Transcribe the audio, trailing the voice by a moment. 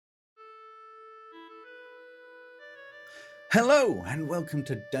Hello, and welcome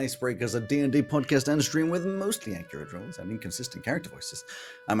to Dicebreakers, a D&D podcast and stream with mostly accurate rolls and inconsistent character voices.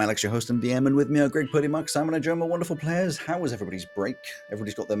 I'm Alex, your host and DM, and with me are Greg, Purdy, Mark, Simon, and Joe, my wonderful players. How was everybody's break?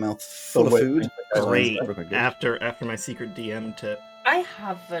 Everybody's got their mouth full of food. Great. After my secret DM tip. I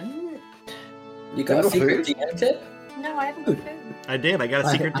haven't. You got a secret DM tip? No, I haven't got food. I did. I got a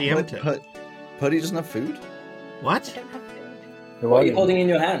secret DM tip. Purdy doesn't have food? What? I don't have food. What are you holding in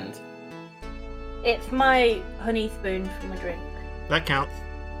your hand? It's my honey spoon for my drink. That counts.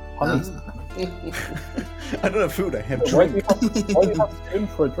 I don't have food, I have Why drink. do you have a spoon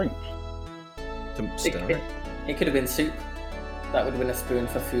for a drink? To stir it. It could have been soup. That would have been a spoon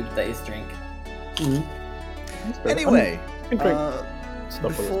for food that is drink. Anyway, Before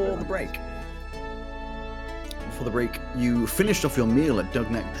before the break, you finished off your meal at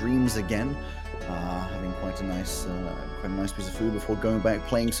Dugnack Dreams again, having quite a nice piece of food before going back,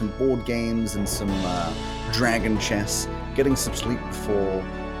 playing some board games and some dragon chess, getting some sleep before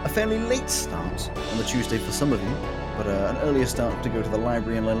a fairly late start on the Tuesday for some of you, but an earlier start to go to the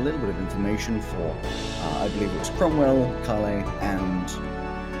library and learn a little bit of information for, I believe it was Cromwell, Carle, and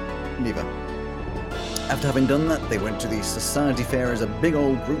Neva. After having done that, they went to the Society Fair as a big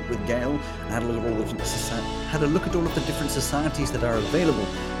old group with Gale and had a look at all of the different societies that are available,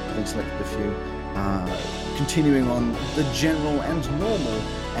 having selected a few, continuing on the general and normal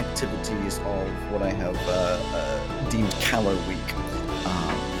activities of what I have deemed Callow Week.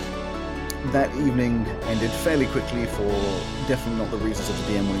 That evening ended fairly quickly for definitely not the reasons of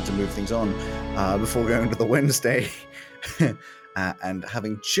the DM wanting to move things on, before going to the Wednesday and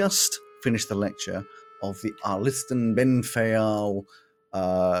having just finished the lecture of the Arliston Benfayal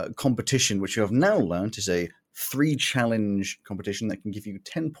competition, which you have now learnt is a 3-challenge competition that can give you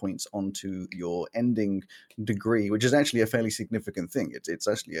 10 points onto your ending degree, which is actually a fairly significant thing. It's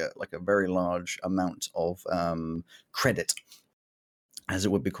actually a very large amount of credit, as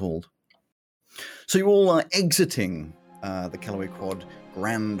it would be called. So you all are exiting the Callaway Quad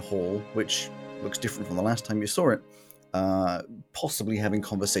Grand Hall, which looks different from the last time you saw it. Possibly having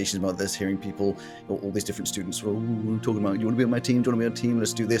conversations about this, hearing people, all these different students talking about, you want to be on my team, do you want to be on my team,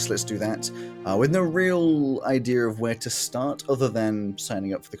 let's do this, let's do that, with no real idea of where to start other than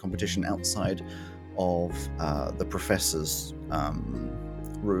signing up for the competition outside of the professor's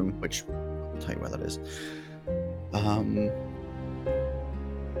room, which I'll tell you where that is. I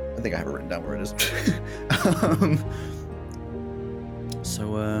think I have it written down where it is.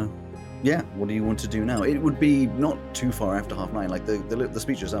 Yeah, what do you want to do now? It would be not too far after 9:30. Like the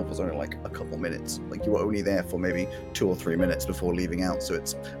speech itself was only like a couple minutes. Like you were only there for maybe 2 or 3 minutes before leaving out. So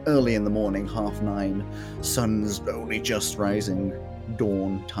it's early in the morning, 9:30. Sun's only just rising,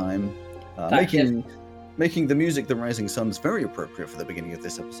 dawn time. Making the music "The Rising Sun's" very appropriate for the beginning of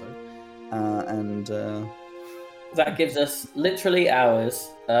this episode. That gives us literally hours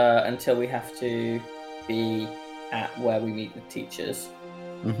until we have to be at where we meet the teachers.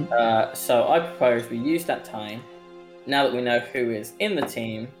 Mm-hmm. So I propose we use that time, now that we know who is in the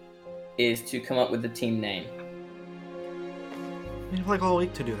team, is to come up with the team name. We have like all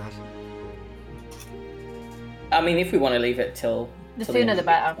week to do that. I mean, if we want to leave it till The sooner the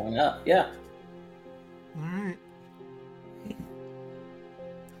better. Yeah. Alright.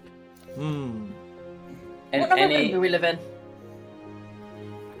 And What number room do we live in?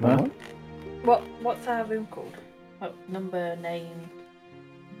 Huh? What's our room called? What number, name?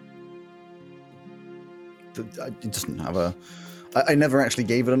 It doesn't have a... I never actually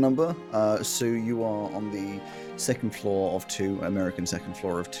gave it a number, so you are on the second floor of 2, American second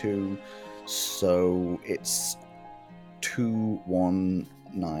floor of 2, so it's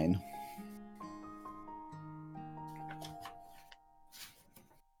 219.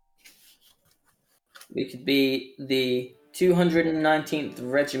 We could be the 219th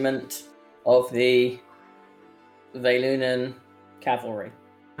Regiment of the Vaylunan Cavalry.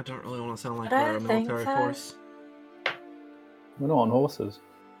 I don't really want to sound like I we're a don't think military so. force. We're not on horses.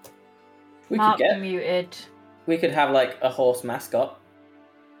 We Mark could muted. We could have like a horse mascot.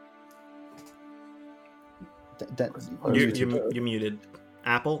 You muted.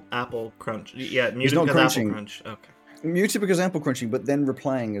 Apple Crunch. Yeah, muted not because crunching. Apple Crunch. Okay. Muted because apple crunching, but then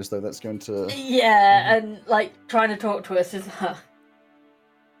replying as though that's going to... Yeah, and like trying to talk to us is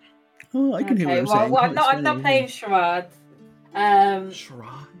Oh, I can hear what I'm saying. Well, It's I'm not fine. playing charades.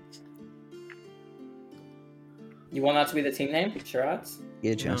 Charades? You want that to be the team name? Charades?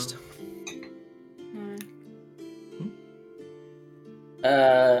 Yeah, just.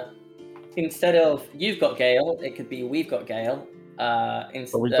 Instead of you've got Gale, it could be we've got Gale.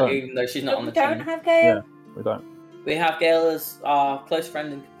 Even though she's not on the We don't team. have Gale. Yeah, we don't. We have Gale as our close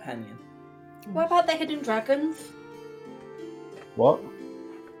friend and companion. What about the hidden dragons? What?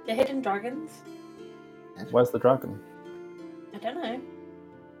 The hidden dragons? Where's the dragon? I don't know.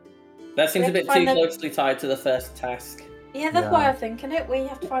 That seems We a bit have to too find the- closely tied to the first task. Yeah, that's Yeah. why I'm thinking it. We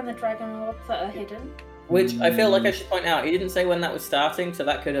have to find the dragon orbs that are hidden. Which I feel like I should point out, he didn't say when that was starting, so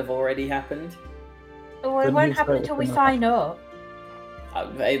that could have already happened. Oh, it Didn't won't you happen say until we it's sign up.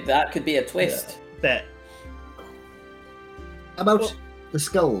 That could be a twist. Bet. About Well- the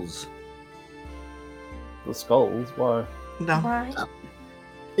skulls. The skulls? Why? No. Why?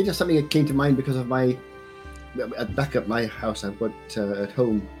 It's just something that came to mind because of my back at my house. I've got at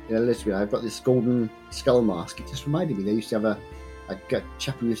home in Elizabeth. I've got this golden skull mask. It just reminded me. They used to have a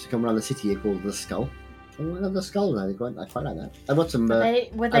chap who used to come around the city here called the Skull. So I have the skull now. I find out that I've got some. Were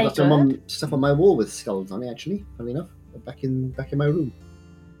they I've got some good? stuff on my wall with skulls on it. Actually, funny enough, back in my room.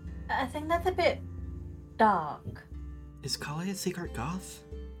 I think that's a bit dark. Is Kali a secret goth?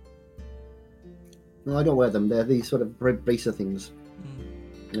 No, I don't wear them. They're these sort of bracer things.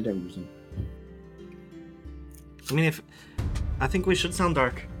 Hmm. I don't use them. I mean, I think we should sound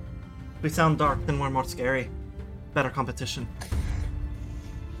dark. If we sound dark, then we're more scary. Better competition.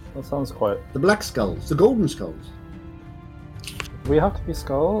 That sounds quite. The black skulls, the golden skulls, We have to be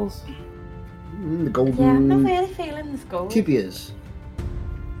skulls? the golden Yeah, I'm not really feeling this gold. tibias.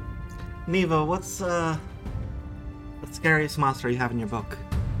 Neva, what's the scariest monster you have in your book?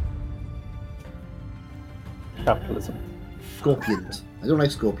 Capitalism. Scorpions. I don't like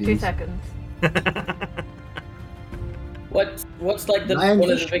 2 scorpions. seconds. What's like one of the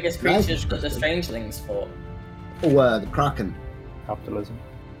Lionfish? biggest Lionfish creatures that the question. strangelings fought? Oh, the kraken. Capitalism.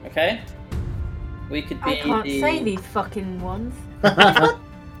 Okay? We could be I can't the... say these fucking ones.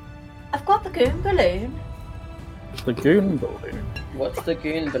 I've got the goon balloon. The goon balloon. What's the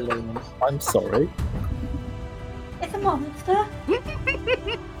goon balloon? I'm sorry. It's a monster.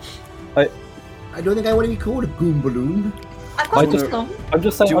 I don't think I want to be called a goon balloon. I've I got just- some. I'm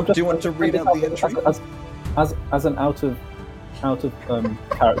just saying. Do you- I'm just do you want to read out the entry? As an out of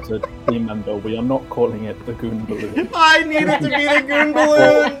character team member, we are not calling it the goon balloon I needed to be the Goon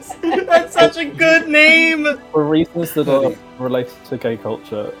Balloons! That's such a good name! for reasons that are related to gay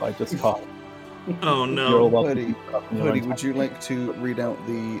culture. I just can't. Oh You're all no. welcome. Purdy, to up in your Purdy, own would time. you like to read out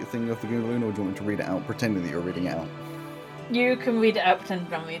the thing of the Goon Balloon, or do you want me to read it out, pretending that you're reading it out? You can read it out,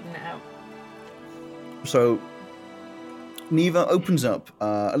 pretend I'm reading it out. So, Neva opens up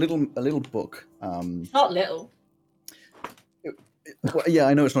a little book. Not little. Well, yeah,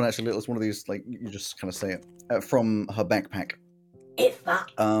 I know it's not actually little. It's one of these, like, you just kind of say it from her backpack. It's that.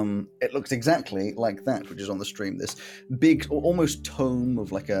 It looks exactly like that, which is on the stream. This big, almost tome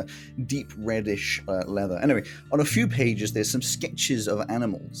of like a deep reddish leather. Anyway, on a few pages, there's some sketches of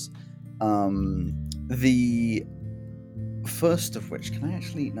animals. The first of which, can I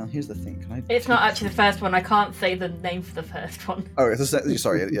actually? Now, here's the thing. Can I? It's not actually the first one. I can't say the name for the first one. Oh, it's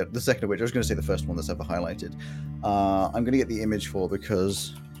sorry, yeah, the second of which I was going to say the first one that's ever highlighted. I'm going to get the image for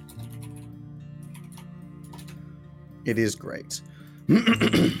because it is great.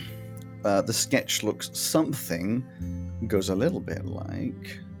 The sketch looks something, goes a little bit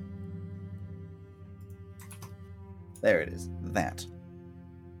like. There it is. That.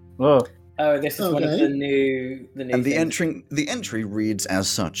 Oh, Oh, this is one of Okay. the new And things. the entry reads as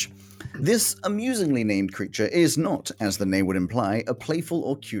such. This amusingly named creature is not, as the name would imply, a playful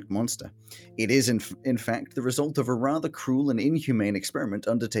or cute monster. It is, in fact, the result of a rather cruel and inhumane experiment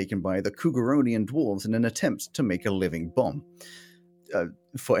undertaken by the Cougaronian dwarves in an attempt to make a living bomb.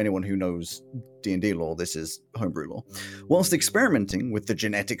 For anyone who knows D&D lore, this is homebrew lore. Whilst experimenting with the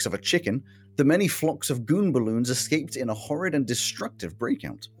genetics of a chicken, the many flocks of goon balloons escaped in a horrid and destructive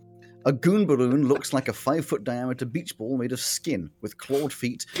breakout. A goon balloon looks like a 5-foot diameter beach ball made of skin with clawed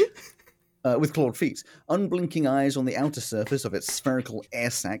feet. Unblinking eyes on the outer surface of its spherical air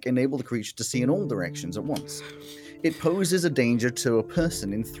sac enable the creature to see in all directions at once. It poses a danger to a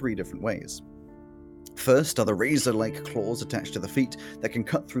person in 3 different ways. First are the razor-like claws attached to the feet that can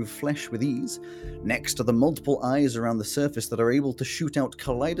cut through flesh with ease. Next are the multiple eyes around the surface that are able to shoot out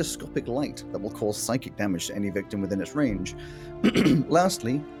kaleidoscopic light that will cause psychic damage to any victim within its range.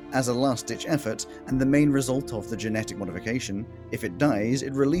 Lastly, as a last-ditch effort, and the main result of the genetic modification, if it dies,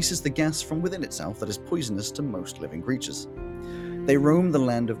 it releases the gas from within itself that is poisonous to most living creatures. They roam the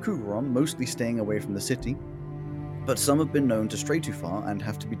land of Cougaron, mostly staying away from the city, but some have been known to stray too far and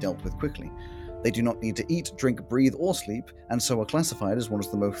have to be dealt with quickly. They do not need to eat, drink, breathe, or sleep, and so are classified as one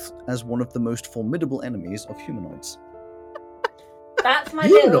of the most formidable enemies of humanoids. That's my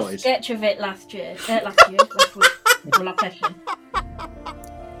You little noise. sketch of it last week. Or last session.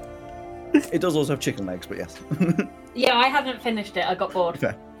 It does also have chicken legs, but yes. Yeah, I haven't finished it. I got bored.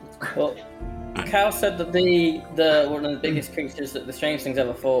 Okay. Well, Cal said that the one of the biggest creatures that the Strange Things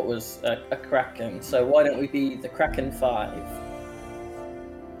ever fought was a kraken. So why don't we be the Kraken 5?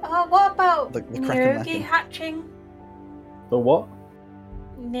 What about The Kraken Neogi Lakin. hatching? The what?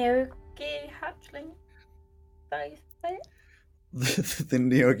 Neogi hatchling? That you say it? The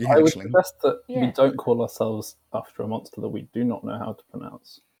Neogi I would hatchling. suggest that we Yeah. don't call ourselves after a monster that we do not know how to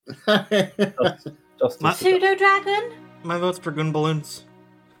pronounce. Just Ma- as Pseudo dragon? My vote's for goon balloons.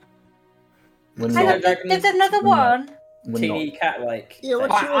 we're Hang not. on, Dragon there's is- another we're not. one. We're Teeny not. cat-like. Yeah, thing.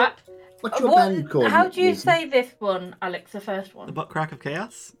 what's your band called? How do you Nathan? say this one, Alex? The first The one. butt crack of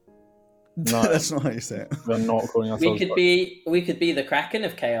chaos? No. That's not how you say it. We're not calling ourselves. We could be the Kraken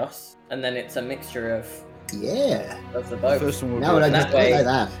of Chaos, and then it's a mixture of Yeah. the The both. first one would Now be I that just way- like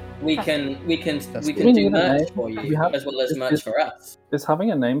that. We can That's we good. can We do need a merch name. for you We have- as well as is- merch is- for us. Is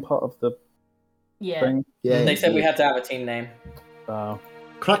having a name part of the Yeah. thing? Yeah. They said we had to have a team name.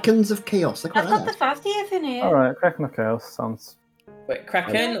 Krakens of Chaos. I quite I've like got the that. Fastius in here. Alright, Kraken of Chaos sounds. Wait,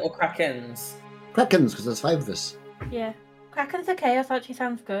 Kraken or Krakens? Krakens, because there's 5 of us. Yeah. Krakens of Chaos actually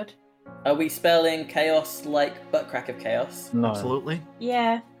sounds good. Are we spelling chaos like butt crack of chaos? No. Absolutely.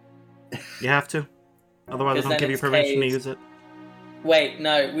 Yeah. You have to. Otherwise, I Because don't then give you it's permission to caves. use it. Wait,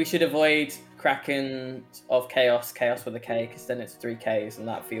 no, we should avoid Kraken of chaos, chaos with a K, because then it's 3 Ks and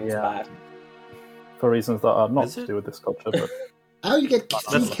that feels Yeah. bad. For reasons that are not Is to it? do with this culture, but How do you get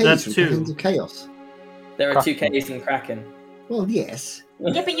 3 That's Ks from two. Krakens of Chaos? There are 2 Kraken. Ks in Kraken. Well, yes.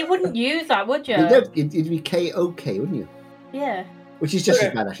 Yeah, but you wouldn't use that, would you? You'd have- It'd be KOK, wouldn't you? Yeah. Which is just as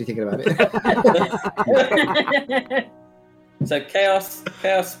Okay. bad, actually, thinking about it. So chaos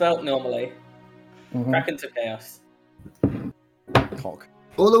spelt normally. mhm. Krakens of chaos. Cock.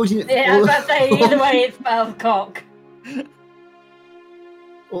 All those in Yeah, I was about to say, either way it spells cock.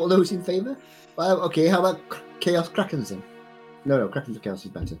 all those in favour? Well, okay, how about Chaos Krakens then? No, Krakens of Chaos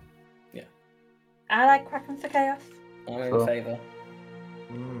is better. I like Krakens of Chaos. I'm in Sure. favour.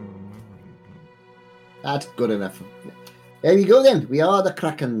 That's good enough. There we go then. We are the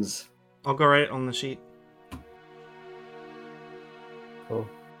Krakens. I'll go right on the sheet. Cool.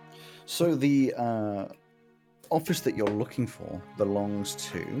 So the office that you're looking for belongs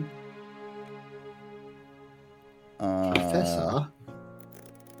to Professor.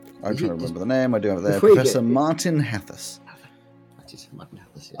 I'm Is trying to it- remember the name. I do have it there. Before you Professor get- Martin Hathis. That is Martin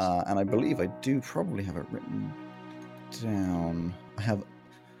Hathis, yes. And I believe I do probably have it written down. I have.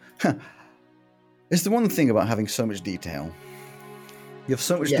 It's the one thing about having so much detail. You have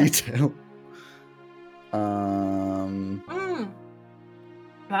so much Yeah. detail.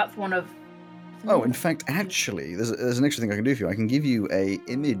 That's one of. Oh, in fact, actually, there's an extra thing I can do for you. I can give you a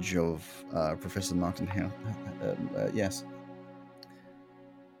image of Professor Martin here. Yes.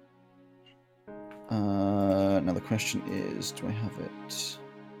 Now the question is, do I have it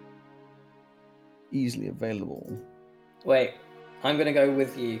easily available? Wait, I'm gonna go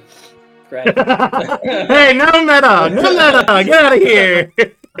with you, Greg. Hey, no meta! No meta! Get out of here!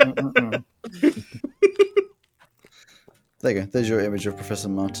 Mm-mm-mm. There you go. There's your image of Professor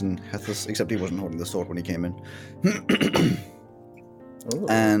Martin Hathis, except he wasn't holding the sword when he came in. Ooh.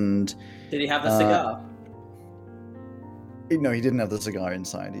 And Did he have the cigar? no, he didn't have the cigar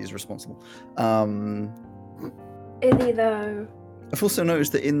inside. He's responsible. Is he though? I've also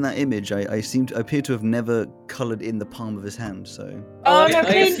noticed that in that image, I appear to have never coloured in the palm of his hand. So Oh, I no,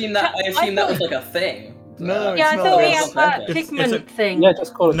 please- assume that I that was thought- like a thing. No, Yeah, I it's thought not. he It's- had that it's- pigment it's thing. Yeah,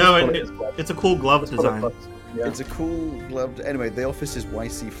 just call it. No, just call it- it as well. It's a cool glove Just call it design. plus. Yeah. It's a cool gloved. Anyway, the office is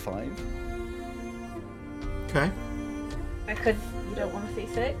YC5. Okay. Because you don't want to see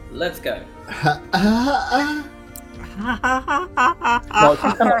sick. Let's go. Mark,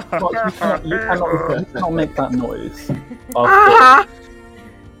 you cannot make that noise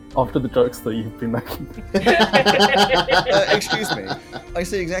after the jokes that you've been making. Excuse me. I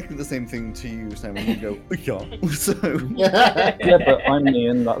say exactly the same thing to you, Simon. You go, yeah. So Yeah, but I'm me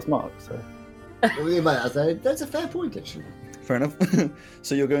and that's Mark, so. That's a fair point, actually. fair enough.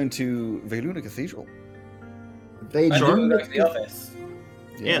 So you're going to Veluna Cathedral. They I Sure. think we're going to the office.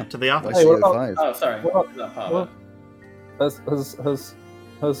 Yeah, to the office. Hey, what about- YC05. Oh, sorry. Well, Is that part well, of it?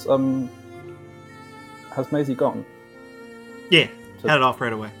 has Maisie gone? Yeah, head off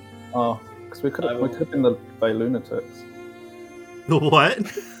right away. Oh, because we could I will- have been the Bay Lunatics. The what?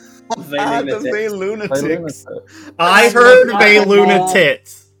 They lunatics. Bay Lunatics. I heard Bay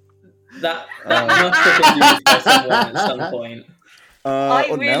Lunatics. That must have been used by someone at some point. I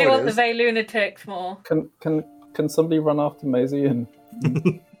well, really now want it the is. Bay Lunatics more. Can somebody run after Maisie and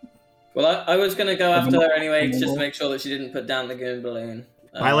Well, I was going to go after her anyway, just to make sure that she didn't put down the goon balloon.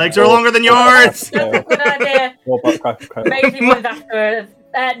 My legs are longer than yours. That's a good idea. what about Cracker Cracker? Maisie was after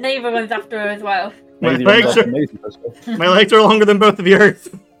Neither one's after her as well. My Maisie legs runs are- after Maisie, does she? My legs are longer than both of yours.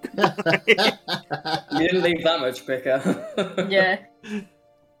 You didn't leave that much quicker. Yeah.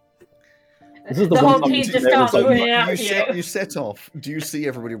 This is The one whole time team you just see Maisie starts running. running after you. You set off. Do you see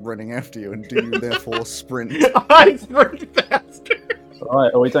everybody running after you, and do you therefore sprint? I sprint faster.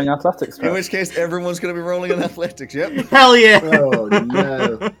 Alright, are we doing athletics In first? which case, everyone's going to be rolling in athletics. Yep. Hell yeah. Oh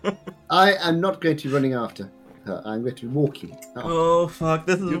no! I am not going to be running after her. I'm going to be walking. Oh fuck!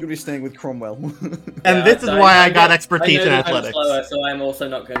 This is You're going to be staying with Cromwell. and this is why I got expertise in that I'm athletics. slower, so I'm also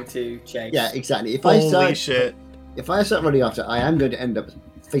not going to chase. Yeah, exactly. Holy shit! If I start running after, I am going to end up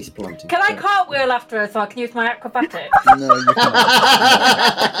face planting. Can I cartwheel after her so I can use my acrobatics? No, you can't.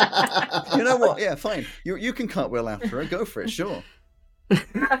 You know what? Yeah, fine. You can cartwheel after her. Go for it. Sure.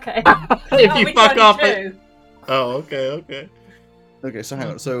 Okay. If you we fuck off 22. it. Oh, okay. Okay, so hang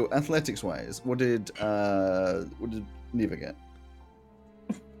on. So athletics-wise, what did Neva get?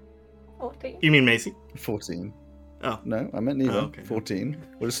 14. You mean Macy? 14. Oh. No, I meant Neva. Oh, okay. 14.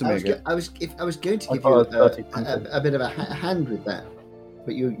 What did I Samir was, get? I was going to I give thought you it was 30. a bit of a hand with that,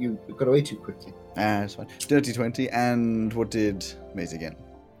 but you got away too quickly. That's fine. Dirty 20. And what did Maisie get?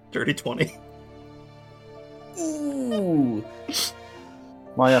 Dirty 20. Ooh.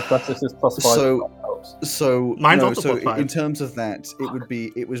 My athletics is +5. So- that helps. So Mine's no, also so +5. in terms of that,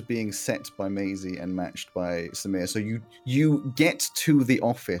 it was being set by Maisie and matched by Samir. So you get to the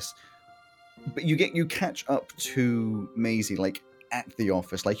office, but you catch up to Maisie like at the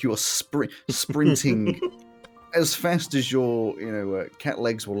office, like you are sprinting as fast as your cat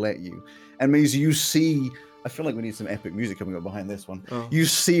legs will let you. And Maisie, you see. I feel like we need some epic music coming up behind this one. Oh. You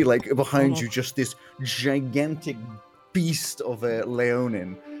see, like behind you, just this gigantic beast of a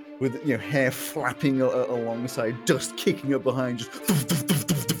Leonin with hair flapping alongside, dust kicking up behind, just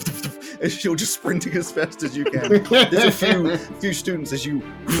as you're just sprinting as fast as you can. There's a few students as you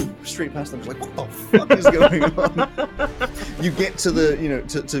straight past them, just like, what the fuck is going on? You get to the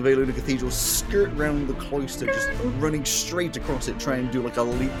to Veluna Cathedral, skirt round the cloister, just running straight across it, try and do like a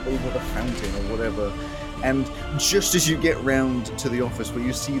leap over the fountain or whatever. And just as you get round to the office where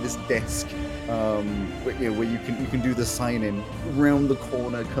you see this desk, where you can do the sign in, round the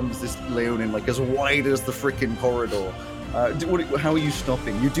corner comes this Leonin, like as wide as the frickin' corridor. How are you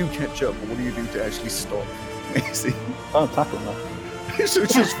stopping? You do catch up, but what do you do to actually stop? Maisie? Don't tackle her. So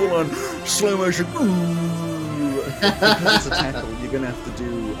it's just full on slow motion. As a tackle, you're gonna have to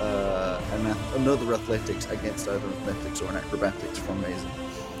do another athletics against either athletics or an acrobatics from Maisie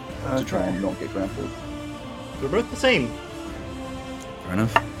to try and not get grappled. We're both the same. Fair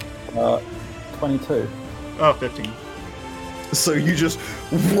enough. 22. Oh, 15. So you just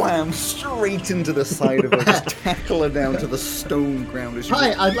wham straight into the side of her, just tackle her down to the stone ground as you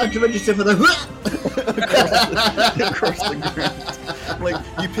Hi, I'd like to register for the. across the ground. Like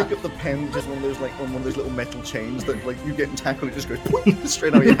you pick up the pen, just one of those little metal chains that like you get tackled, it just goes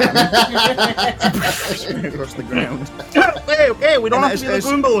straight out of your hand, straight across the ground. Okay, we don't And have to be the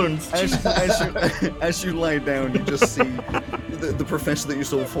Goon Balloons. As you lie down, you just see the professor that you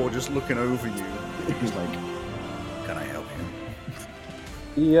saw before just looking over you. He's like, "Can I help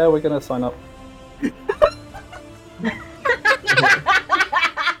you?" Yeah, we're gonna sign up.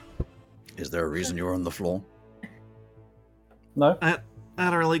 Is there a reason you're on the floor? No? I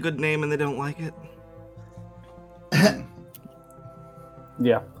had a really good name and they don't like it.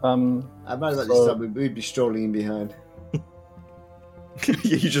 Yeah. I might let this time we'd be strolling in behind.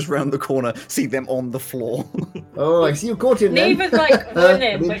 You just round the corner, see them on the floor. Oh, I see you caught him then. Neva's like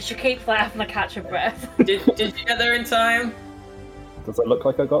running, but she keeps like having to catch her breath. Did you get there in time? Does it look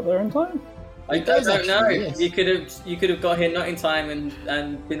like I got there in time? I It does don't know. actually, yes. You could have got here not in time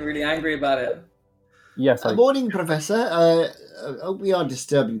and been really angry about it. Yes, I Morning, Professor. Hope we aren't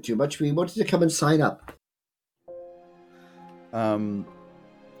disturbing too much. We wanted to come and sign up.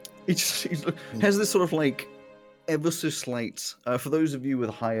 It has this sort of like ever so slight, for those of you with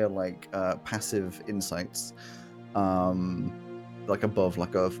higher like passive insights, like above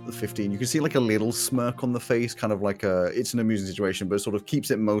like a 15, you can see like a little smirk on the face, kind of like it's an amusing situation, but it sort of keeps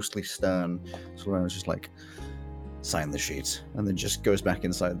it mostly stern. So it's just like, sign the sheet, and then just goes back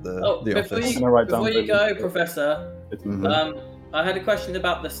inside the before office. I'm gonna write down Before you the- go, Professor, Mhm. I had a question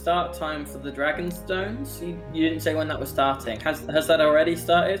about the start time for the Dragon Stones. You didn't say when that was starting. Has that already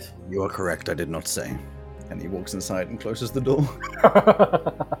started? You are correct, I did not say. And he walks inside and closes the door.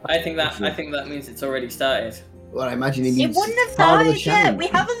 I think that means it's already started. Well, I imagine he It means wouldn't have part of the started yet. challenge. We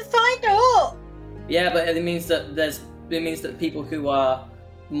haven't signed up. Yeah, but it means that people who are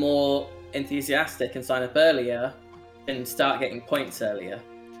more enthusiastic and sign up earlier can start getting points earlier.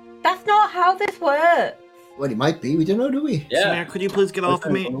 That's not how this works. Well, it might be. We don't know, do we? Yeah. Samir, could you please get off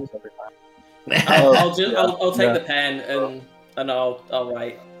of me? I'll take Yeah. the pen and I'll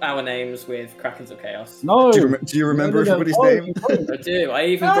write our names with Krakens of Chaos. No. Do you remember No. everybody's Oh, name? I do. I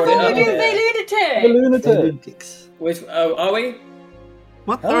even Oh, I brought it thought up we were doing here. The lunatic. lunatic. Lunatics. Which, are we?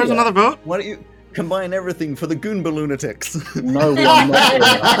 What? Hell There's yeah. another vote? Why don't you combine everything for the Goomba lunatics? No, we are not doing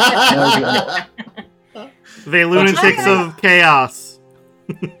that. No, we are not. The Lunatics of Chaos.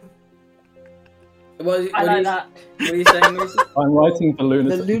 I like that. What are you saying, Lucy? I'm writing the The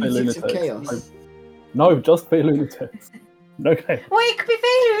lunatic. lunatics of chaos. No, just the lunatics. Okay. Well, it could be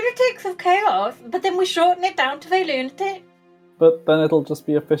the lunatics of chaos, but then we shorten it down to the lunatic. But then it'll just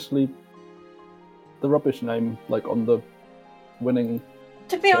be officially the rubbish name, like on the winning.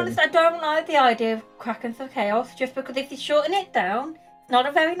 To be honest, I don't like the idea of Krakens of Chaos, just because if you shorten it down, it's not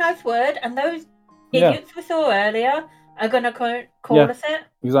a very nice word, and those Yeah. idiots we saw earlier are going to call Yeah. us it.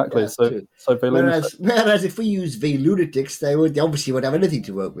 Exactly. Yeah, so true. so the lunatic. Whereas if we use the lunatics, they obviously won't have anything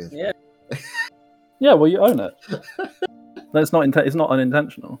to work with. Yeah. Yeah, well, you own it. That's not. It's not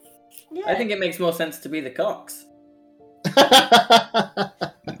unintentional. Yeah. I think it makes more sense to be the Cox. Because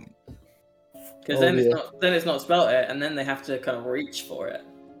Oh, then dear. it's not spelt it, and then they have to kind of reach for it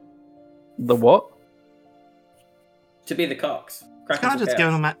The what? to be the Cox. It's kind of just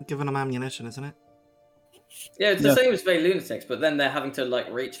giving them ammunition, isn't it? Yeah, it's Yeah. the same as Bay Lunatics, but then they're having to like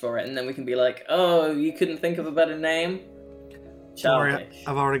reach for it, and then we can be like, "Oh, you couldn't think of a better name." Don't worry, Childish.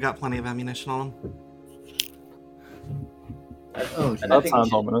 I've already got plenty of ammunition on them. I Oh, don't That think we sounds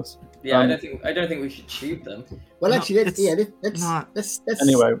should- ominous. Yeah, Um, I don't think we should shoot them. Well, No, actually, it's not. let's.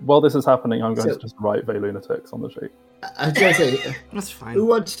 Anyway, while this is happening, I'm going So- to just write the lunatics on the sheet. I was going to say, That's fine.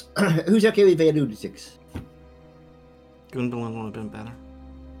 who's okay with the lunatics? Gundolin would have been better.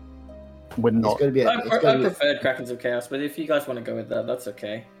 We're It's not. going to be. I It's going to be. preferred Krakens of Chaos, but if you guys want to go with that, that's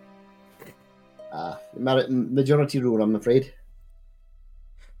okay. Majority rule, I'm afraid.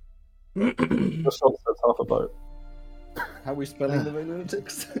 The shot says half a vote. How are we spelling the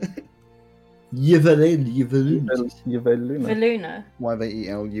lunatics? Yvelin. You're the lunatic. Veluna.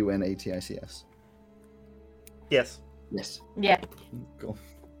 YVELUNATICS. Yes. Yes. Yeah. Cool.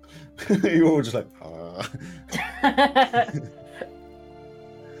 You're all just like,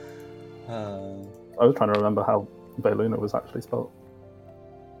 I was trying to remember how Veluna was actually spelled.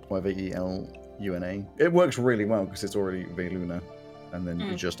 YVELUNA. It works really well because it's already Veluna, and then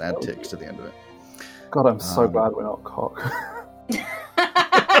you Mm. just add ticks to the end of it. God, I'm so Um, glad we're not cock.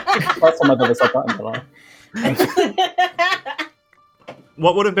 Last time I've ever said that in my life.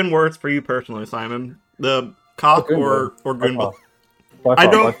 What would have been worse for you personally, Simon? The cock or Goomba? By I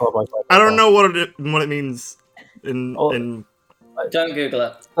far, don't- by far, by far, by I don't far. know what it means in Oh. in. Don't Google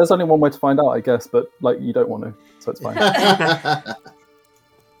it. There's only one way to find out, I guess, but like you don't want to, so it's fine.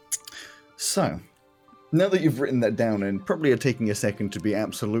 So, now that you've written that down and probably are taking a second to be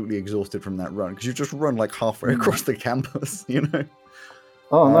absolutely exhausted from that run, because you've just run like halfway across the campus, you know?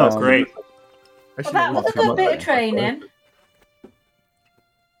 Oh no, That's great. Well, that was a good bit of training.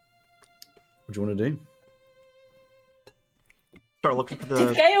 What do you want to do? Start looking for Did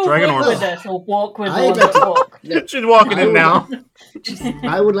the Gale dragon walk with orb. us or walk with I us? got to- Walk? She's walking in now.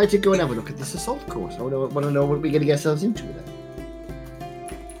 I would like to go and have a look at this assault course. I want to know what we're going to get ourselves into then.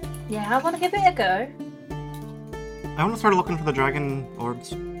 Yeah, I want to give it a go. I want to start looking for the dragon orbs.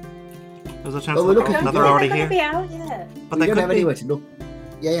 There's a chance Oh, we're looking- that Don't they're think already they're here. gonna be out yet. But we they don't could have be. anywhere to look.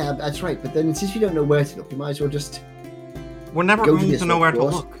 Yeah, that's right. But then since we don't know where to look, we might as well just... We're never Go to going the to know where to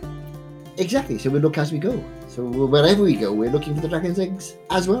assault look. Exactly, so we look as we go. So wherever we go, we're looking for the dragon's eggs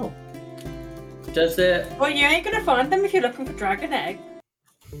as well. Does it? Well, you ain't gonna find them if you're looking for dragon egg.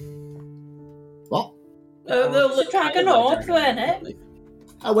 What? They'll It's look a dragon kind of orb, like dragon isn't it?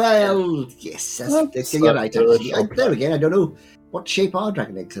 Oh, well, yes, you're right, actually. There again, I don't know. What shape are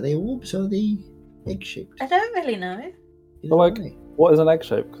dragon eggs? Are they orbs or are they egg-shaped? I don't really know. Well, like, what is an egg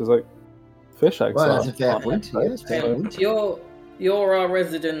shape? Because like fish eggs. Well, are- that's a fair point. right? Yes, fair So- point. You're our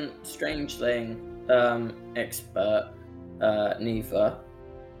resident strangeling expert, Neva.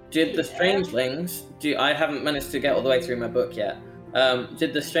 Did the strangelings do? I haven't managed to get all the way through my book yet.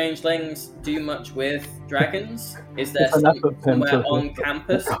 Did the strangelings do much with dragons? Is there It's an effort pin somewhere to- on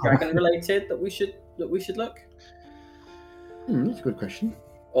campus dragon related that we should look, That's a good question.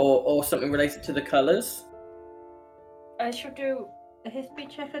 or something related to the colours? I should do a history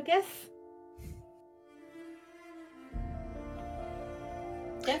check, I guess.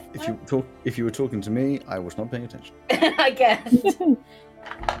 Yes, If you were talking to me, I was not paying attention. I guess.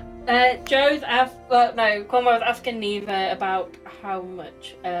 Joe's asked, Cornwall was asking Neva about how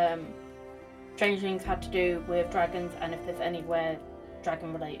much Strangelings had to do with dragons and if there's anywhere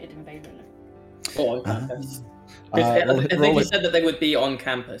dragon related in Vayluna. Or on campus. roll I it- think roll he it. said that they would be on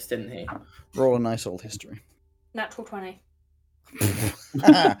campus, didn't he? Roll a nice old history. Natural 20.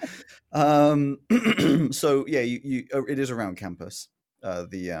 So yeah, you it is around campus.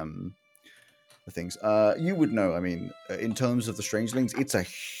 The things you would know. I mean, in terms of the Strangelings, it's a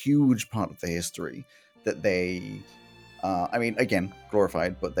huge part of the history that they. I mean, again,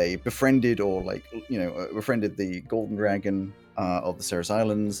 glorified, but they befriended or befriended the Golden Dragon of the Ceres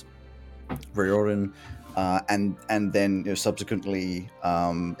Islands, Rayorin. And then subsequently,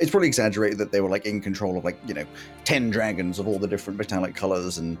 it's probably exaggerated that they were like in control of 10 dragons of all the different metallic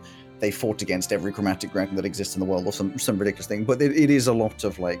colors, and they fought against every chromatic dragon that exists in the world, or some ridiculous thing. But it is a lot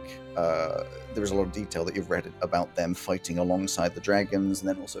of there is a lot of detail that you've read about them fighting alongside the dragons, and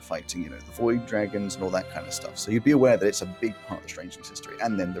then also fighting the void dragons and all that kind of stuff. So you'd be aware that it's a big part of the Strangelings history,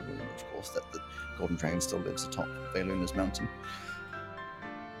 and then the rumor, of course, that the Golden Dragon still lives atop Veluna's mountain.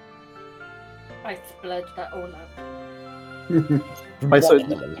 I splurged that all out. Wait, so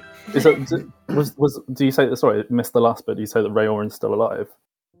is it, do you say, sorry, I missed the last bit, do you say that Rayorin's still alive?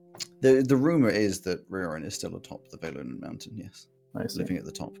 The rumor is that Rayorin is still atop the Velunan mountain, yes. I see. Living at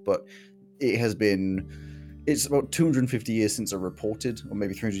the top. But it's about 250 years since a reported, or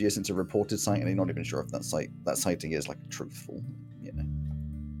maybe 300 years since a reported sighting, and I'm not even sure if that sighting is truthful,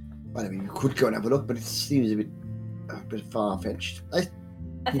 Well, I mean, you could go and have a look, but it seems a bit far-fetched. I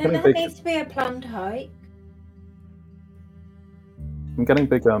think getting there big. needs to be a planned hike. I'm getting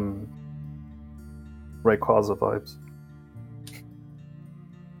big Rayquaza vibes.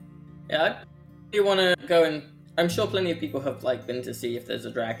 Yeah, you want to go and... I'm sure plenty of people have been to see if there's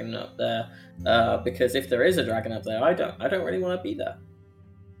a dragon up there, because if there is a dragon up there, I don't really want to be there.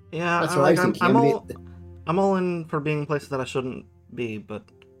 Yeah, That's what I was thinking. I'm all in for being places that I shouldn't be, but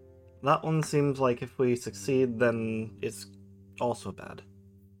that one seems like if we succeed, then it's also bad.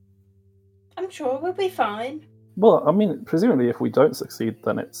 I'm sure we'll be fine. Well, I mean, presumably if we don't succeed,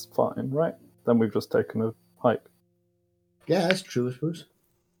 then it's fine, right? Then we've just taken a hike. Yeah, that's true, I suppose.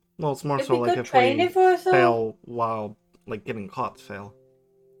 Well, it's more It'd so be like good if we training for us all. fail while getting caught fail.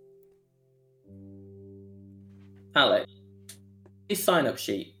 Alex, the sign-up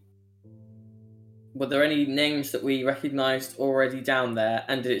sheet. Were there any names that we recognised already down there,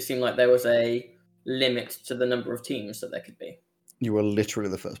 and did it seem like there was a limit to the number of teams that there could be? You were literally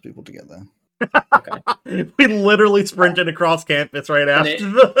the first people to get there. Okay. We literally sprinted across campus right after it-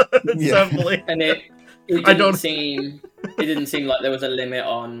 the Yeah. assembly. And it didn't seem like there was a limit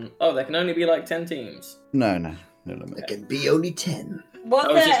on, there can only be 10 teams. No limit. There can be only 10. Was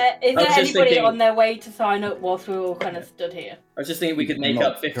I was there, is I there was just anybody thinking- on their way to sign up whilst we were all kind of stood here? I was just thinking we could make Not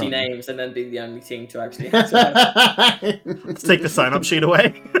up 50 currently. names and then be the only team to actually... Let's take the sign-up sheet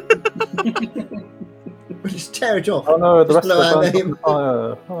away. We'll just tear it off. Oh no, the Just rest of blow the our burned name.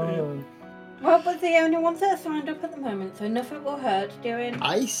 on fire. Oh. Well, but the only ones that are signed up at the moment, so nothing will hurt doing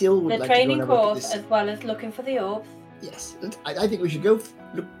I still would the like to go training and have a look at course this. as well as looking for the orbs. Yes, I think we should go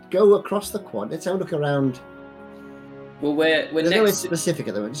across the quad. Let's have a look around. Well, we're There's nowhere next... specific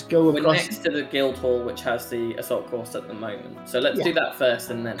at the moment. Just go We're across. next to the guild hall, which has the assault course at the moment. So let's Yeah. do that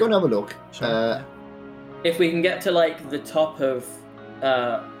first, and then Go and have a look. Sure. if we can get to the top of,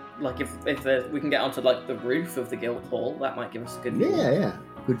 if we can get onto the roof of the guild hall, that might give us a good view. Yeah.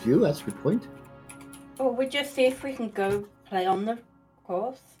 Good view. That's a good point. Or we just see if we can go play on the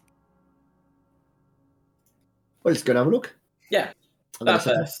course. Well, let's go and have a look. Yeah, I'm that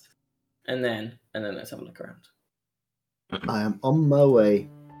gonna- first, and then let's have a look around. I am on my way.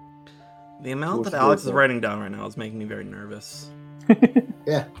 The amount Towards that the Alex is airport. writing down right now is making me very nervous.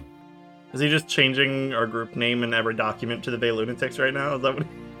 Yeah. Is he just changing our group name in every document to the Bay Lunatics right now? Is that what?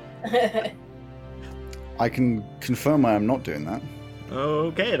 I can confirm I am not doing that.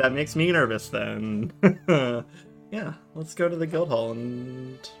 Okay, that makes me nervous then. Yeah, let's go to the guild hall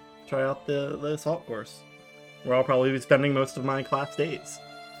and try out the assault course, where I'll probably be spending most of my class days.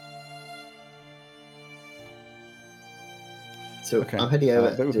 So Okay. I'm heading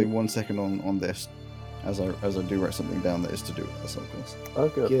over. Bear with me to 1 second on this, as I do write something down that is to do with this, of course. Oh,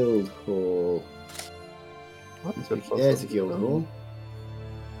 good. Guild Hall. What? There's a Guild Hall.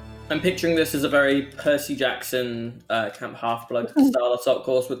 I'm picturing this as a very Percy Jackson Camp Half-Blood style assault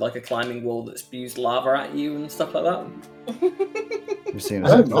course with a climbing wall that spews lava at you and stuff like that. You've seen I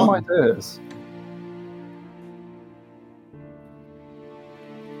have it. no ideas.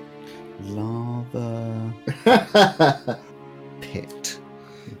 Lava pit.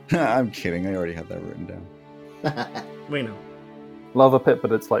 I'm kidding. I already had that written down. We know. Lava pit,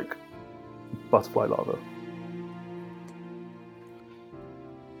 but it's like butterfly lava.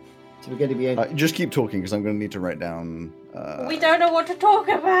 So we're going to be in. Just keep talking because I'm going to need to write down. We don't know what to talk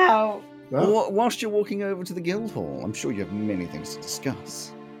about. Well, Whilst you're walking over to the Guildhall, I'm sure you have many things to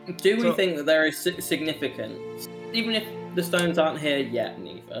discuss. Do we So- think that there is significance, even if the stones aren't here yet,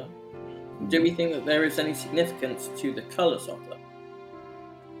 Neva? Do we think that there is any significance to the colours of them?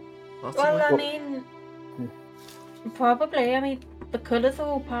 Well, I Well- mean, probably. I mean, the colours are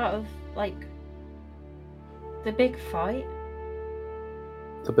all part of, like, the big fight.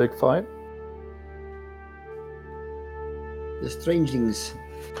 The big fight. the Strangelings.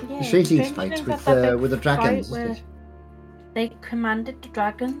 Yeah, The Strangelings Strangelings fight had with that big the dragons, fight isn't where it? they commanded the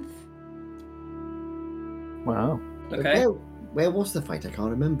dragons. Wow. Okay. Where was the fight? I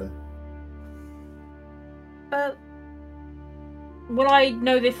can't remember. Will I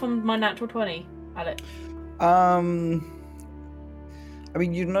know this from my natural 20, Alex? I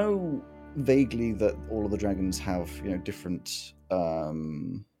mean, you know vaguely that all of the dragons have, different.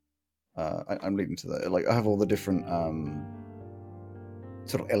 I'm leading to that. Like, I have all the different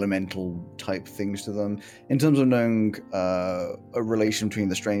sort of elemental type things to them. In terms of knowing a relation between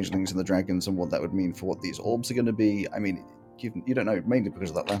the Strangelings and the dragons and what that would mean for what these orbs are going to be, I mean, you don't know, mainly because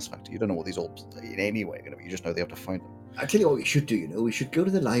of that last factor. You don't know what these orbs in any way are going to be. You just know they have to find them. I tell you what we should do. We should go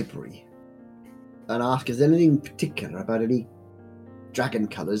to the library and ask: is there anything particular about any dragon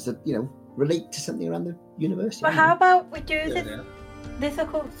colours that relate to something around the university? But how about we do Yeah, this yeah. this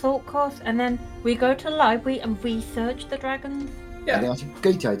assault course, and then we go to the library and research the dragons? I Yeah. think that's a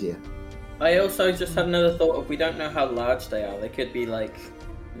great idea. I also just had another thought of we don't know how large they are. They could be like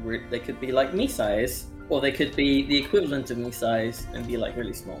me size, or they could be the equivalent of me size and be like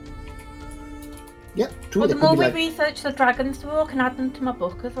really small. Yeah, true. Well, They the could more be we like, research the dragons, the more I can add them to my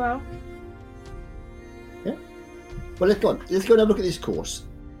book as well. well, let's go on. Let's go and have a look at this course.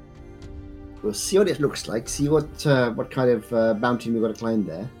 We'll see what it looks like. See what kind of mountain we've got to climb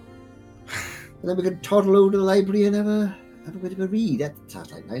there, and then we can toddle over to the library and have a bit of a read. That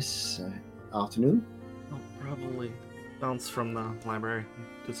sounds like a nice afternoon. I'll probably bounce from the library and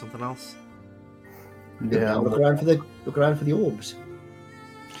do something else. Yeah. Look around for the orbs.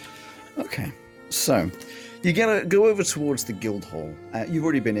 Okay, so you go over towards the Guildhall. You've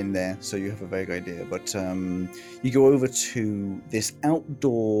already been in there, so you have a vague idea. But you go over to this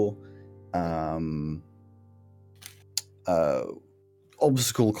outdoor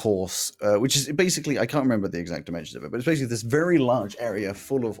obstacle course, which is basically, I can't remember the exact dimensions of it, but it's basically this very large area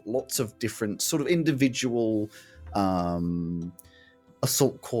full of lots of different sort of individual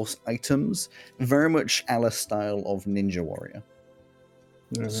assault course items, very much a la style of Ninja Warrior.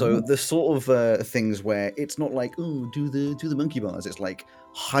 So the sort of things where it's not like, oh, do the monkey bars. It's like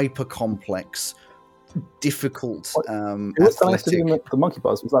hyper complex, difficult, Who was nice to do athletic, the monkey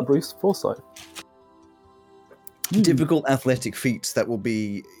bars? Was that Bruce Forsyth? difficult athletic feats that will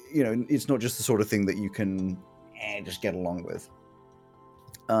be, it's not just the sort of thing that you can just get along with.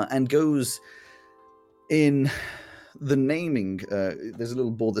 And goes in the naming. There's a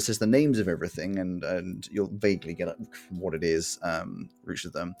little board that says the names of everything, and you'll vaguely get what it is for each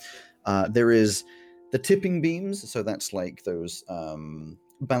of them. There is the tipping beams, so that's like those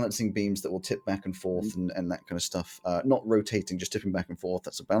balancing beams that will tip back and forth and that kind of stuff. Not rotating, just tipping back and forth.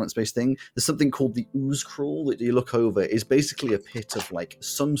 That's a balance-based thing. There's something called the ooze crawl that you look over is basically a pit of like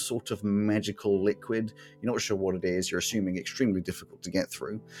some sort of magical liquid. You're not sure what it is. You're assuming extremely difficult to get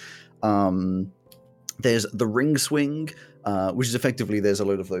through. There's the ring swing, which is effectively there's a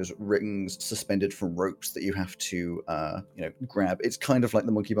load of those rings suspended from ropes that you have to grab. It's kind of like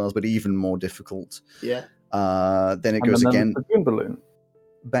the monkey bars, but even more difficult. Yeah. Then it And goes then again the Goon balloon.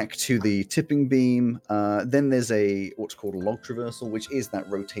 back to the tipping beam. Then there's what's called a log traversal, which is that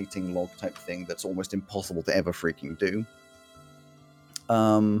rotating log type thing that's almost impossible to ever freaking do.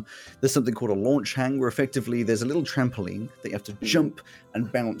 There's something called a launch hang, where effectively there's a little trampoline that you have to jump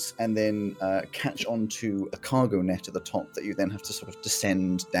and bounce and then catch onto a cargo net at the top that you then have to sort of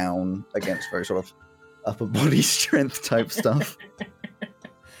descend down against, very sort of upper body strength type stuff.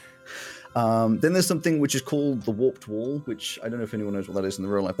 Then there's something which is called the warped wall, which I don't know if anyone knows what that is in the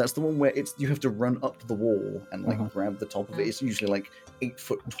real life. That's the one where you have to run up the wall and grab the top of it. It's usually like 8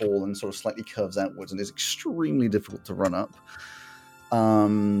 foot tall and sort of slightly curves outwards and is extremely difficult to run up.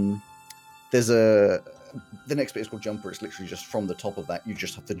 There's the next bit is called jumper. It's literally just from the top of that, you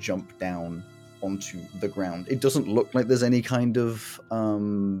just have to jump down onto the ground. It doesn't look like there's any kind of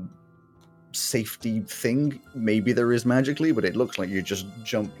safety thing. Maybe there is magically, but it looks like you just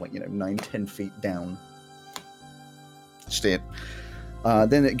jump like 9-10 feet down. Just it.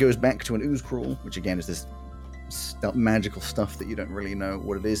 Then it goes back to an ooze crawl, which again is this magical stuff that you don't really know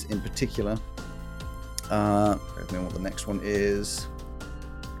what it is in particular. I don't know what the next one is.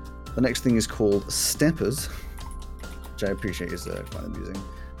 The next thing is called Steppers, which I appreciate is quite an amusing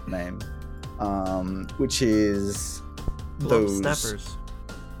name. which is Love those steppers.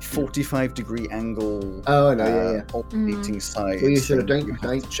 45-degree angle. Oh, no, yeah. Alternating sides. Well, you sort of that don't- you have to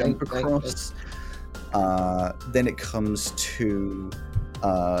don't- jump don't- across. Then it comes to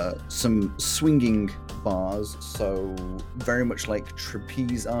some swinging bars, so very much like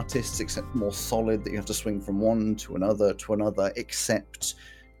trapeze artists, except more solid, that you have to swing from one to another, except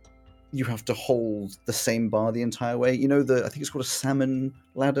you have to hold the same bar the entire way. You know, I think it's called a salmon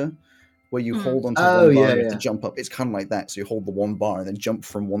ladder, where you hold onto Oh, one bar yeah, and you have yeah. to jump up. It's kind of like that. So you hold the one bar and then jump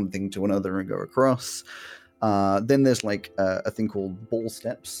from one thing to another and go across. Then there's like a thing called ball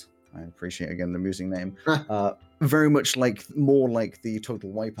steps. I appreciate, again, the amusing name. Very much more like the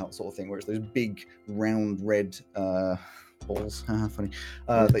Total Wipeout sort of thing, where it's those big, round, red balls, funny,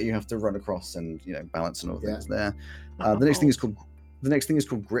 that you have to run across and balance and all things there. The next thing is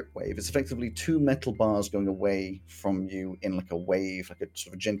called grip wave. It's effectively two metal bars going away from you in like a wave, like a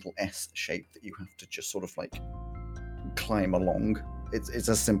sort of gentle S shape that you have to just sort of like climb along. It's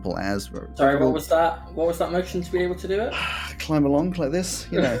as simple as. Sorry, what was that? What was that motion to be able to do it? Climb along like this,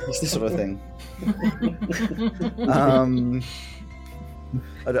 it's this sort of thing.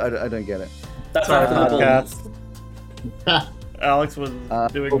 I don't get it. That's Sorry, after the ball. podcast. Alex was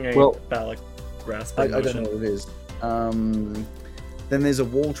doing a well, phallic grasp I motion. don't know what it is. Then there's a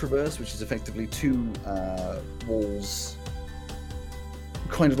wall traverse, which is effectively two walls,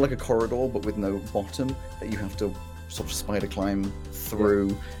 kind of like a corridor, but with no bottom, that you have to sort of spider climb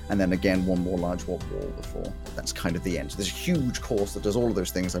through, and then again one more large wall before. That's kind of the end. So there's a huge course that does all of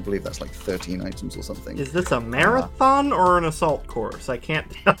those things. I believe that's like 13 items or something. Is this a marathon or an assault course? I can't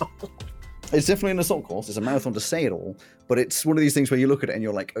tell. It's definitely an assault course. It's a marathon to say it all, but it's one of these things where you look at it and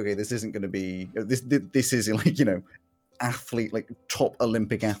you're like, okay, this isn't going to be this is like athlete, like top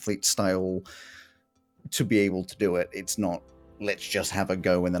Olympic athlete style to be able to do it. It's not let's just have a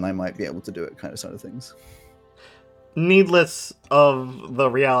go and then I might be able to do it kind of side of things. Needless of the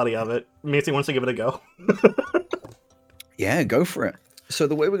reality of it, Macy wants to give it a go. Yeah, go for it. So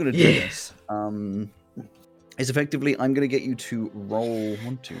the way we're going to do this is effectively I'm going to get you to roll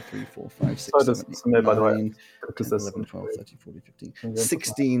 1, 2, 3, 4, 5, 6, So does 7, 8, Samir, by the way, 9, because 10, there's 11, 12, some- 13, 14, 15,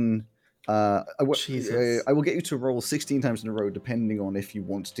 16. I Jesus. will get you to roll 16 times in a row, depending on if you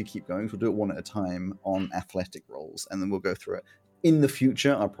want to keep going. So we'll do it one at a time on athletic rolls, and then we'll go through it. In the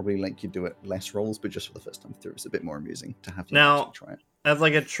future, I'll probably let you do it less rolls, but just for the first time through, it's a bit more amusing to have you Now- actually try it. As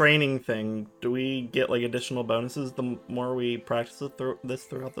like a training thing, do we get like additional bonuses the more we practice this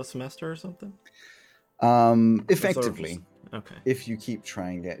throughout the semester or something? Effectively, Okay. if you keep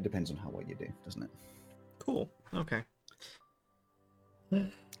trying it, it depends on how well you do, doesn't it? Cool. Okay.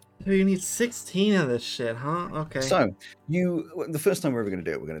 So you need 16 of this shit, huh? Okay. So, the first time we're ever going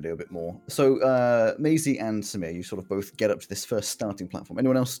to do it, we're going to do a bit more. So, Maisie and Samir, you sort of both get up to this first starting platform.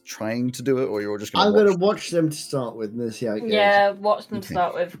 Anyone else trying to do it, or you're just going I'm to going to watch them to start with and then see how it goes. Yeah, watch them to Okay.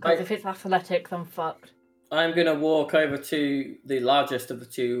 start with, because if it's athletics, I'm fucked. I'm gonna walk over to the largest of the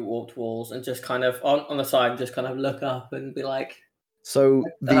two warped walls and just kind of on the side, just kind of look up and be like, So,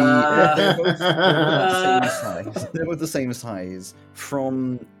 they're both the same size. They're both the same size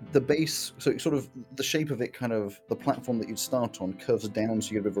from the base. So, sort of the shape of it, kind of the platform that you'd start on curves down,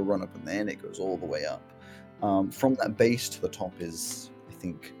 so you get a bit of a run up, and then it goes all the way up. From that base to the top is, I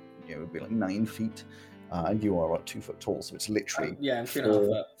think, it would be like 9 feet. And you are about 2 foot tall, so it's literally yeah, I'm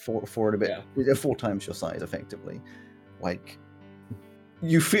 2.5 foot. four and a bit, 4 times your size, effectively. Like,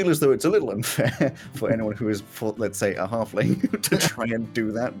 you feel as though it's a little unfair for anyone who is, let's say, a halfling to try and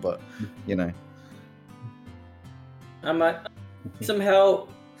do that, but I might some help.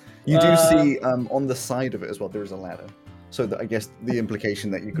 you do see on the side of it as well. There is a ladder, so that I guess the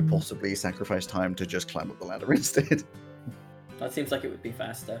implication that you could possibly sacrifice time to just climb up the ladder instead. That seems like it would be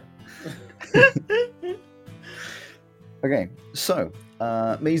faster. Okay, so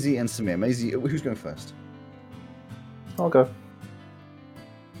Maisie and Samir. Maisie, who's going first? I'll go.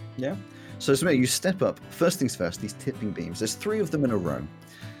 Yeah. So Samir, you step up. First things first, these tipping beams. There's 3 of them in a row.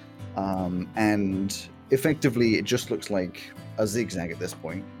 And effectively it just looks like a zigzag at this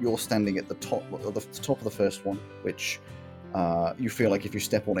point. You're standing at the top of the first one, which you feel like if you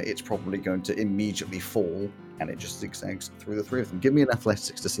step on it, it's probably going to immediately fall, and it just zigzags through the 3 of them. Give me an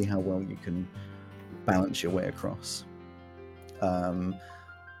athletics to see how well you can balance your way across.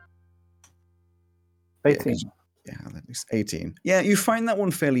 18. Yeah, that is 18. Yeah, you find that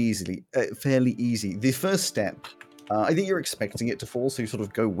one fairly easy. The first step, I think you're expecting it to fall, so you sort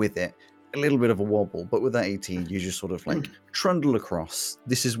of go with it. A little bit of a wobble, but with that 18, you just sort of like trundle across.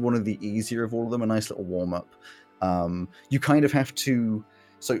 This is one of the easier of all of them, a nice little warm-up. You kind of have to,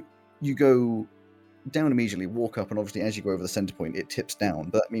 so you go down immediately, walk up, and obviously as you go over the center point, it tips down.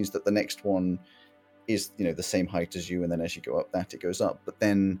 But that means that the next one is, the same height as you, and then as you go up that, it goes up. But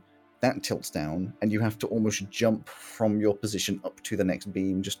then that tilts down, and you have to almost jump from your position up to the next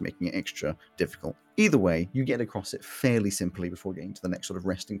beam, just making it extra difficult. Either way, you get across it fairly simply before getting to the next sort of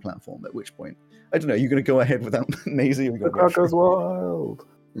resting platform, at which point, I don't know, you're going to go ahead without Maisie? The crowd goes wild.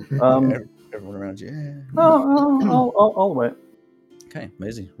 Everyone around you, yeah. I'll wait. Okay,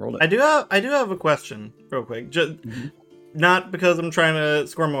 Maisie, roll it. I do have a question, real quick. Just, not because I'm trying to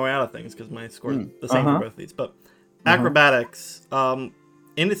score my way out of things, because my score is the same for both of these, but acrobatics,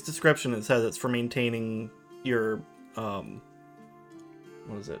 in its description it says it's for maintaining your,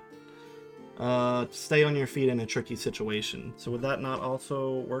 what is it? Stay on your feet in a tricky situation. So would that not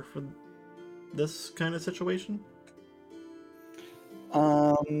also work for this kind of situation?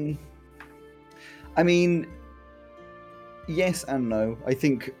 I mean, yes and no. I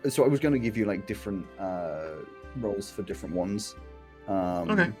think so. I was going to give you like different roles for different ones.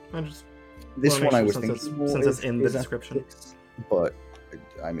 Okay, I just this one I was since thinking since it's in the description. But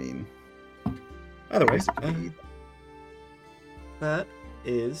I mean, Either way, basically, that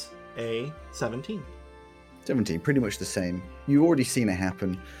is a 17. 17, pretty much the same. You've already seen it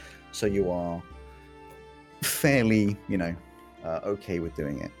happen, so you are fairly, okay with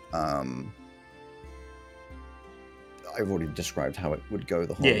doing it. I've already described how it would go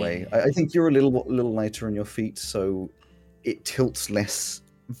the whole way. I think you're a little lighter on your feet, so it tilts less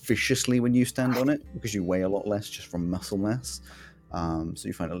viciously when you stand on it because you weigh a lot less just from muscle mass. So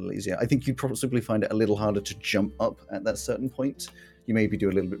you find it a little easier. I think you'd possibly find it a little harder to jump up at that certain point. You maybe do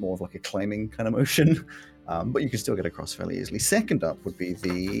a little bit more of like a climbing kind of motion, but you can still get across fairly easily. Second up would be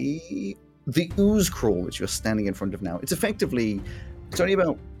the ooze crawl, which you're standing in front of now. It's only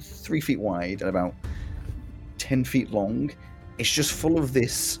about 3 feet wide and about 10 feet long. It's just full of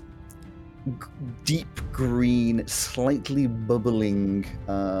this deep green, slightly bubbling,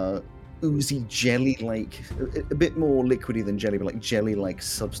 oozy jelly-like, a bit more liquidy than jelly, but like jelly-like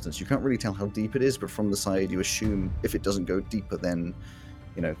substance. You can't really tell how deep it is, but from the side you assume if it doesn't go deeper than,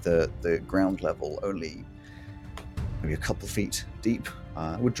 the ground level, only maybe a couple feet deep.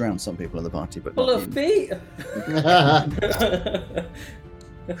 Would drown some people in the party, but Full not of you. feet.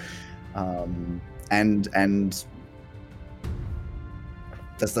 And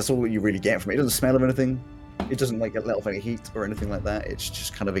that's all you really get from it. It doesn't smell of anything. It doesn't like let off any heat or anything like that. It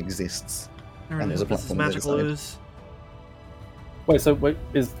just kind of exists. And there's a This is platform on the magical other side. ooze. Wait,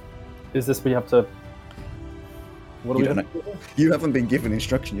 is this we have to? What You do we don't have to do? You haven't been given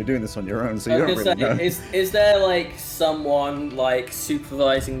instruction. You're doing this on your own, so you I don't was really gonna know. say, is there like someone like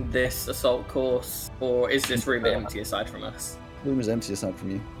supervising this assault course, or is this room empty aside from us? The room is empty aside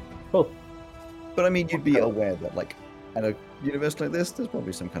from you. Cool. But I mean, you'd be aware that like at a university like this, there's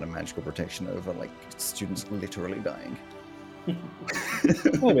probably some kind of magical protection over like students literally dying.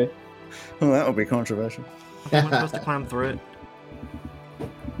 Maybe. Well, that would be controversial. I think we're supposed to climb through it.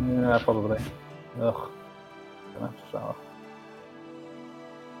 Yeah, probably. Ugh. Gonna have to shower.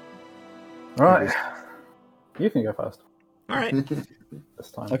 Alright. You can go first All right.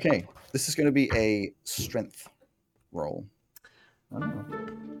 this time. Okay, this is going to be a strength roll. Oh.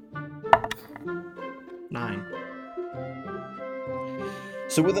 9.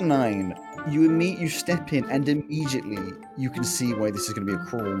 So with a 9, you step in, and immediately you can see why this is going to be a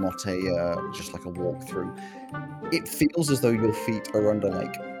crawl, not a just like a walkthrough. It feels as though your feet are under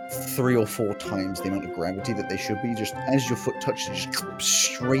like 3 or 4 times the amount of gravity that they should be. Just as your foot touches, just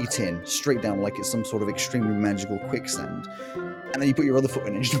straight down, like it's some sort of extremely magical quicksand. And then you put your other foot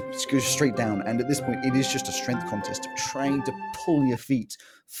in and it just goes straight down. And at this point, it is just a strength contest of trying to pull your feet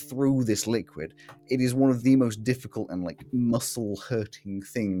through this liquid. It is one of the most difficult and like muscle hurting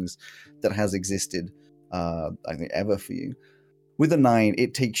things that has existed, I think, ever for you. With a 9,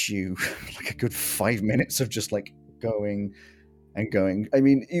 it takes you like a good 5 minutes of just like going and going. I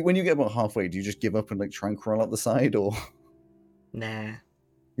mean, when you get about halfway, do you just give up and like try and crawl out the side, or Nah.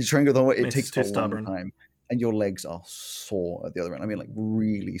 you try and go the whole way? It It's takes too a long stubborn. time. And your legs are sore at the other end. I mean, like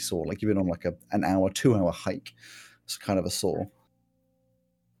really sore. Like you've been on like an hour, 2-hour hike. It's kind of a sore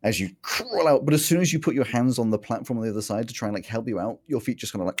as you crawl out. But as soon as you put your hands on the platform on the other side to try and like help you out, your feet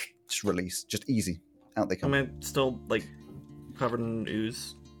just kind of like just release, just easy. Out they come. Am I still like covered in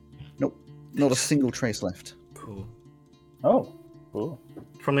ooze? Nope, not a single trace left. Cool. Oh. Cool.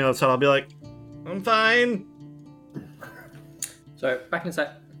 From the other side, I'll be like, I'm fine. So back in a sec.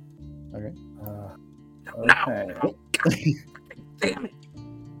 Okay. Okay. Damn it.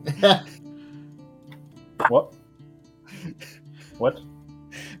 What? What?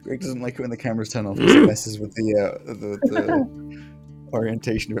 Greg doesn't like it when the cameras turn off because it messes with the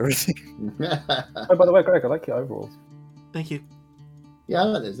orientation of everything. Oh, by the way, Greg, I like your overalls. Thank you. Yeah, I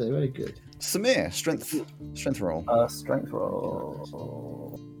like this. They're very good. Samir, strength roll. Strength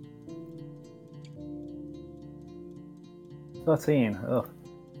roll. 13. Ugh.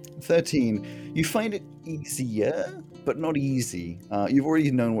 13. You find it easier, but not easy. You've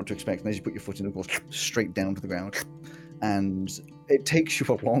already known what to expect, and as you put your foot in, of course, straight down to the ground. And it takes you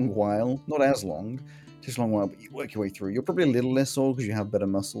a long while, not as long, just a long while, but you work your way through. You're probably a little less sore because you have better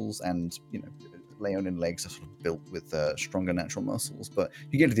muscles, and, you know, Leonin legs are sort of built with stronger natural muscles. But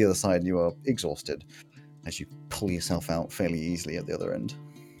you get to the other side, and you are exhausted as you pull yourself out fairly easily at the other end.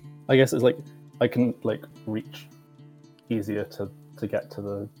 I guess it's like I can like reach easier to get to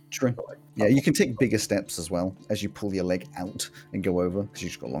the. True. Like, Yeah, you can take bigger steps as well as you pull your leg out and go over because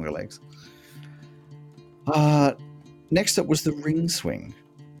you've just got longer legs. Next up was the ring swing,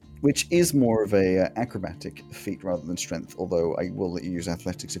 which is more of a acrobatic feat rather than strength, although I will let you use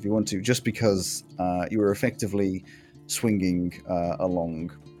athletics if you want to, just because you are effectively swinging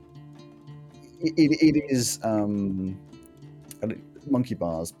along. It is monkey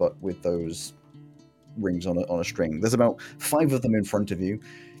bars, but with those rings on a string. There's about 5 of them in front of you.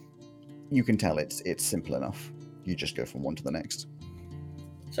 You can tell it's simple enough. You just go from one to the next.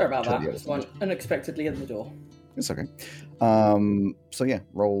 Sorry about Totally that. Just one unexpectedly at the door. It's okay. So yeah,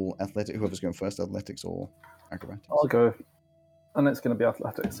 roll athletic. Whoever's going first, athletics or acrobatics. I'll go, and it's going to be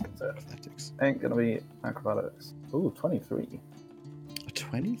athletics. Athletics. Ain't going to be acrobatics. Ooh, 23.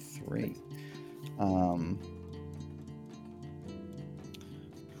 23.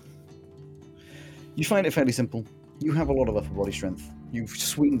 You find it fairly simple. You have a lot of upper body strength. You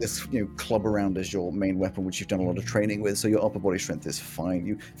swing this, club around as your main weapon, which you've done a lot of training with, so your upper body strength is fine.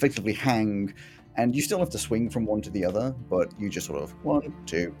 You effectively hang, and you still have to swing from one to the other, but you just sort of 1,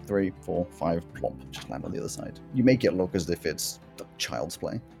 2, 3, 4, 5, plomp, just land on the other side. You make it look as if it's child's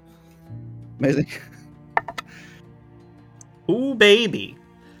play. Amazing. Ooh, baby.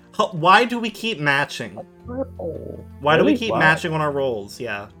 Why do we keep matching? Why do we keep matching on our rolls?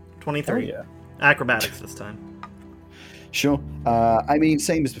 Yeah, 23. Oh, yeah. Acrobatics this time. Sure. I mean,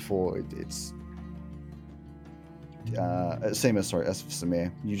 same as before. It's same as for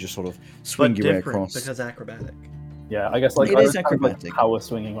Samir. You just sort of swing your way across. Because acrobatic. Yeah, I guess like It I is was kind of, like, acrobatic. power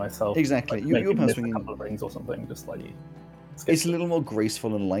swinging myself. Exactly. Like, You're maybe power miss swinging. a couple of rings or something, just like. It's a little more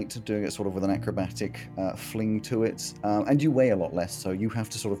graceful and light, doing it sort of with an acrobatic fling to it. And you weigh a lot less, so you have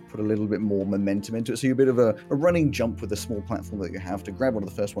to sort of put a little bit more momentum into it. So you're a bit of a running jump with a small platform that you have to grab onto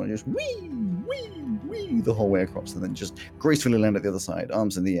the first one and just wee the whole way across, and then just gracefully land at the other side,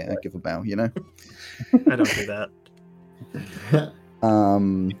 arms in the air, give a bow, I don't do that.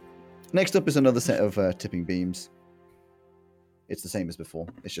 Next up is another set of tipping beams. It's the same as before.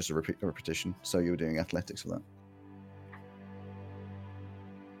 It's just a repetition. So you were doing athletics for that.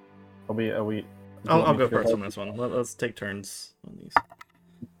 Are we? I'll go first on this one. Let's take turns on these.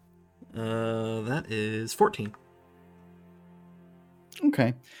 That is 14.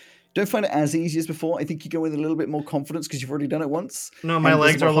 Okay. Don't find it as easy as before. I think you go with a little bit more confidence because you've already done it once. No, my And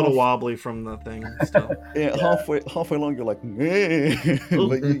legs are a little half- wobbly from the thing still. Yeah, halfway along, you're like, eh.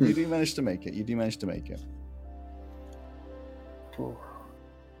 Like you do manage to make it. You do manage to make it. Ooh.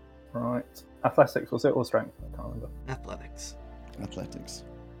 Right. Athletics, was it, or strength? I can't remember. Athletics. Athletics.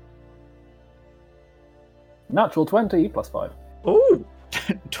 Natural 20 plus 5. Oh!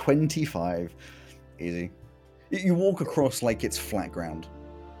 25. Easy. You walk across like it's flat ground.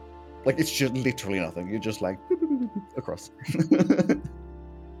 Like it's just literally nothing. You're just like across.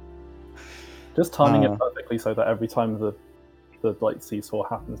 Just timing it perfectly so that every time the like seesaw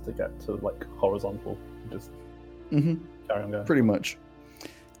happens to get to like horizontal, you just carry on going. Pretty much.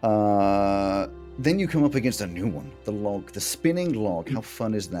 Then you come up against a new one. The log. The spinning log. How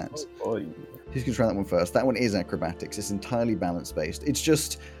fun is that? Oh, boy. Who's going to try that one first? That one is acrobatics. It's entirely balance based. It's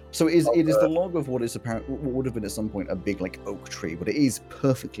just so it is the log of what is apparent what would have been at some point a big like oak tree, but it is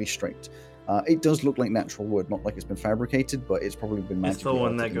perfectly straight. It does look like natural wood, not like it's been fabricated, but it's probably been It's the magically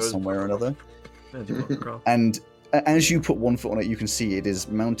one that altered in goes somewhere or another. As you walk across. And as you put one foot on it, you can see it is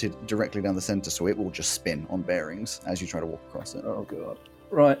mounted directly down the center, so it will just spin on bearings as you try to walk across it. Oh god.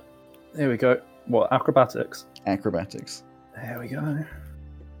 Right. Here we go. What, acrobatics? Acrobatics. There we go.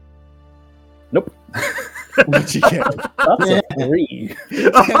 Nope. What'd you get? That's a 3.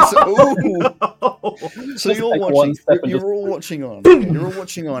 That's- ooh. So Just you're take one watching. step and You're all watching on. You're all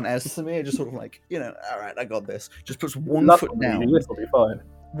watching on as Samir just sort of like, all right, I got this. Just puts one foot down. This will be fine.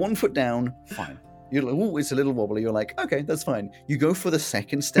 1 foot down, fine. You're like, oh, it's a little wobbly. You're like, okay, that's fine. You go for the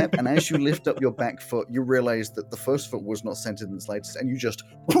second step, and as you lift up your back foot, you realize that the first foot was not centered in the slightest, and you just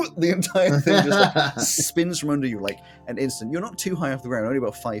the entire thing just like spins from under you like an instant. You're not too high off the ground, only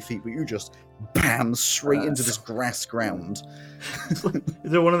about 5 feet, but you just bam straight into this grass ground.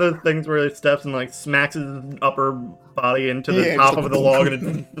 Is it one of those things where it steps and like smacks his upper body into the top of the log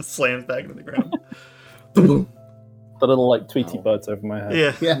and it slams back into the ground? The little like Tweety birds over my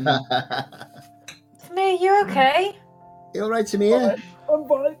head. Yeah. Samir, you okay? You alright, Samir? I'm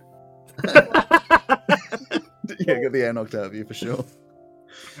fine. Yeah, get the air knocked out of you for sure.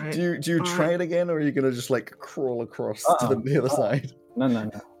 Right. Do you try it again, or are you gonna just like crawl across to the other side? No.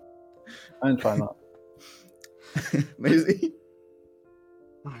 I didn't try that. Maisie?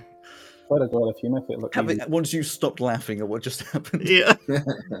 Swear to God, if you make it look easy. Once you stopped laughing at what just happened. Yeah.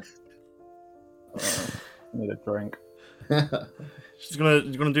 I need a drink. She's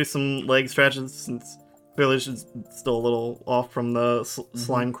gonna do some leg stretches since clearly she's still a little off from the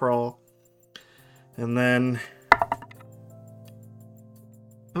slime crawl, and then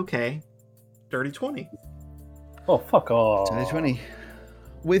okay, dirty 20. Oh, fuck off. 2020.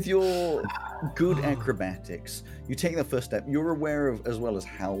 With your good acrobatics, you take the first step. You're aware of as well as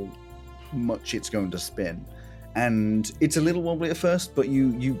how much it's going to spin, and it's a little wobbly at first, but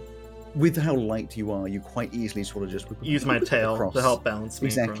you with how light you are, you quite easily sort of just Use my tail across. to help balance me.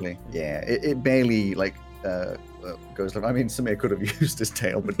 Exactly. Yeah, it barely like goes. I mean, Samir could have used his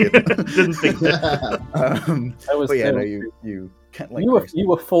tail, but didn't. Didn't think that. But yeah, no, you can't like. You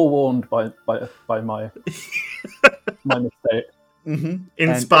were forewarned by my my mistake. Mm-hmm.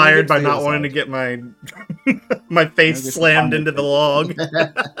 Inspired by not wanting to get my my face slammed into the log.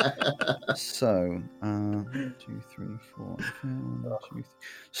 So, 1, 2, 3, 4, 1, 2, 3.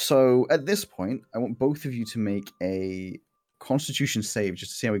 So at this point, I want both of you to make a Constitution save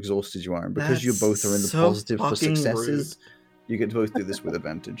just to see how exhausted you are, and because you both are in the so positive for fucking successes, you get to both do this with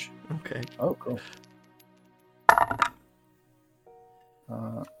advantage. Okay. Oh, cool.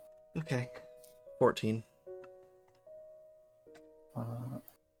 Okay. 14.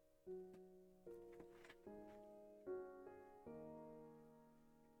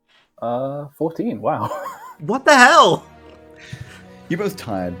 14. Wow. What the hell? You're both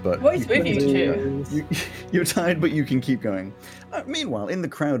tired, but What is with you two? You're tired, but you can keep going. Meanwhile, in the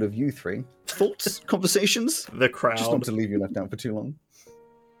crowd of you three, thoughts, conversations. The crowd. Just not to leave you left out for too long.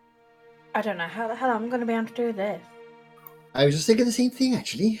 I don't know how the hell I'm going to be able to do this. I was just thinking the same thing,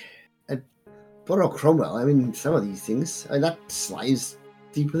 actually. And poor old Cromwell, I mean, some of these things, and that slides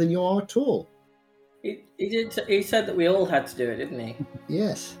deeper than you are at all. He said that we all had to do it, didn't he?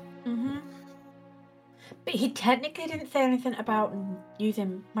 Yes. Mm-hmm. But he technically didn't say anything about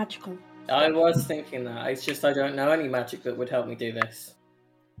using magical. I was thinking that. It's just I don't know any magic that would help me do this.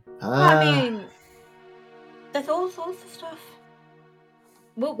 I mean, there's all sorts of stuff.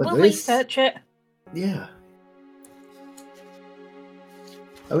 We'll But there is- research it. Yeah.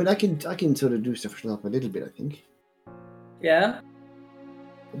 I mean, I can sort of do stuff to help a little bit, I think. Yeah?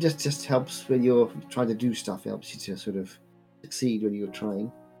 It just helps when you're trying to do stuff. It helps you to sort of succeed when you're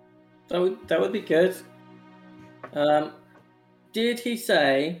trying. That would be good. Did he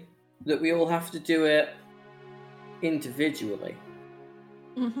say that we all have to do it individually?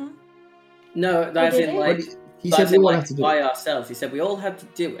 Mm-hmm. No, as did in he? like, He as said we in, all like have to do by it. ourselves. He said we all had to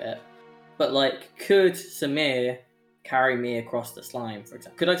do it, but like, could Samir carry me across the slime, for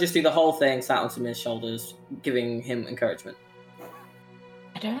example? Could I just do the whole thing, sat on Samir's shoulders, giving him encouragement?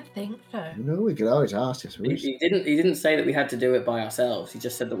 I don't think so. No, we could always ask, I suppose. He didn't say that we had to do it by ourselves. He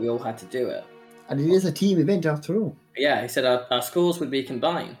just said that we all had to do it. And it is a team event after all. Yeah, he said our scores would be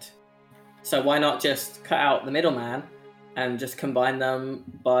combined. So why not just cut out the middleman and just combine them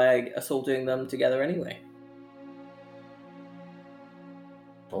by us all doing them together anyway?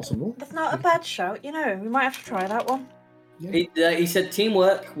 Possible. That's not a bad shout, you know. We might have to try that one. Yeah. He said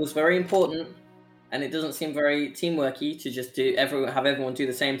teamwork was very important, and it doesn't seem very teamworky to just have everyone do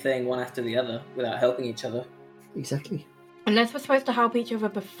the same thing one after the other without helping each other. Exactly. Unless we're supposed to help each other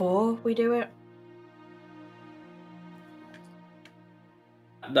before we do it.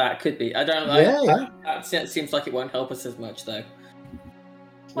 That could be. I don't know. Yeah. That seems like it won't help us as much, though.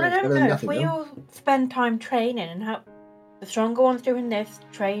 Well, I Yeah, it's don't better than know. If nothing, we though. all spend time training and help the stronger ones doing this,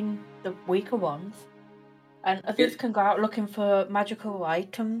 train the weaker ones, and others Yeah. can go out looking for magical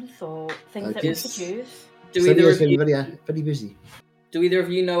items or things that we guess- could use. Do So either has of been you very busy. do either of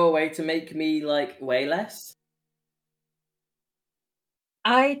you know a way to make me like weigh less?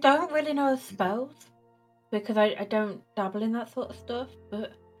 I don't really know the spells because I don't dabble in that sort of stuff,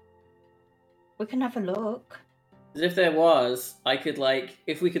 but we can have a look. Because if there was, I could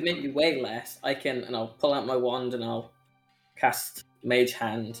if we could make you weigh less, and I'll pull out my wand and I'll cast Mage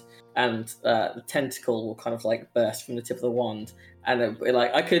Hand, and the tentacle will kind of burst from the tip of the wand, and it'd be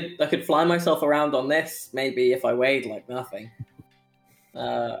I could fly myself around on this maybe if I weighed nothing.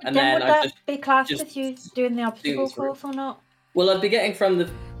 And then would that be classed as you doing the obstacle course or not? Well, I'd be getting from the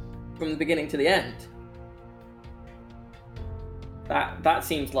beginning to the end. That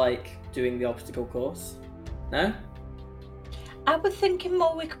seems like doing the obstacle course. No? I was thinking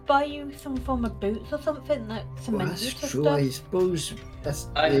more we could buy you some form of boots or something that cement you to That's true, stuff. I suppose.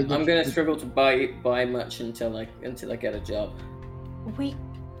 I'm going to struggle to buy much until I get a job. We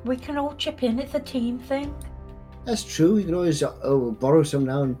can all chip in. It's a team thing. That's true. You can always borrow some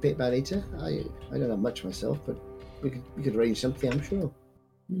now and pay it back later. I don't have much myself, but we could arrange something, I'm sure.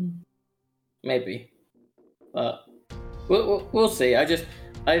 Maybe, but we'll see. I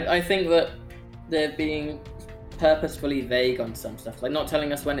think that they're being purposefully vague on some stuff, not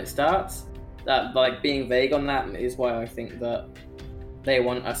telling us when it starts. That being vague on that is why I think that they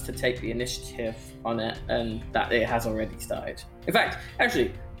want us to take the initiative on it, and that it has already started. In fact,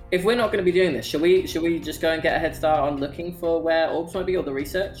 actually, if we're not going to be doing this, should we just go and get a head start on looking for where orbs might be, or the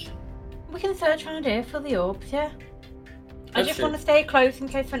research? We can search around here for the orbs, yeah. I just true. want to stay close in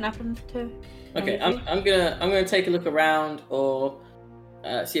case something happens to. Okay, I'm gonna take a look around, or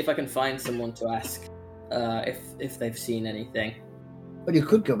see if I can find someone to ask if they've seen anything. But you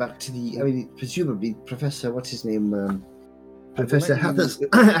could go back to presumably Professor, what's his name? Professor Hathis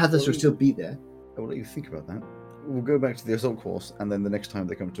will still be there. I will let you think about that. We'll go back to the assault course, and then the next time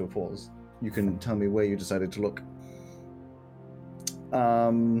they come to a pause, you can tell me where you decided to look.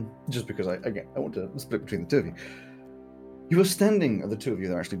 Just because I want to split between the two of you. You are standing, the two of you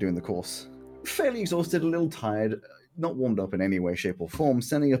that are actually doing the course, fairly exhausted, a little tired, not warmed up in any way, shape, or form,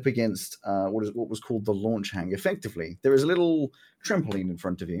 standing up against what was called the launch hang. Effectively, there is a little trampoline in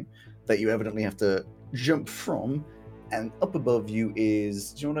front of you that you evidently have to jump from, and up above you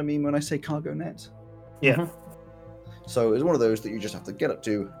is, do you know what I mean when I say cargo net? Yeah. Mhm. So it's one of those that you just have to get up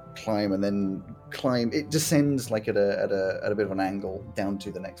to, climb, and then climb. It descends at a bit of an angle down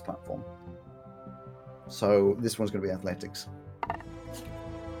to the next platform. So this one's going to be athletics.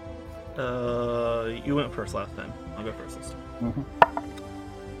 You went first last time. I'll go first this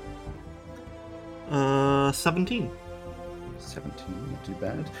time. 17. 17, not too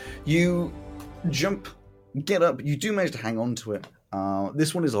bad. You jump, get up. You do manage to hang on to it.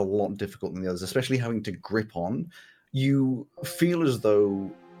 This one is a lot difficult than the others, especially having to grip on. You feel as though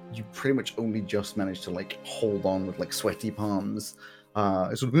you pretty much only just managed to hold on with sweaty palms.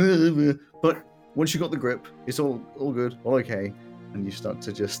 But once you got the grip, it's all good, all okay, and you start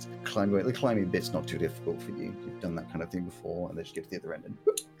to just climb away. The climbing bit's not too difficult for you. You've done that kind of thing before, and then just get to the other end and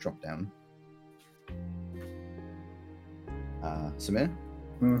drop down. Samir?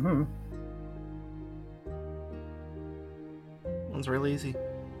 Mm-hmm. One's really easy.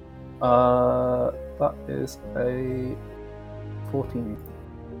 That is a 14.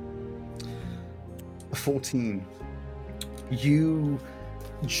 14. You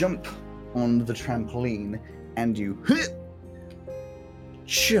jump on the trampoline and you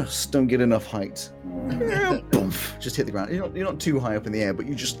just don't get enough height. Boomf, just hit the ground. You're not too high up in the air, but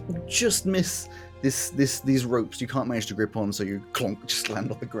you just miss these ropes. You can't manage to grip on, so you clonk, just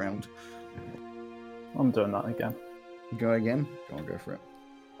land on the ground. I'm doing that again. Go again? Go for it.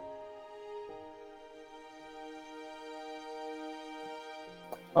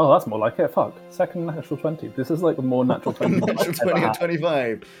 Oh, that's more like it. Fuck. Second natural 20. This is a more natural 20. Natural 20 and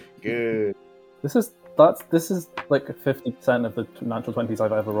 25. Good. This is 50% of the natural 20s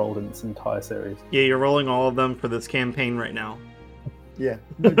I've ever rolled in this entire series. Yeah, you're rolling all of them for this campaign right now. Yeah,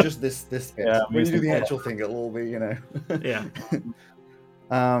 no, just this bit. Yeah, when you do the actual thing, it'll all be, Yeah.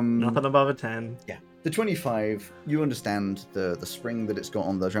 Nothing above a 10. Yeah. The 25, you understand the spring that it's got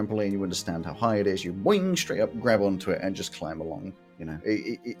on the trampoline, you understand how high it is, you boing straight up, grab onto it, and just climb along.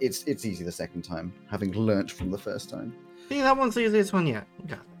 It's easy the second time, having learnt from the first time. See, that one's the easiest one yet.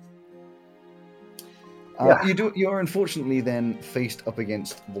 Got it. You're unfortunately then faced up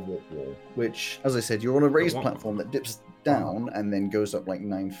against the warp wall, which, as I said, you're on a raised platform that dips down and then goes up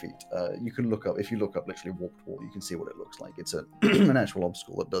 9 feet. You can look up, if you look up literally warped wall, you can see what it looks like. It's an actual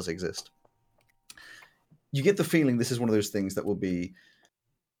obstacle that does exist. You get the feeling this is one of those things that will be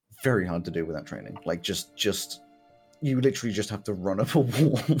very hard to do without training. You literally just have to run up a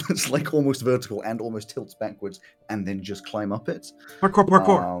wall that's almost vertical and almost tilts backwards, and then just climb up it.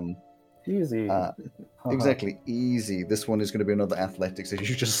 Parkour. Easy. Exactly, easy. This one is going to be another athletics as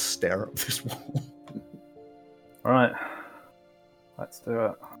you just stare up this wall. Alright. Let's do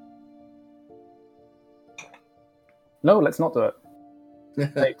it. No, let's not do it.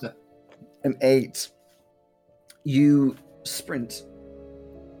 8. An 8. You sprint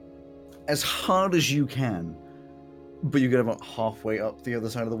as hard as you can, but you get about halfway up the other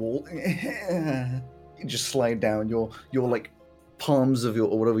side of the wall. You just slide down. Your like palms of your,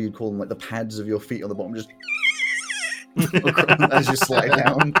 or whatever you'd call them, like the pads of your feet on the bottom, just as you slide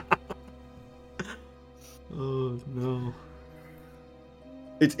down. Oh no!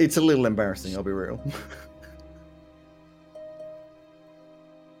 It's a little embarrassing. I'll be real.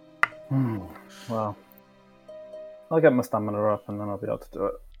 Well, I'll get my stamina up and then I'll be able to do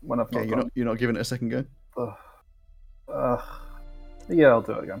it when I've not you're not giving it a second go. Yeah, I'll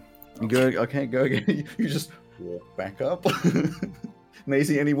do it again. You go. Okay, go again. You just walk back up.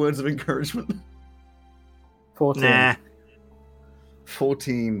 Maisie, any words of encouragement? 14. Nah.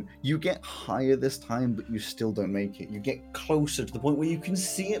 14. You get higher this time, but you still don't make it. You get closer to the point where you can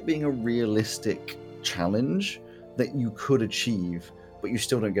see it being a realistic challenge that you could achieve, but you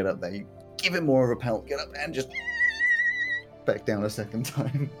still don't get up there. You give it more of a pelt, get up and just back down a second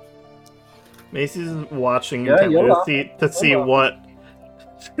time. Macy's watching Yeah, intently to see what.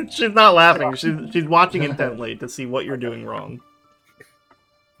 She's not laughing. She's watching intently to see what you're doing wrong.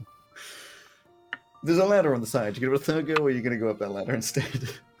 There's a ladder on the side. You gonna have a third go, or are you gonna go up that ladder instead?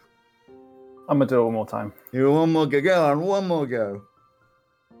 I'm gonna do it one more time. You one more go. Go on, one more go.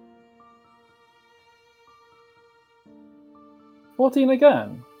 14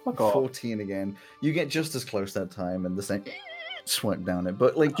 again. Fuck off. 14 again. You get just as close that time, and the same swipe down it.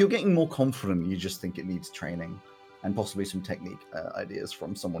 But like you're getting more confident. You just think it needs training and possibly some technique ideas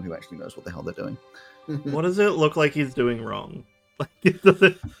from someone who actually knows what the hell they're doing. What does it look like he's doing wrong? Like, does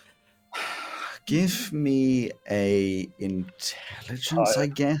it... Give me a intelligence, I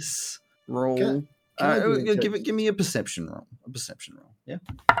guess, roll. Give me a perception roll. Yeah.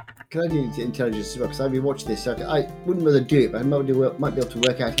 Can I do intelligence as well? Because I've been watching this, so I wouldn't rather do it, but I might be able to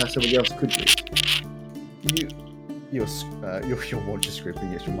work out how somebody else could do it. Your watch is scraping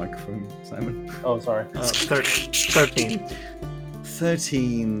against your microphone, Simon. Oh, sorry. 13.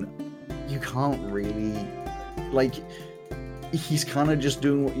 13. You can't really, like, he's kind of just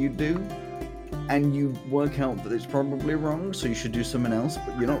doing what you do, and you work out that it's probably wrong, so you should do something else,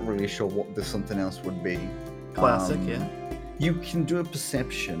 but you're not really sure what the something else would be. Classic, yeah. You can do a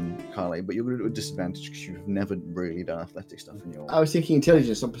perception, Carly, but you're going to do a disadvantage because you've never really done athletic stuff in your life. I was thinking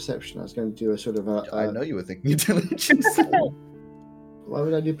intelligence, not perception. I was going to do a sort of a... I know you were thinking intelligence. Why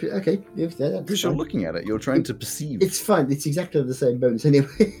would I do... Okay, if that's because you're looking at it, you're trying to perceive. It's fine, it's exactly the same bonus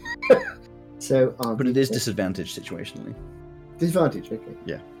anyway. So, but it is disadvantage situationally. Disadvantage, okay.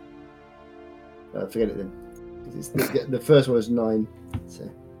 Yeah. Forget it then. The first one was 9, so...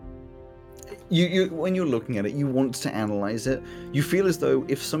 You when you're looking at it, you want to analyze it. You feel as though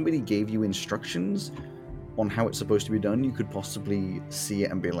if somebody gave you instructions on how it's supposed to be done, you could possibly see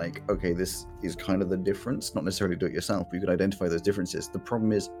it and be like, okay, this is kind of the difference. Not necessarily do it yourself, but you could identify those differences. The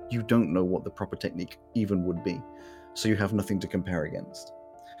problem is you don't know what the proper technique even would be, so you have nothing to compare against.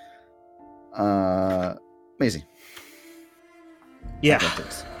 Maisie. Yeah.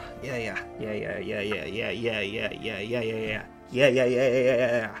 Athletics. Yeah.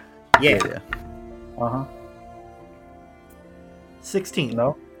 Uh-huh. 16.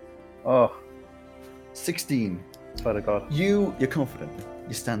 No? Oh, 16. swear to God. You're confident.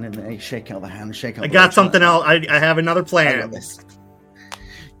 You're standing there, you shake out the hand, shake out I the got legs, something like, else. I have another I got plan. this.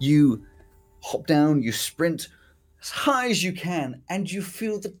 You hop down, you sprint as high as you can, and you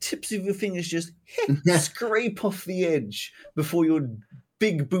feel the tips of your fingers just scrape off the edge before your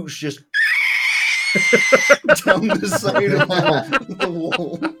big boots just down the side of the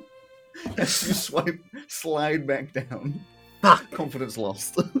wall. As you slide back down. Confidence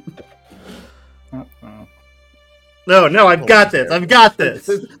lost. No, I've got this. I've got this.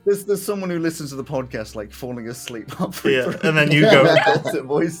 There's someone who listens to the podcast like falling asleep halfway Yeah, through. and then you go. Dulcet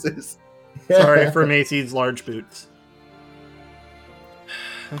voices. Sorry for Macy's large boots.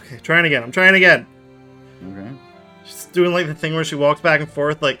 Okay, trying again. I'm trying again. Okay. She's doing like the thing where she walks back and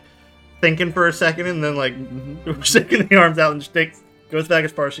forth, like thinking for a second, and then like shaking the arms out and just goes back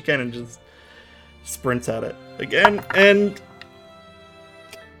as far as she can and just sprints at it again. And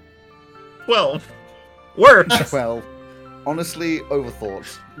 12 works. Well, honestly, overthought.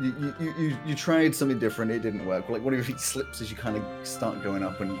 You tried something different. It didn't work. Like one of your feet slips as you kind of start going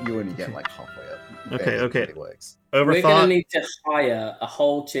up, and you only get like halfway up. Okay. It works. We're going to Overthought. need to hire a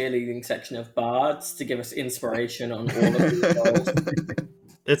whole cheerleading section of bards to give us inspiration on all of these roles.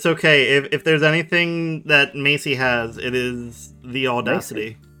 It's okay. If there's anything that Macy has, it is the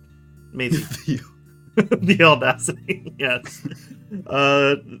audacity. Macy. The audacity. Yes.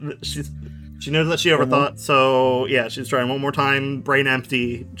 She's She knows that she overthought, so yeah, she's trying one more time. Brain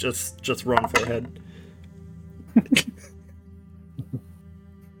empty, just run for her head.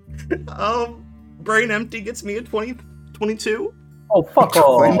 Brain empty gets me a 22. Oh, fuck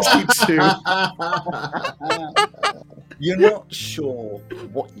off. 22. You're not sure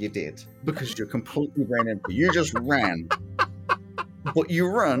what you did because you're completely brain empty. You just ran. But you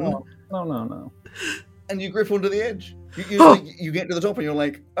run. No. And you grip onto the edge. You get to the top and you're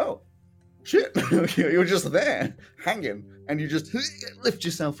like, oh, shit. You're just there, hanging. And you just lift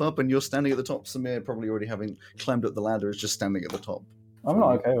yourself up and you're standing at the top. Samir, probably already having climbed up the ladder, is just standing at the top. I'm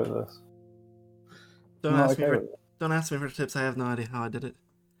not okay with this. Don't ask me for tips. I have no idea how I did it.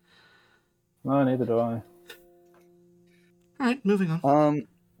 No, neither do I. Alright, moving on.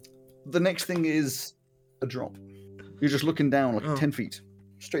 The next thing is a drop. You're just looking down like 10 feet.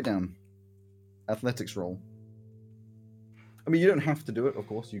 Straight down. Athletics roll. I mean, you don't have to do it, of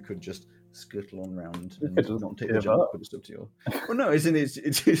course. You could just skirtle on around and not take the jump, but it's up to you. Well, no, isn't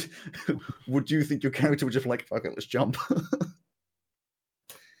it? Would you think your character would just like, fuck it, let's jump?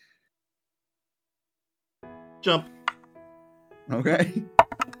 Jump. Okay.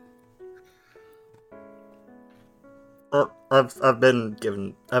 I've been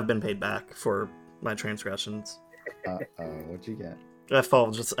paid back for my transgressions. What'd you get? I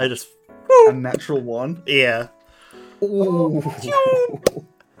just a natural 1? Yeah. Ooh.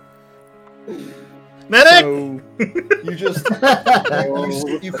 Medic! So you just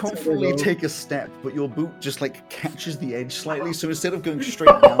you confidently take a step, but your boot just like catches the edge slightly. So instead of going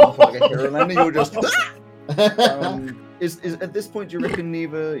straight down like a hero landing, you're just. Is at this point, do you reckon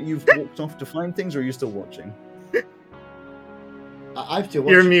neither you've walked off to find things, or are you still watching? I'm still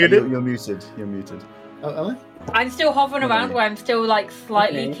watching. You're muted. You're muted. You're muted. Oh, am I'm still hovering around where I'm still like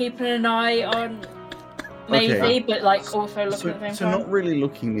slightly keeping an eye on Maisie, but like also looking at the same so time. not really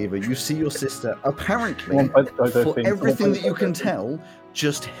looking neither. You see your sister apparently, for everything that you can tell,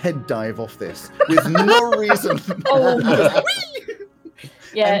 just head dive off this with no reason.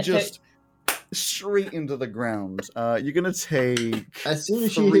 Yeah, and just straight into the ground. You're gonna take As soon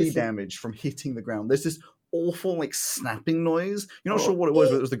as 3 she damage from hitting the ground. There's this awful like snapping noise. You're not sure what it was,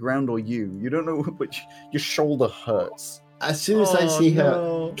 whether it was the ground or you. You don't know, but your shoulder hurts. As soon as I see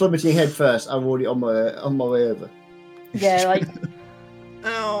her plummeting head first, I'm already on my way over. Yeah, like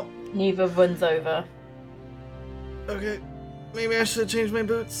Ow. Neva runs over. Okay. Maybe I should change my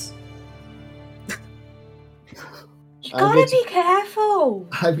boots. You gotta be careful.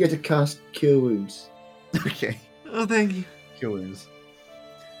 I'm going to cast Cure Wounds. Okay. Oh, thank you. Cure wounds.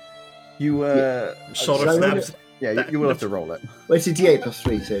 You Shoulder so snaps. yeah, you will have to roll it. Well, it's a D8 plus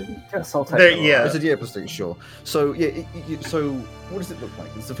 3, so. Yes, I'll take There, it. yeah. It's a D8 plus 3, sure. So yeah, so what does it look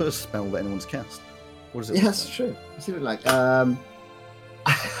like? It's the first spell that anyone's cast. What does it? Yeah, look that's like? true. What's it look like?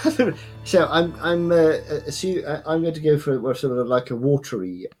 So I'm going to go for sort of like a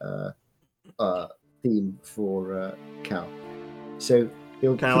watery theme for Cal. So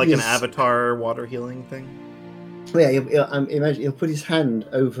he'll Kind of like an avatar water healing thing. Yeah, imagine he'll put his hand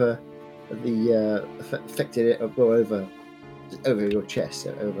over the affected over your chest,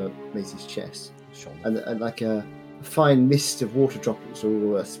 over Maisie's chest, and like a fine mist of water droplets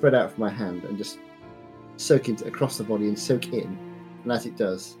will spread out from my hand and just soak across the body and soak in, and as it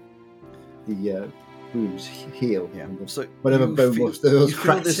does, the wounds heal. Yeah. And So whatever you bone feel- was, those you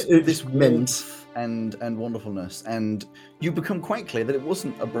feel cracks, this mend. warmth and wonderfulness, and you become quite clear that it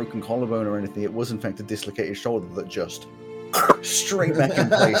wasn't a broken collarbone or anything. It was in fact a dislocated shoulder that just straight back in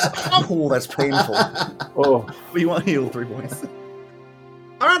place. Oh, that's painful. Oh, But you want to heal 3 points.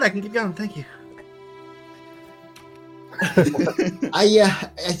 All right, I can keep going. Thank you. I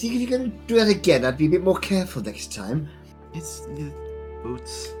think if you're going to do that again, I'd be a bit more careful next time. It's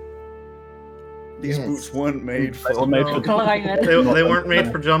boots. These Yes. boots weren't made for. They were made for- Climbing. They weren't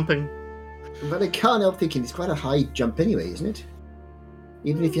made for jumping. But I can't help thinking it's quite a high jump anyway, isn't it?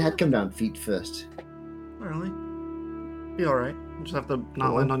 Even if you had come down feet first. Not really. Be all right. You just have to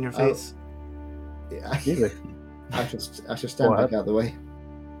not land on your face. Yeah, easy. I shall stand What? back out of the way.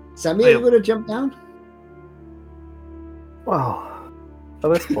 Sammy, Oh, are yeah. you going to jump down? Well,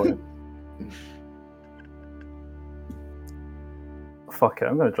 at this point, fuck it,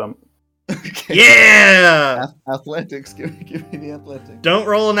 I'm gonna jump. Okay. Yeah. Athletics. Give me the athletics. Don't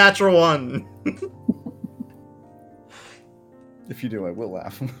roll a natural 1. If you do, I will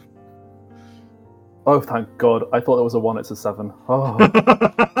laugh. Oh, thank God! I thought it was a 1. It's a 7. Oh,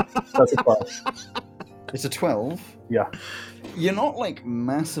 that's a 12. It's a 12. Yeah. You're not like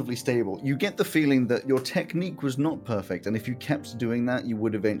massively stable. You get the feeling that your technique was not perfect, and if you kept doing that, you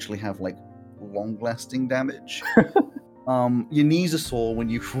would eventually have like long-lasting damage. Your knees are sore when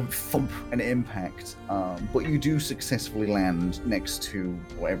you thump an impact, but you do successfully land next to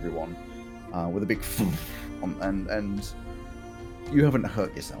everyone with a big thump, and you haven't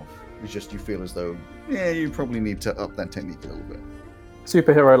hurt yourself. It's just you feel as though, you probably need to up that technique a little bit.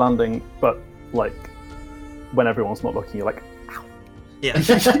 Superhero landing, but like when everyone's not looking, you're like, ow. Yeah.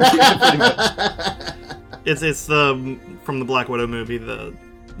 It's from the Black Widow movie, the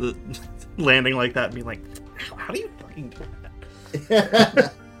landing like that and being like, how do you fucking do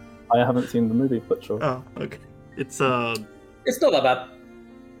that? I haven't seen the movie, but sure. Oh, okay. It's not that bad.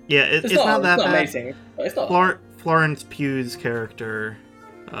 Yeah, it's not that bad. Amazing. But it's not. Florence Pugh's character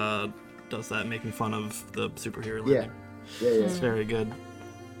does that, making fun of the superhero landing. Yeah. It's very good.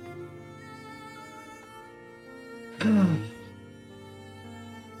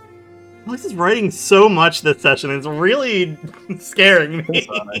 Alex is writing so much this session. It's really scaring me.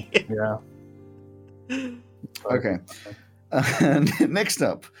 Yeah. Okay. And next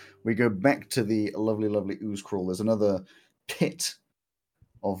up, we go back to the lovely, lovely ooze crawl. There's another pit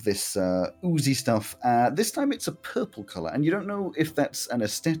of this oozy stuff. This time it's a purple color, and you don't know if that's an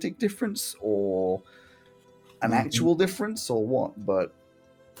aesthetic difference or an actual difference or what, but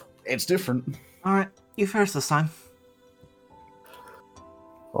it's different. All right, you first this time.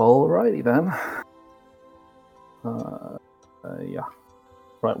 Alrighty then. Yeah.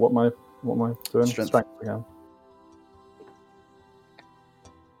 Right. What am I doing? Strength again.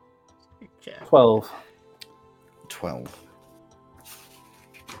 Okay. 12. 12.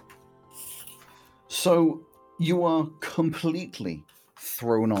 So you are completely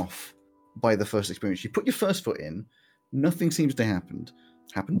thrown off by the first experience. You put your first foot in, nothing seems to happen.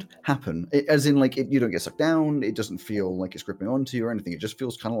 As in, like, you don't get sucked down, it doesn't feel like it's gripping onto you or anything, it just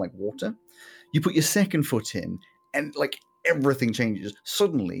feels kind of like water. You put your second foot in, and, like, everything changes.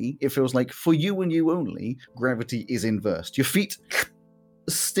 Suddenly, it feels like, for you and you only, gravity is inversed. Your feet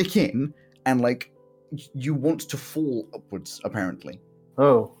stick in, and, like, you want to fall upwards, apparently.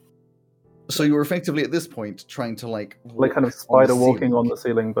 Oh. So you're effectively, at this point, trying to, like kind of spider walking on the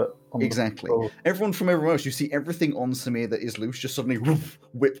ceiling, but... Exactly. Everyone from everywhere else, you see everything on Samir that is loose just suddenly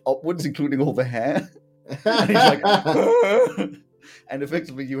whip upwards, including all the hair. And he's like... And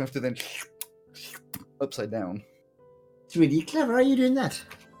effectively, you have to then... upside down. It's really clever. How are you doing that?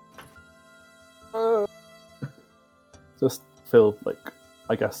 Just feel like,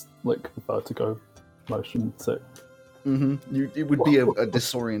 I guess, like vertigo motion sick. Mm-hmm. It would be a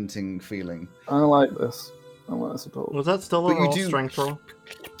disorienting feeling. I don't like this. I don't like this at all. Was that still a strength roll?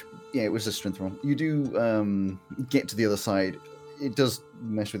 Yeah, it was a strength roll. You do get to the other side. It does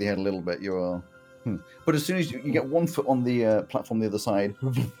mess with your head a little bit. But as soon as you get 1 foot on the platform the other side,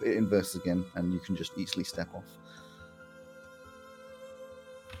 it inverts again, and you can just easily step off.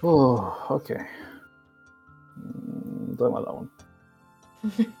 Oh, okay. Don't like that one.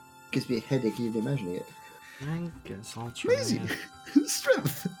 Gives me a headache even imagining it. I guess I'll try. Amazing.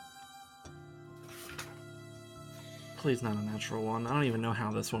 Strength. Please not a natural one. I don't even know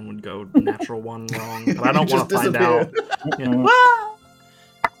how this one would go natural one wrong, but I don't want to find out. Yeah.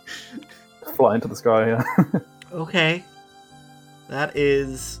 Fly into the sky, yeah. Okay. That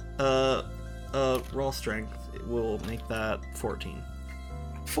is raw strength. It will make that 14.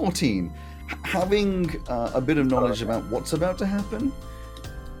 14. Having a bit of knowledge about what's about to happen,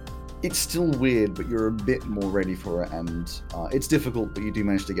 it's still weird, but you're a bit more ready for it, and it's difficult, but you do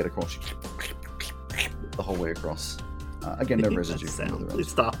manage to get across the whole way across. Again, no residue from the other end. Please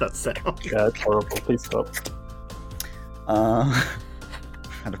stop that sound. Yeah, it's horrible. Please stop.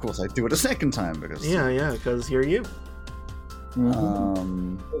 And of course, I do it a second time because because you're you.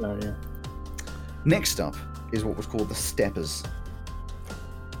 Yeah. Next up is what was called the steppers.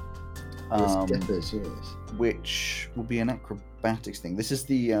 Steppers, yes. Which will be an acrobatics thing. This is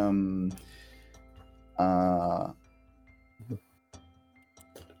the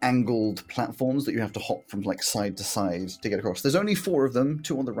angled platforms that you have to hop from like side to side to get across. There's only 4 of them,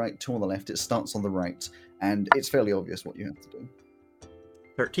 2 on the right, 2 on the left. It starts on the right, and it's fairly obvious what you have to do.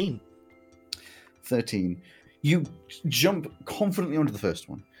 13. You jump confidently onto the first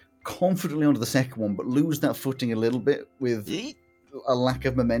one, confidently onto the second one, but lose that footing a little bit with a lack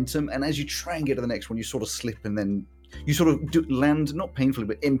of momentum. And as you try and get to the next one, you sort of slip, and then you sort of land, not painfully,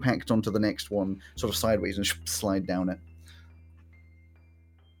 but impact onto the next one, sort of sideways, and slide down it.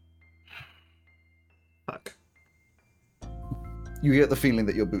 Fuck. You get the feeling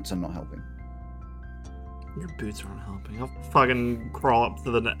that your boots are not helping. Your boots aren't helping. I'll fucking crawl up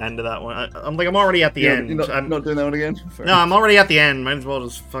to the end of that one. I'm already at the end. You're not doing that one again? Fair no, I'm already at the end. Might as well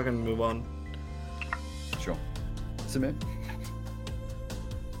just fucking move on. Sure. Submit.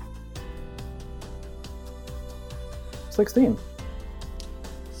 16.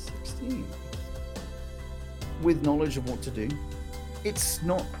 16. With knowledge of what to do. It's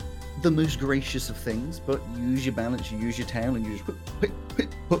not the most gracious of things, but you use your balance, you use your tail, and you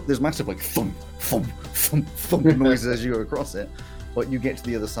just there's massive like thump, thump, thump, thump noises as you go across it, but you get to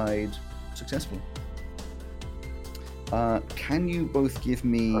the other side successfully. Can you both give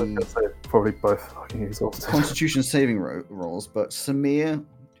me... I was going to say probably both fucking exhausted. Constitution saving rolls, but Samir,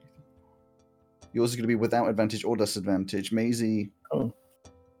 yours is going to be without advantage or disadvantage. Maisie,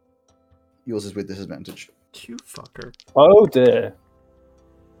 yours is with disadvantage. You fucker. Oh dear.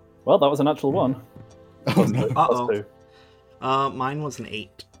 Well, that was a natural one. Oh no. Uh-oh. Mine was an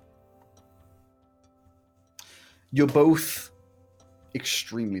 8. You're both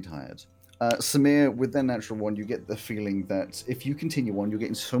extremely tired. Samir, with their natural one, you get the feeling that if you continue on, you're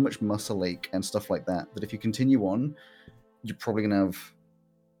getting so much muscle ache and stuff like that, that if you continue on, you're probably going to have...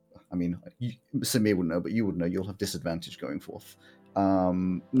 I mean, Samir wouldn't know, but you would know. You'll have disadvantage going forth.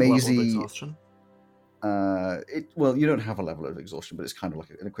 Maisie... Level of exhaustion? Well, you don't have a level of exhaustion, but it's kind of like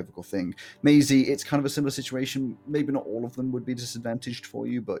an equivocal thing. Maisie, it's kind of a similar situation. Maybe not all of them would be disadvantaged for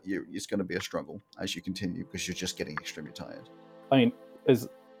you, but it's going to be a struggle as you continue because you're just getting extremely tired. I mean, is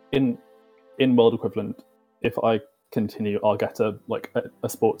in world equivalent, if I continue, I'll get a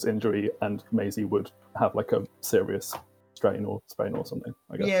sports injury, and Maisie would have like a serious strain or sprain or something,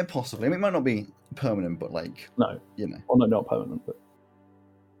 I guess. Yeah, possibly. I mean, it might not be permanent, but no, Well, no, not permanent,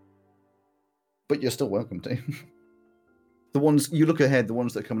 but you're still welcome to. The ones you look ahead, the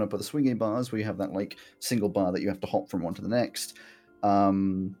ones that are coming up are the swinging bars, where you have that like single bar that you have to hop from one to the next.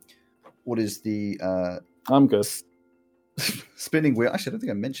 What is the? I'm good. Spinning wheel. Actually, I don't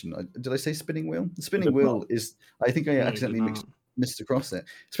think I mentioned. Did I say spinning wheel? The spinning wheel is. I think I accidentally missed across it.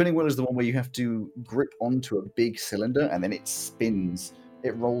 Spinning wheel is the one where you have to grip onto a big cylinder and then it spins.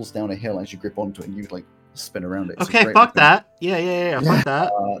 It rolls down a hill as you grip onto it, and you like spin around it. It's okay, fuck that. Yeah. Fuck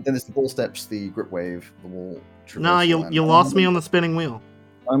that. Then there's the ball steps, the grip wave, the wall. No, you lost me on the spinning wheel.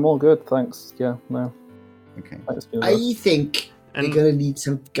 I'm all good, thanks. Yeah, no. Okay. I think we're going to need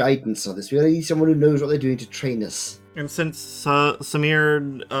some guidance on this. We're going to need someone who knows what they're doing to train us. And since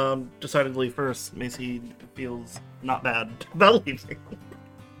Samir decided to leave first, Macy feels not bad about leaving.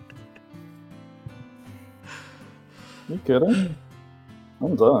 You kidding?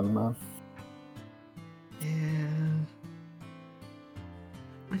 I'm done, man. Yeah.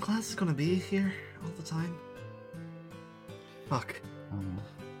 My class is gonna be here all the time. Fuck.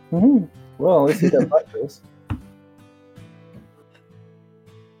 Mm-hmm. Well, let's get back to this.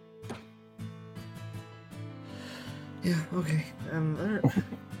 Yeah, okay.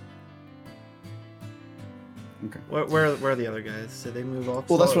 Okay. Where are the other guys? Did they move off?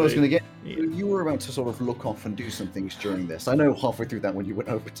 Well, that's what I was going to get. Yeah. You were about to sort of look off and do some things during this. I know halfway through that when you went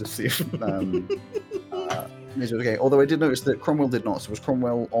over to see if okay. Although I did notice that Cromwell did not. So was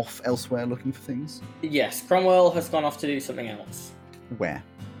Cromwell off elsewhere looking for things? Yes, Cromwell has gone off to do something else. Where?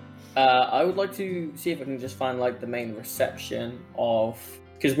 I would like to see if I can just find like the main reception of,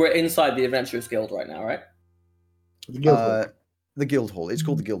 because we're inside the Adventurers Guild right now, right? The Guild Hall. The Guild Hall. It's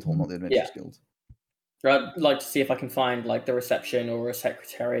called the Guild Hall, not the Adventurers Guild. I'd like to see if I can find like the reception or a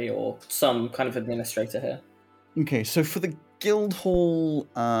secretary or some kind of administrator here. Okay, so for the Guild Hall,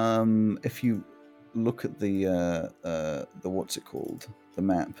 if you look at the what's it called, the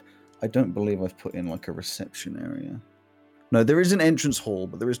map, I don't believe I've put in like a reception area. No, there is an entrance hall,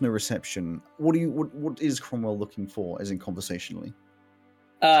 but there is no reception. What is Cromwell looking for, as in conversationally?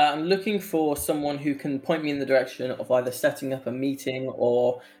 I'm looking for someone who can point me in the direction of either setting up a meeting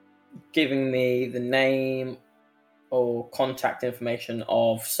or giving me the name or contact information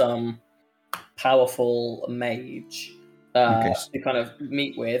of some powerful mage to kind of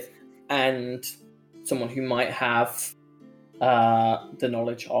meet with, and someone who might have the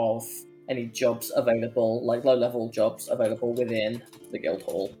knowledge of any jobs available, like low-level jobs available within the guild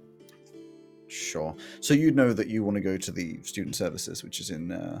hall. Sure. So you know that you want to go to the student services, which is in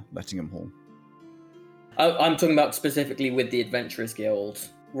Lettingham Hall. I'm talking about specifically with the Adventurers Guild,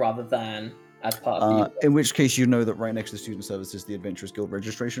 rather than as part of the... In which case, you know that right next to the student services is the Adventurers Guild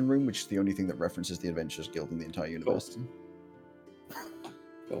registration room, which is the only thing that references the Adventurers Guild in the entire university.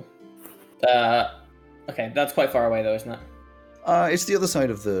 Cool. Okay, that's quite far away though, isn't it? It's the other side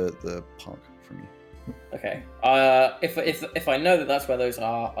of the park from you. Okay. If I know that that's where those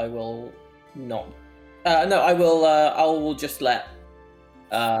are, I will not. No, I will. I will just let.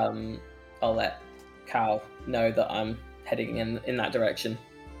 I'll let Cal know that I'm heading in that direction.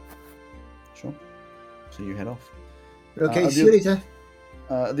 Sure. So you head off. Okay, see you later.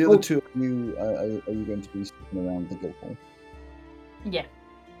 The other two of you, are you going to be sticking around the guild hall? Yeah.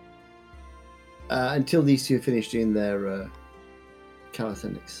 until these two finish doing their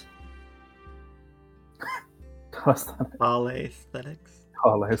calisthenics. Calisthenics.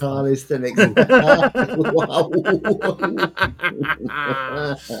 Calisthenics.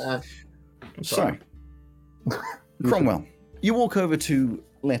 So, Cromwell, you walk over to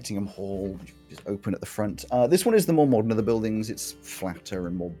Lettingham Hall, which is open at the front. This one is the more modern of the buildings. It's flatter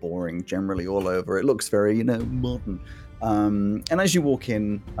and more boring generally all over. It looks very, modern. And as you walk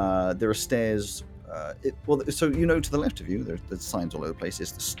in, there are stairs. So to the left of you, there's signs all over the place.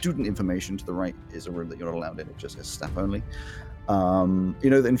 It's the student information. To the right is a room that you're not allowed in. It just says staff only.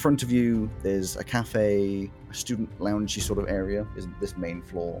 That in front of you, there's a cafe, a student lounge sort of area is this main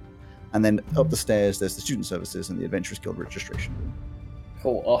floor. And then up the stairs, there's the student services and the Adventurers Guild registration room.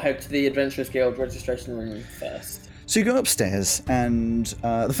 Cool. I'll head to the Adventurers Guild registration room first. So you go upstairs, and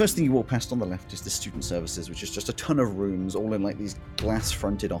the first thing you walk past on the left is the student services, which is just a ton of rooms, all in like these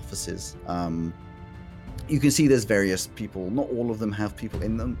glass-fronted offices. You can see there's various people. Not all of them have people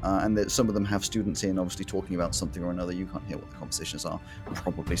in them, and that some of them have students in, obviously talking about something or another. You can't hear what the conversations are,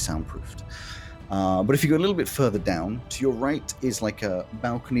 probably soundproofed. But if you go a little bit further down, to your right is like a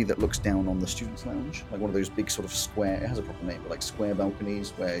balcony that looks down on the students' lounge, like one of those big sort of square. It has a proper name, but like square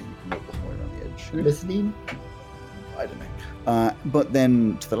balconies where you can walk the whole way around the edge. Listening? I don't know. But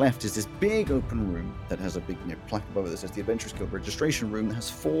then to the left is this big open room that has a big plaque above it that says the Adventurers Guild registration room that has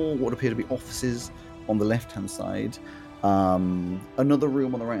 4 what appear to be offices on the left-hand side. Another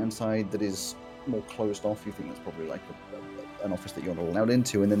room on the right-hand side that is more closed off. You think that's probably like an office that you're not allowed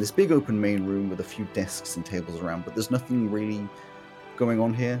into. And then this big open main room with a few desks and tables around, but there's nothing really going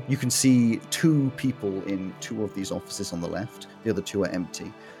on here. You can see 2 people in 2 of these offices on the left. The other 2 are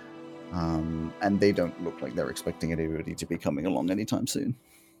empty. And they don't look like they're expecting anybody to be coming along anytime soon.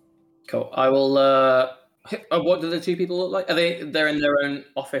 Cool. I will. What do the 2 people look like? They're in their own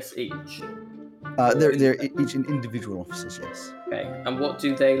office each? They're each in individual offices, yes. Okay. And what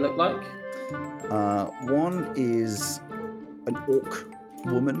do they look like? One is an orc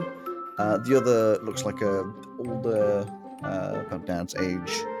woman. The other looks like a older, about Dad's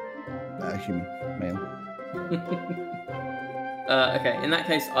age, human male. Okay, in that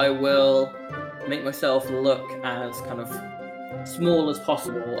case, I will make myself look as kind of small as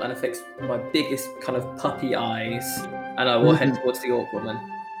possible and affix my biggest kind of puppy eyes, and I will head towards the orc woman.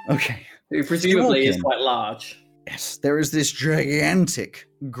 Okay. Who presumably is quite large. Yes, there is this gigantic,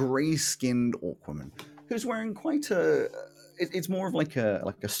 grey-skinned orc woman who's wearing quite a... It's more of like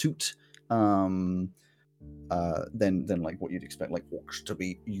a suit than like what you'd expect like orcs to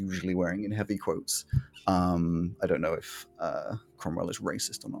be usually wearing in heavy quotes. I don't know if Cromwell is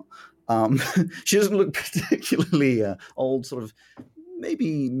racist or not. She doesn't look particularly old, sort of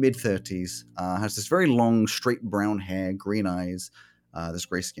maybe mid-30s. Has this very long, straight brown hair, green eyes, this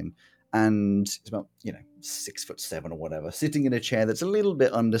grey skin, and it's about 6'7" or whatever, sitting in a chair that's a little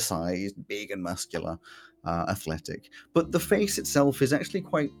bit undersized, big and muscular, athletic. But the face itself is actually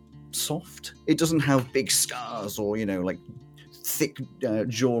quite soft. It doesn't have big scars or like thick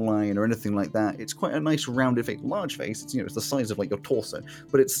jawline or anything like that. It's quite a nice rounded face, large face. It's it's the size of like your torso,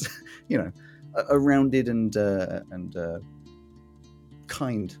 but it's a rounded and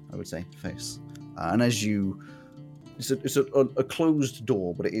kind, I would say, face. And as you, it's a closed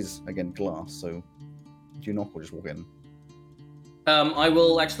door, but it is again glass. So do you knock or just walk in? I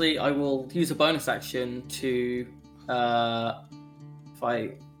will use a bonus action to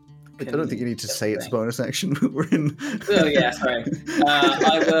if I don't think you need to say it's a bonus action. We're in. Oh yeah, sorry.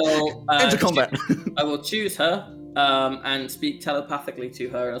 I will enter combat. I will choose her and speak telepathically to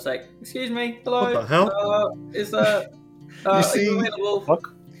her, and I'll say, "Excuse me, hello. What the hell? Is there? You see? Are you available?"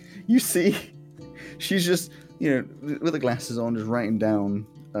 Fuck. You see, she's just with the glasses on, just writing down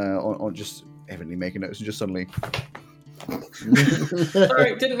on just evidently making notes, and just suddenly.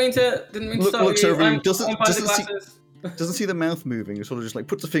 Sorry, didn't mean to start looks you. over I'm and doesn't by the see. glasses. Doesn't see the mouth moving. It sort of just like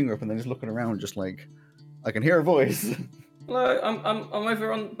puts a finger up and then just looking around, just like I can hear a voice. Hello, I'm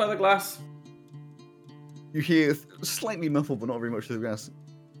over on by the glass. You hear slightly muffled, but not very much through the glass.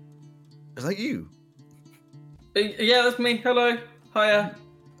 Is that you? Yeah, that's me. Hello, hiya.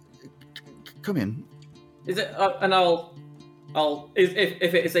 Come in. Is it? And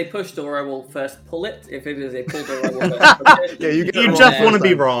if it is a push door, I will first pull it. If it is a pull door, I will first push it. Yeah, you just want to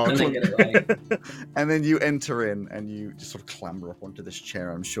be wrong. And then get it right. And then you enter in and you just sort of clamber up onto this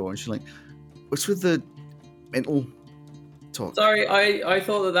chair, I'm sure. And she's like, "What's with the mental talk?" Sorry, I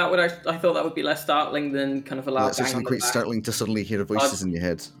thought that would be less startling than kind of a loud It's actually quite startling to suddenly hear the voices in your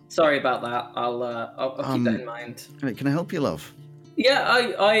head. Sorry about that. I'll keep that in mind. Right, can I help you, love? Yeah,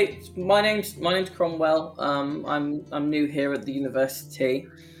 my name's Cromwell. I'm new here at the university.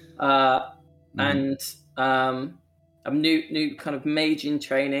 and I'm new kind of mage in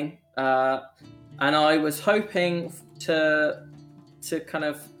training, and I was hoping to kind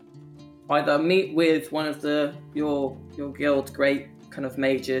of either meet with one of your guild great kind of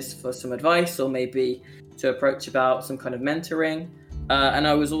mages for some advice, or maybe to approach about some kind of mentoring. And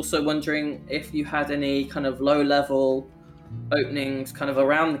I was also wondering if you had any kind of low-level openings kind of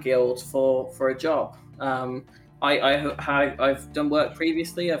around the guild for a job. I've done work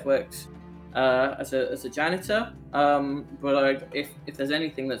previously. I've worked as a janitor, but if there's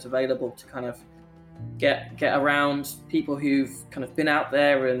anything that's available to kind of get around people who've kind of been out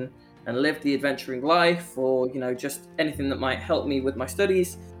there and lived the adventuring life, or just anything that might help me with my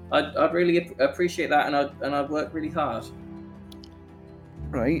studies, I'd really appreciate that, and I'd work really hard.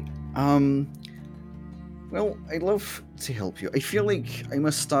 Right. Well, I'd love to help you. I feel like I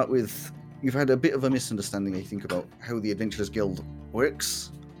must start with, you've had a bit of a misunderstanding, I think, about how the Adventurers Guild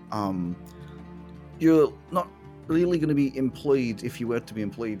works. You're not really going to be employed. If you were to be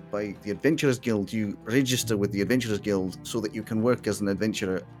employed by the Adventurers Guild, you register with the Adventurers Guild so that you can work as an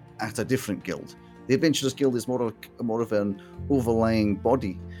adventurer at a different guild. The Adventurers Guild is more of an overlying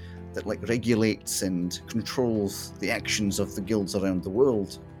body that regulates and controls the actions of the guilds around the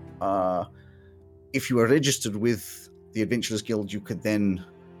world. If you are registered with the Adventurers Guild, you could then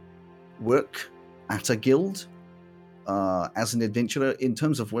work at a guild as an adventurer. In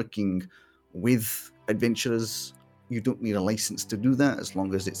terms of working with adventurers, you don't need a license to do that, as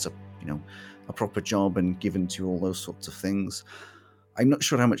long as it's a proper job and given to all those sorts of things. I'm not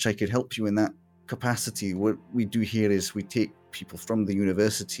sure how much I could help you in that capacity. What we do here is we take people from the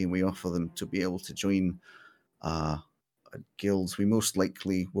university and we offer them to be able to join guilds. We most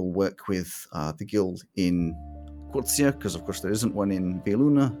likely will work with the guild in Quotia, because of course there isn't one in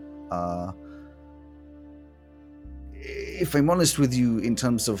Veluna. If I'm honest with you, in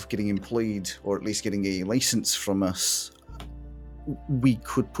terms of getting employed, or at least getting a license from us, we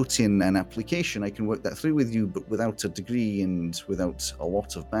could put in an application. I can work that through with you, but without a degree and without a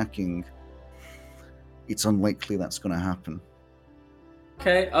lot of backing, it's unlikely that's going to happen.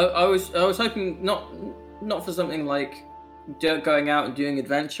 Okay, I was hoping not for something like going out and doing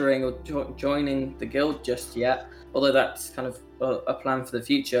adventuring or joining the guild just yet, although that's kind of a plan for the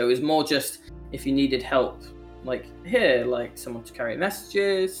future. It was more just if you needed help, like someone to carry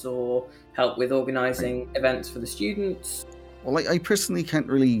messages or help with organizing events for the students. Well, I personally can't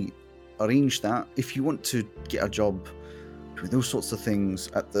really arrange that. If you want to get a job doing those sorts of things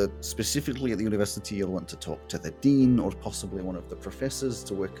specifically at the university, you'll want to talk to the dean or possibly one of the professors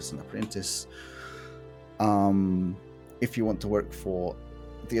to work as an apprentice. If you want to work for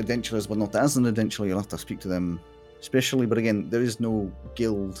the adventurers, but not as an adventurer, you'll have to speak to them especially. But again, there is no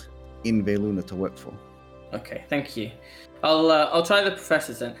guild in Veluna to work for. Okay, thank you. I'll try the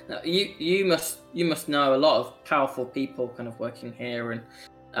professors then. Now, you must know a lot of powerful people kind of working here and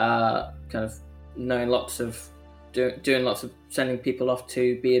kind of knowing lots of doing lots of sending people off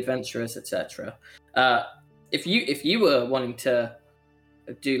to be adventurers, etc. If you were wanting to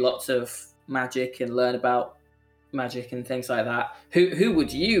do lots of magic and learn about magic and things like that, who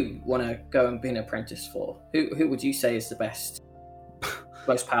would you want to go and be an apprentice for? Who would you say is the best,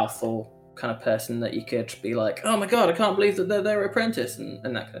 most powerful kind of person that you could be like, oh my god, I can't believe that they're their apprentice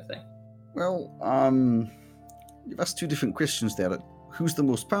and that kind of thing? Well, you've asked two different questions there. Who's the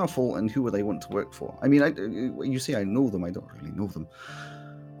most powerful and who would I want to work for? I mean, when you say I know them, I don't really know them.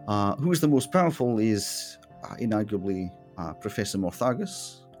 Who's the most powerful is inarguably Professor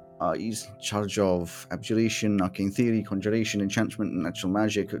Morthagus. He's in charge of abjuration, arcane theory, conjuration, enchantment, and natural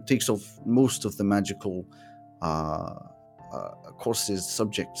magic. It takes off most of the magical courses,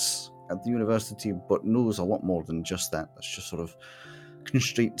 subjects at the university, but knows a lot more than just that. That's just sort of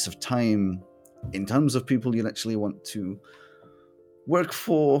constraints of time. In terms of people you'd actually want to work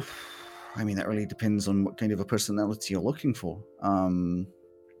for, I mean, that really depends on what kind of a personality you're looking for. You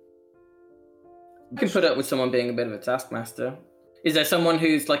can put up with someone being a bit of a taskmaster. Is there someone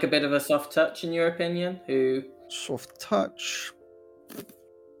who's like a bit of a soft touch, in your opinion? Soft touch?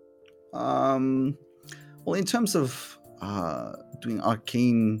 Well, in terms of doing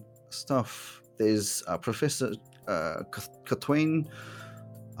arcane stuff, there's Professor Catwain,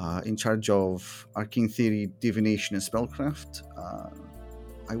 in charge of arcane theory, divination, and spellcraft.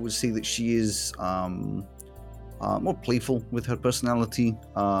 I would say that she is more playful with her personality.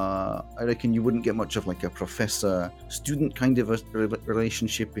 I reckon you wouldn't get much of like a professor-student kind of a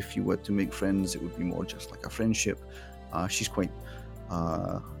relationship. If you were to make friends, it would be more just like a friendship. She's quite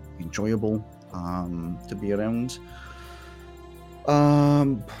enjoyable to be around.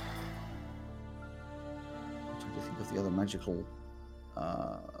 I'm trying to think of the other magical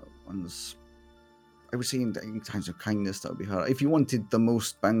ones. I would say in times of kindness, that would be hard. If you wanted the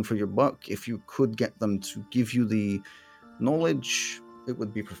most bang for your buck, if you could get them to give you the knowledge, it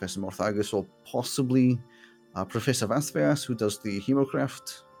would be Professor Morthagus or possibly Professor Vathveas, who does the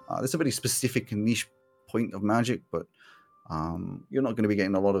Hemocraft. There's a very specific and niche point of magic, but you're not going to be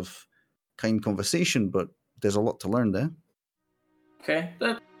getting a lot of kind conversation, but there's a lot to learn there. Okay,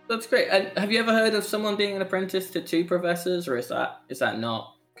 that's great. And have you ever heard of someone being an apprentice to 2 professors, or is that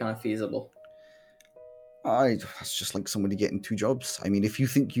not kind of feasible? That's just like somebody getting 2 jobs. I mean, if you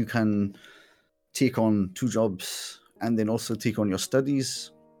think you can take on 2 jobs and then also take on your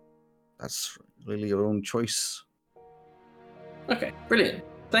studies, that's really your own choice. Okay, brilliant.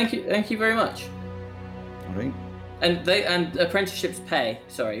 Thank you very much. All right. And apprenticeships pay.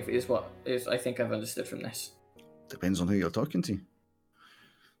 Sorry, is what I think I've understood from this. Depends on who you're talking to.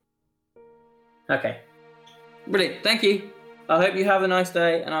 Okay, brilliant. Thank you. I hope you have a nice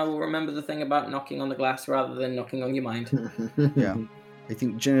day, and I will remember the thing about knocking on the glass rather than knocking on your mind. Yeah, I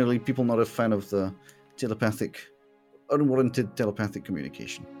think generally people not a fan of the unwarranted telepathic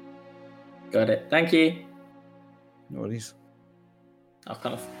communication. Got it. Thank you. No worries. I'll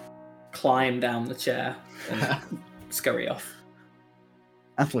kind of climb down the chair and scurry off.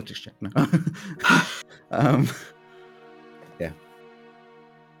 Athletics check now. Yeah.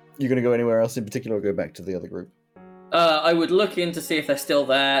 You going to go anywhere else in particular, or go back to the other group? I would look in to see if they're still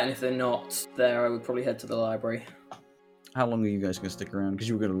there, and if they're not there, I would probably head to the library. How long are you guys going to stick around? Because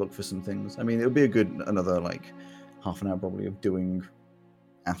you were going to look for some things. I mean, it would be another like half an hour probably of doing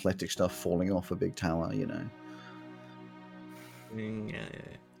athletic stuff, falling off a big tower, you know. Yeah.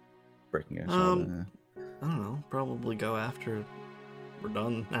 Breaking a I don't know. Probably go after we're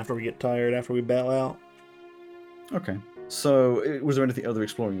done. After we get tired. After we bail out. Okay. So, was there anything other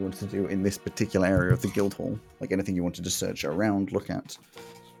exploring you wanted to do in this particular area of the Guildhall? Like anything you wanted to search around, look at?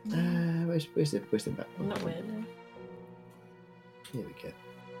 Where's the back? Not really. Here we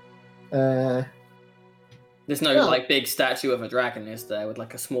go. There's no big statue of a dragon, is there, with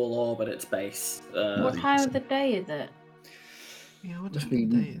like a small orb at its base? What time of the day is it? Yeah, what Must time be of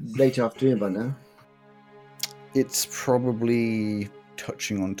day is it? late afternoon by now. It's probably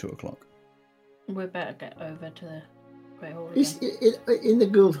touching on 2 o'clock. We better get over to the Great Hall Is again. in the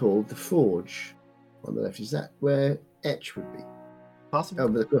Guildhall, the forge on the left, is that where Etch would be? Possible. Oh,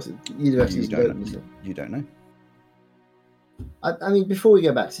 but of course, the university You isn't don't open, know. is it? You don't know. I mean, before we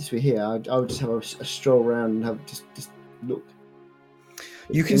go back, since we're here, I would just have a stroll around and have just look.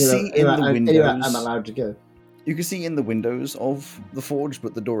 You can see in the windows. Anywhere I'm allowed to go. You can see in the windows of the forge,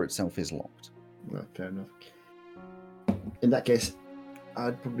 but the door itself is locked. Right, fair enough. In that case,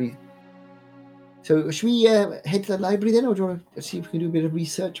 I'd probably. So, should we head to the library then, or do you want to see if we can do a bit of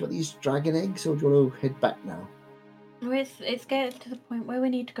research about these dragon eggs, or do you want to head back now? Well, it's getting to the point where we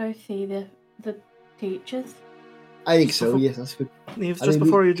need to go see the teachers. I think so. Yes, that's good. Neves, I just mean,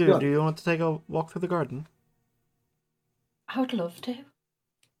 before we- you do, go on. do you want to take a walk through the garden? I would love to.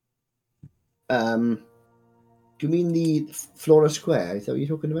 Do you mean the Flora Square? Is that what you're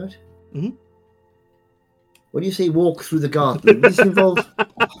talking about? Mhm. When you say walk through the garden, does this involve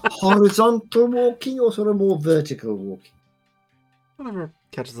horizontal walking or sort of more vertical walking? Whatever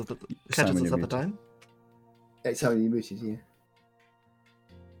catches us at Simon, the you're muted. time. It's how you muted here.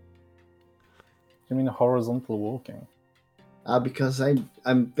 You mean horizontal walking? Because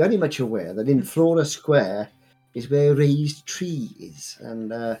I'm very much aware that in Flora Square is where Raised Tree is,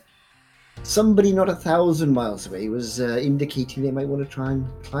 and somebody not 1,000 miles away was indicating they might want to try and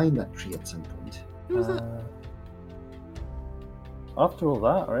climb that tree at some point. Who was that? After all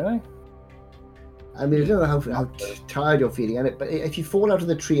that, really? I mean, I don't know how tired you're feeling at it, but if you fall out of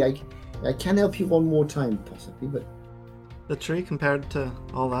the tree, I can help you one more time, possibly, but The tree compared to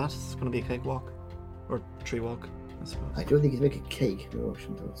all that is going to be a cakewalk. Or tree walk, I suppose. I don't think it's make a cake. No, I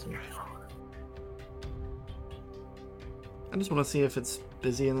shouldn't have thought so. I just want to see if it's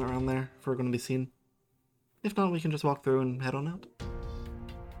busy and around there, if we're going to be seen. If not, we can just walk through and head on out.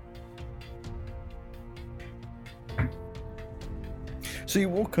 So you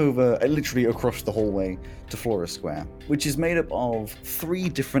walk over, literally across the hallway to Flora Square, which is made up of 3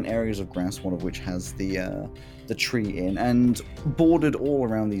 different areas of grass, one of which has the tree in, and bordered all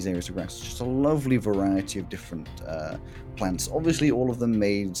around these areas of grass. Just a lovely variety of different plants. Obviously, all of them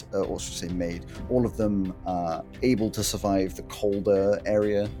all of them able to survive the colder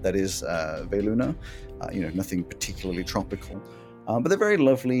area that is Veluna. Nothing particularly tropical. But they're very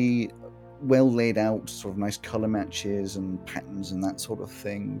lovely, well laid out, sort of nice color matches and patterns and that sort of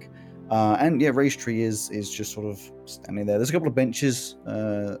thing. And yeah, Raised Tree is just sort of standing there. There's a couple of benches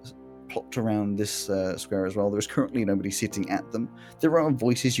plopped around this square as well. There is currently nobody sitting at them. There are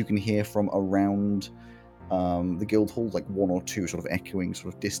voices you can hear from around the guild hall, like one or two sort of echoing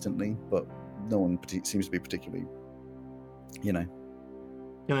sort of distantly, but no one seems to be particularly, Can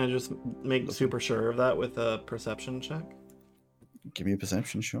I just make super sure of that with a perception check? Give me a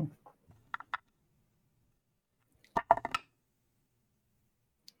perception, sure.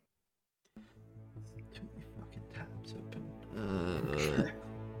 Too many fucking tabs open.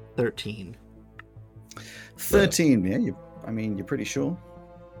 13. 13, yeah. You're pretty sure.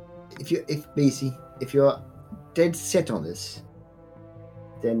 If you're dead set on this,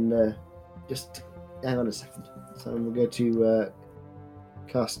 then just hang on a second. So I'm going to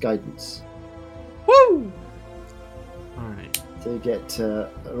cast guidance. Woo! Alright. So you get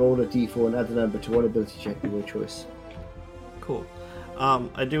roll a d4 and add the number to one ability check of your choice. Cool.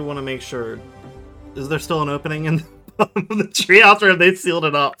 I do want to make sure. Is there still an opening in the bottom of the treehouse, or have they sealed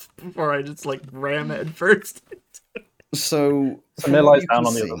it up before I just ram it first? So Mir lies down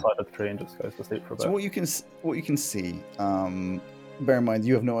on the other side of the tree and just goes to sleep for a bit. So what you can see, bear in mind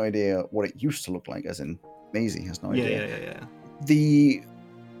you have no idea what it used to look like, as in Maisie has no idea. Yeah. The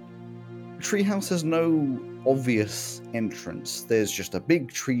treehouse has no obvious entrance. There's just a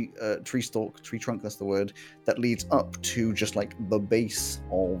big tree trunk, that's the word, that leads up to just like the base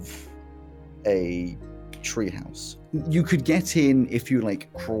of a treehouse. You could get in if you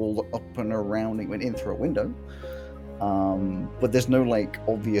like crawled up and around and went in through a window. But there's no like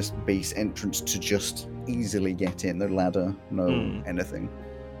obvious base entrance to just easily get in. No ladder, no anything.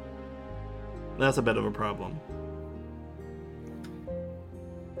 That's a bit of a problem.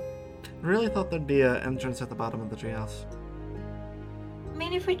 I really thought there'd be an entrance at the bottom of the treehouse. I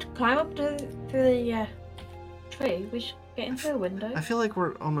mean, if we climb up through the tree, we should get in through a window. I feel like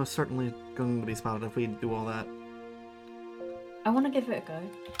we're almost certainly going to be spotted if we do all that. I want to give it a go.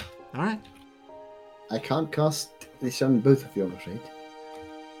 Alright. I can't cast this on both of you, I'm afraid.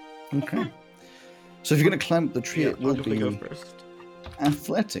 Okay. So if you're going to climb up the tree, Yeah, it will I'll be go first.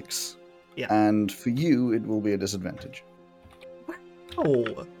 athletics. Yeah. And for you, it will be a disadvantage.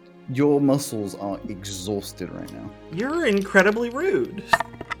 Oh, Your muscles are exhausted right now. you're incredibly rude.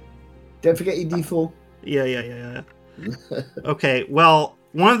 Don't forget your d4. Yeah. Okay, well,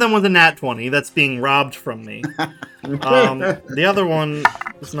 one of them was a nat 20 that's being robbed from me. The other one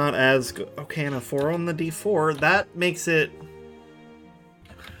is not as good. Okay, and a 4 on the d4. That makes it...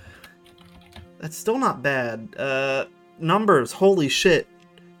 That's still not bad. Numbers, holy shit.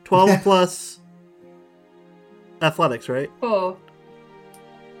 12 plus... Athletics, right? 4.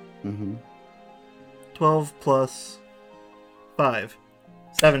 Mm-hmm. 12 plus 5.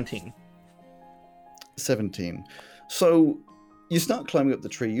 17. 17. So you start climbing up the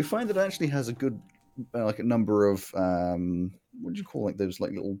tree. You find that it actually has a good, like a number of, what do you call like those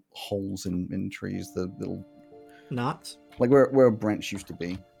like little holes in trees? The little Knots? like where a branch used to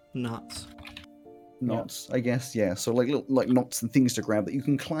be. Knots. Knots, I guess. Yeah. So like little like knots and things to grab that you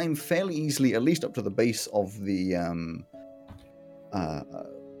can climb fairly easily, at least up to the base of the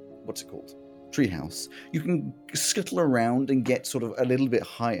what's it called? Treehouse. You can scuttle around and get sort of a little bit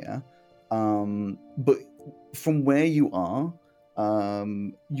higher, but from where you are,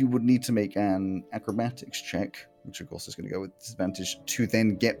 you would need to make an acrobatics check, which of course is going to go with disadvantage, to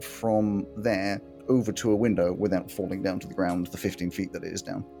then get from there over to a window without falling down to the ground, the 15 feet that it is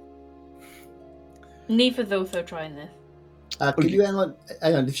down. Neither's also trying this. Could you hang on?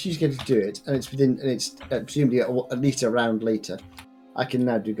 If she's going to do it, and it's presumably at least a round later, I can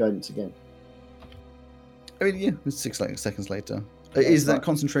now do guidance again. I mean, yeah, it's 6 seconds later. Is that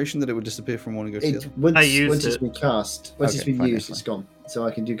concentration that it would disappear from one and go to the other? Once it's been cast, once it's Okay, been fine, used, fine. it's gone. So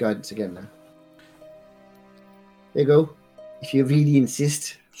I can do guidance again now. There you go. If you really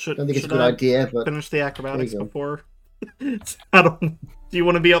insist. I don't think it's a good idea, but Finish the acrobatics there you go. before. Do you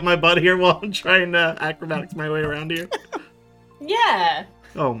want to be up my butt here while I'm trying to acrobatics my way around here? Yeah.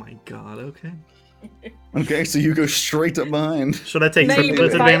 Oh my god, okay. Okay, so you go straight up behind. Should I take Maybe triple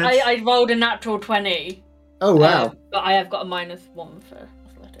because disadvantage? I rolled a natural 20. oh wow. But I have got a -1 for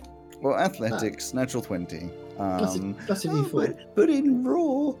athletic. Well, athletics, natural 20. Plus a d4. But in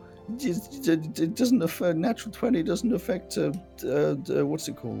raw, it doesn't affect, natural 20 doesn't affect what's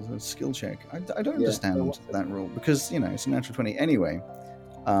it called, a skill check. I don't understand that rule because it's a natural 20 anyway.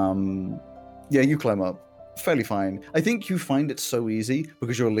 Yeah, you climb up fairly fine. I think you find it so easy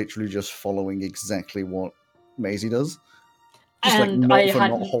because you're literally just following exactly what Maisie does. Just And I not for not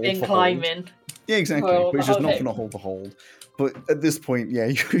hadn't hold been for hold. climbing. Yeah, exactly. Well, But it's just not okay. for not hold for hold. But at this point,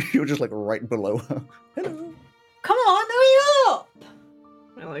 yeah, you're just like right below her. Hello. Come on, hurry up!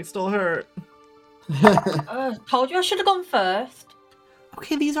 My leg still hurt. Told you I should have gone first.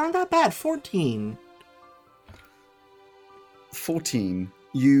 Okay, these aren't that bad. 14. 14.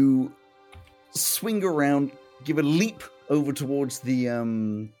 You swing around, give a leap over towards the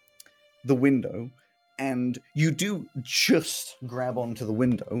window, and you do just grab onto the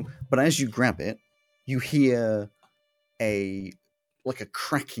window, but as you grab it, you hear a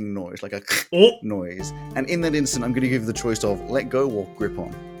cracking noise, like a noise. And in that instant, I'm going to give you the choice of let go or grip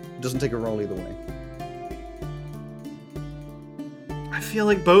on. It doesn't take a roll either way. I feel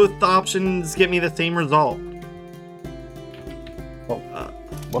like both options get me the same result. Well,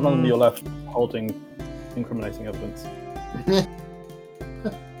 one of them you're left holding incriminating evidence.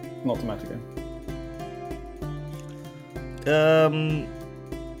 Not to match again.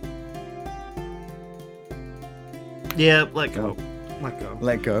 Yeah, let go.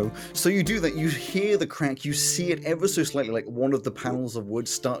 Let go. So you do that, you hear the crack, you see it ever so slightly, like one of the panels of wood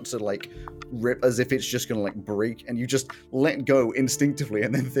start to like rip as if it's just gonna like break, and you just let go instinctively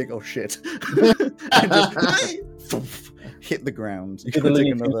and then think, oh shit. And just hit the ground. You can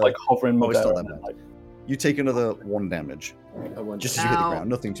take another like hovering midair. You take another 1 damage. Just as you hit the ground,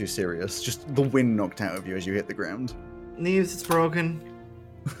 nothing too serious. Just the wind knocked out of you as you hit the ground. Neves, it's broken.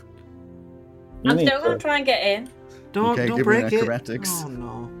 I'm still gonna try and get in. Don't give break me it. acrobatics. Oh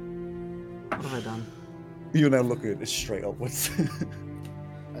no. What have I done? You're now looking at this straight upwards.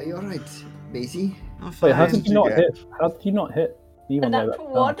 Are you alright, Maisie? Wait, how did you not hit? How did you not hit? Even And that's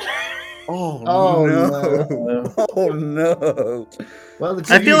one. Oh no! Oh no! Well,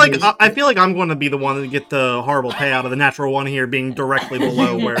 I feel like I'm going to be the one to get the horrible payout of the natural one here, being directly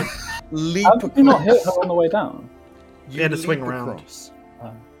below where. Leap How did you not hit her on the way down? You had to swing leap around. across.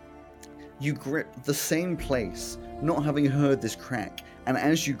 You grip the same place, not having heard this crack, and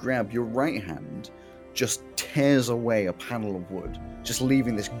as you grab, your right hand just tears away a panel of wood, just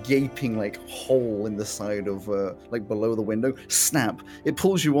leaving this gaping like hole in the side of like below the window. Snap! It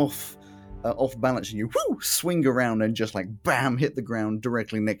pulls you off balance, and you swing around and just like bam hit the ground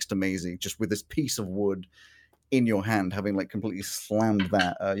directly next to Maisie, just with this piece of wood in your hand, having like completely slammed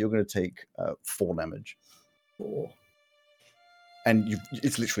that. You're going to take 4 damage. 4. And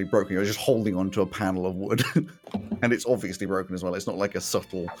it's literally broken. You're just holding onto a panel of wood. And it's obviously broken as well. It's not like a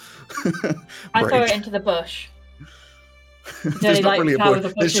subtle I throw it into the bush. There's not really a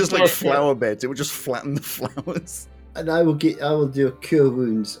bush. There's just like bush. flower beds. It would just flatten the flowers. And I will do a cure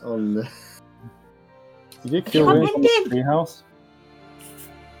wounds on the... Did you cure wounds on the treehouse?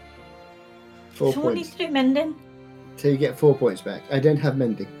 4 Someone points. needs to do mending. So you get 4 points back. I don't have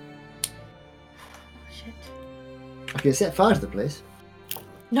mending. Shit. I can set fire to the place.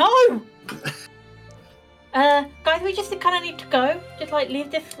 No! Guys, we just kind of need to go. Just like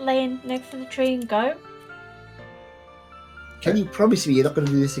leave this laying next to the tree and go. Can you promise me you're not going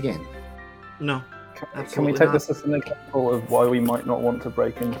to do this again? No. Can we take this as an example of why we might not want to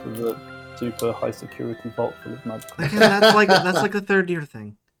break into the super high security vault full of magic? Okay, that's like a third year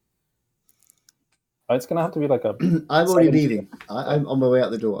thing. It's gonna have to be like a. I'm already leaving. I'm on my way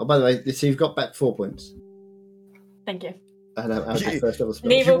out the door. Oh, by the way, so you've got back 4 points. Thank you. And I'm the first level spell.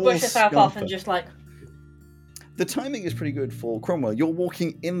 Neve will You brush all herself off and scamper. just like. The timing is pretty good for Cromwell. You're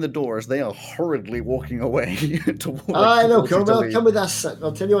walking in the door as they are hurriedly walking away towards. I know, towards you to Cromwell, leave. come with us.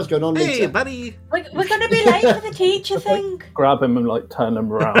 I'll tell you what's going on Hey, later. buddy. We're going to be late for the teacher thing. Grab him and like turn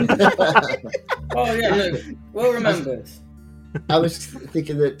him around. Oh yeah, no, well remembered. I was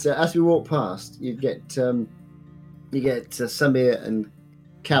thinking that as we walk past, you get Samir and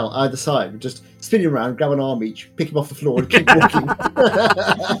Cal either side, just spinning around, grab an arm each, pick him off the floor, and keep walking.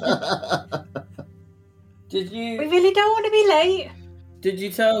 Did We you really don't want to be late.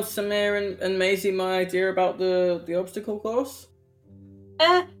 tell Samir and Maisie my idea about the obstacle course?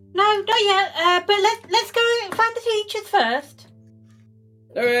 No, not yet. But let's go find the teachers first.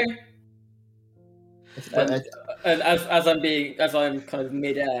 Okay. And as I'm kind of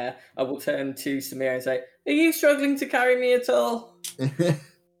mid-air, I will turn to Samir and say, "Are you struggling to carry me at all?"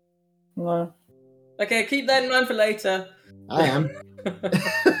 No. Okay, keep that in mind for later. I am.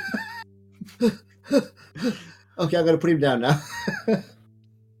 Okay, I'm going to put him down now.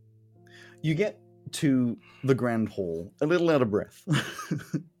 You get to the grand hall, a little out of breath,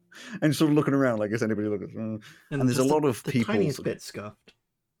 and sort of looking around like, is anybody looking? And there's a just lot of the people tiniest sort of bit scuffed.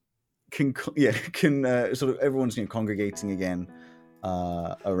 can sort of everyone's congregating again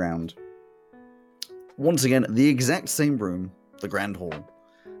around. Once again, the exact same room, the grand hall,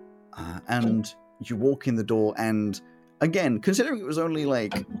 and you walk in the door, and again, considering it was only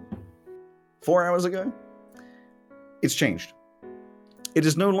like 4 hours ago, it's changed. It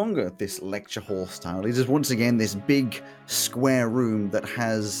is no longer this lecture hall style. It is once again this big square room that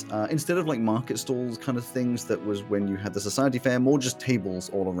has, instead of like market stalls kind of things that was when you had the society fair, more just tables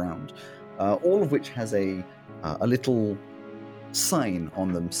all around, all of which has a little sign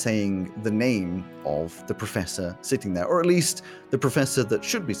on them saying the name of the professor sitting there, or at least the professor that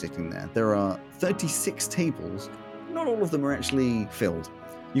should be sitting there. There are 36 tables. Not all of them are actually filled.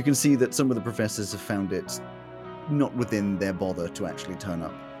 You can see that some of the professors have found it not within their bother to actually turn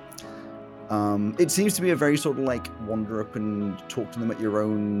up. It seems to be a very sort of like wander up and talk to them at your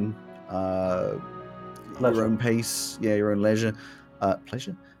own pace, your own leisure,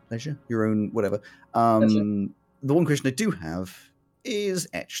 leisure, your own whatever. The one question I do have is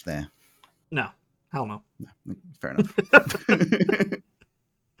Etch there? No, hell no. Fair enough.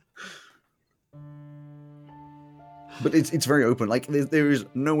 But it's very open. Like there is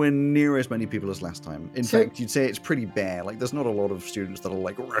nowhere near as many people as last time. In fact, you'd say it's pretty bare. Like there's not a lot of students that are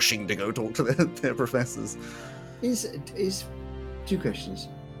like rushing to go talk to their professors. Is two questions.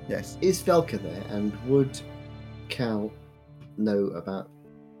 Yes. Is Velka there, and would Cal know about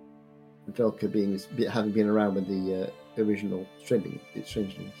Velka having been around with the original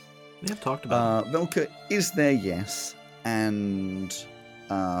Strangelings? We have talked about it. Velka is there, yes, and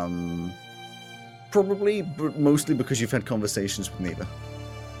probably, but mostly because you've had conversations with Neva.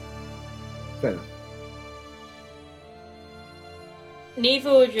 Fair enough. Neva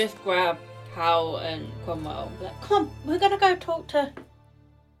will just grab Cal and Cromwell and be like, come on, we're going to go talk to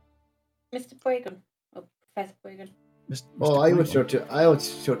Mr. Bragan, or Professor Bragan. I would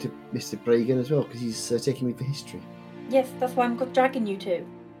talk to Mr. Bragan as well, because he's taking me for history. Yes, that's why I'm dragging you two.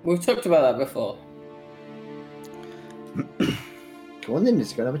 We've talked about that before. Come on then,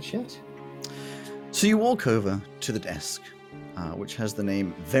 let's go and have a chat. So you walk over to the desk, which has the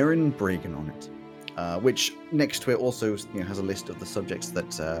name Verin Bragan on it, which next to it also has a list of the subjects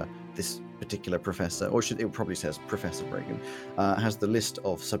that this particular professor, or it probably says Professor Bragan, has the list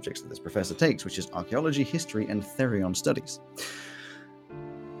of subjects that this professor takes, which is archaeology, history, and Therion studies.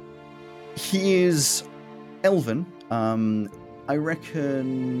 He is Elven. I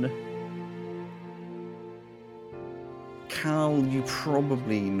reckon... Cal, you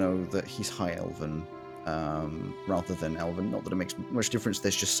probably know that he's High Elven rather than Elven. Not that it makes much difference.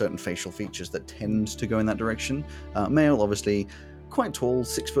 There's just certain facial features that tend to go in that direction. Male, obviously, quite tall,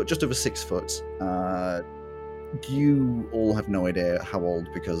 6 foot, just over 6 foot. You all have no idea how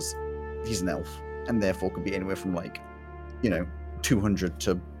old because he's an elf, and therefore could be anywhere from 200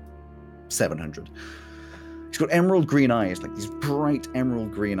 to 700. He's got emerald green eyes, like these bright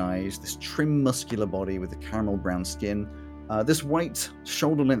emerald green eyes, this trim, muscular body with a caramel brown skin, this white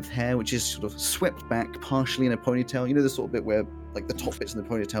shoulder-length hair, which is sort of swept back partially in a ponytail. You know, the sort of bit where, like, the top bit's in the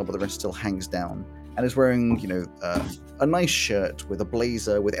ponytail, but the rest still hangs down. And is wearing, a nice shirt with a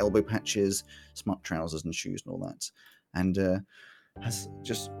blazer with elbow patches, smart trousers and shoes and all that. And has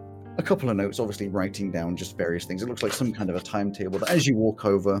just a couple of notes, obviously writing down just various things. It looks like some kind of a timetable that as you walk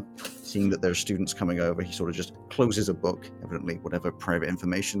over, seeing that there are students coming over, he sort of just closes a book, evidently whatever private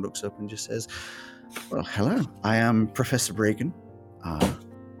information, looks up and just says, well, hello, I am Professor Bragan.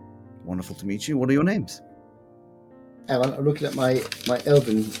 Wonderful to meet you. What are your names? I'm looking at my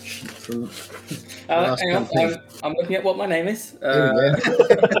Elven sheet from last campaign. I'm looking at what my name is. There we go.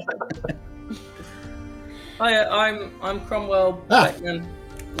 Hi, I'm Cromwell Beckman.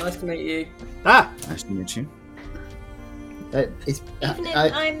 Nice to meet you. Nice to meet you.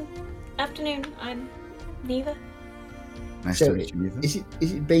 Afternoon, I'm Neva. Nice to meet you, Neva. Is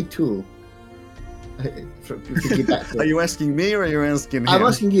it Baytul? Are you asking me or are you asking him? I'm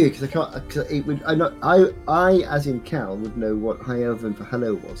asking you because I can't. Because it would. I, as in Cal, would know what High Elven for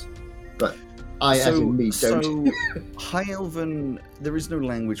hello was, but as in me, don't. So High Elven, there is no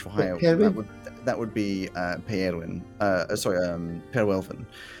language for High Elven. That would be Peerwin. Perwelven.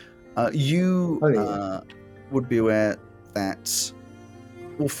 You would be aware that,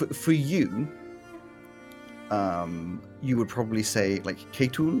 well, for you, you would probably say like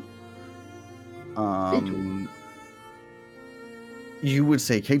Ketul. You would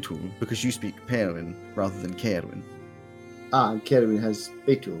say Ketul because you speak Peerwin rather than Kerwin. And Kerwin has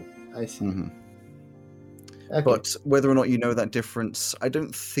Betul. I see. Mm-hmm. Okay. But whether or not you know that difference, I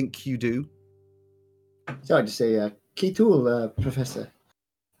don't think you do. So I just say Ketul, Professor.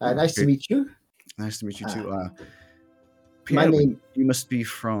 Nice to meet you. Nice to meet you too. My Peerwin, name. you must be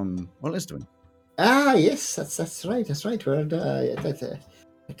from Lisdwin. Yes, that's right. That's right. Well,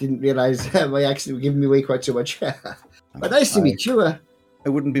 I didn't realise my accent would give me away quite so much. But nice to meet you. I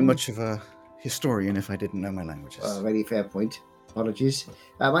wouldn't be much of a historian if I didn't know my languages. Very fair point. Apologies.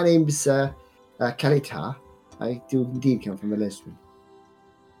 My name's Kalitar. I do indeed come from Lisdwin.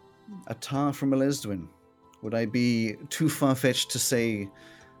 a tar from Elesdwin. Would I be too far-fetched to say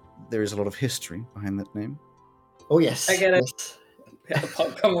there is a lot of history behind that name? Oh, yes. I get it. Yes.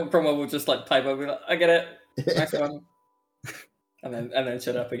 Cromwell will just like pipe over, like, I get it. Nice one. And then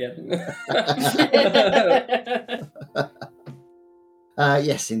shut up again.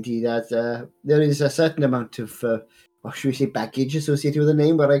 Yes, indeed. There is a certain amount of, or should we say, baggage associated with the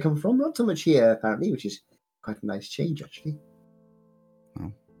name where I come from. Not so much here, apparently, which is quite a nice change, actually.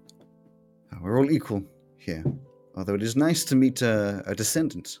 Well, we're all equal here. Although it is nice to meet a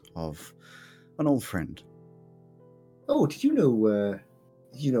descendant of an old friend. Oh, did you know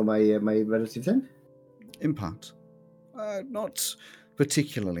my relative then? In part. Not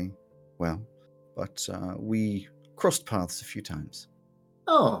particularly well, but we crossed paths a few times.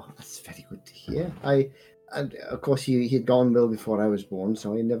 Oh, that's very good to hear. And of course, he had gone well before I was born,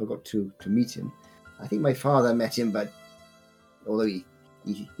 so I never got to meet him. I think my father met him, but although he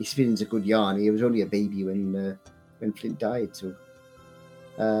spins a good yarn, he was only a baby when Flint died. So,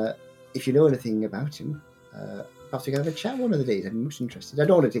 if you know anything about him, perhaps we can have a chat one of the days. I'm most interested. I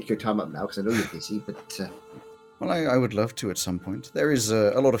don't want to take your time up now because I know you're busy, but. Well, I would love to at some point. There is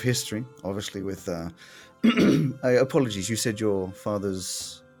a lot of history, obviously, with... apologies, you said your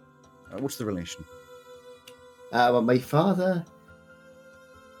father's... what's the relation? Well, my father...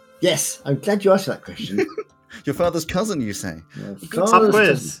 Yes, I'm glad you asked that question. Your father's cousin, you say? Pop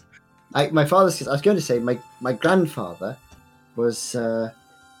quiz. My father's... I was going to say, my grandfather was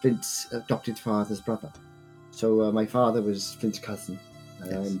Flint's adopted father's brother. So my father was Flint's cousin.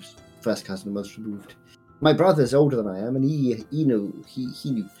 Yes. I'm first cousin, most removed. My brother's older than I am, and he knew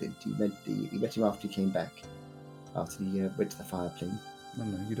Flint. He met him after he came back, after he went to the fire plane. No,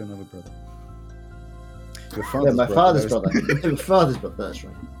 you don't have a brother. My father's brother. My father's brother. That's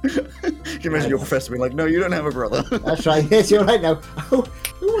right. Can you imagine your professor being like, "No, you don't have a brother." That's right. Yes, you're right now. Oh,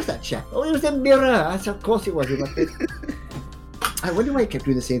 who was that chap? Oh, it was the mirror. That's of course it was. I wonder why he kept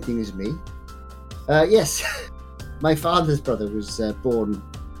doing the same thing as me. Yes, my father's brother was born.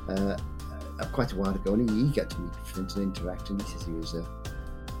 Quite a while ago, and he got to meet Flint and interact, and he says he was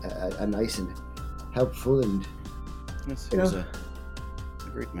a nice and helpful, and Yes, he was a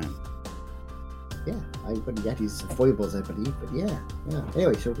great man. yeah, but he had his foibles, I believe, but yeah.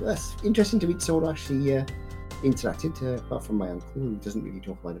 Anyway, so that's interesting to meet someone who actually interacted, apart from my uncle, who doesn't really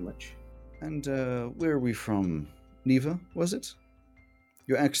talk about it much. And where are we from? Neva, was it?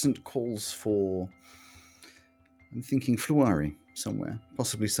 Your accent calls for... I'm thinking Fluari, somewhere,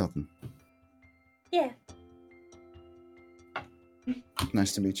 possibly southern. Yeah.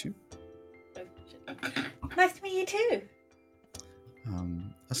 Nice to meet you. Nice to meet you too.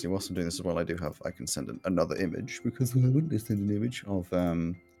 Actually, whilst I'm doing this as well, I can send another image, because why wouldn't I send an image of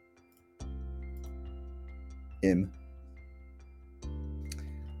Im?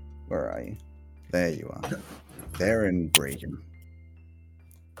 Where are you? There you are. There in Bregan.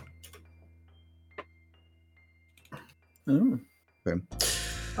 Oh. Boom.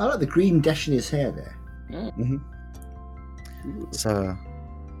 I like the green dash in his hair there. Mm-hmm. It's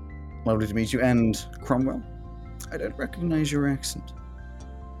lovely to meet you. And Cromwell, I don't recognize your accent.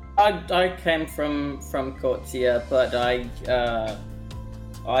 I came from Cortia, but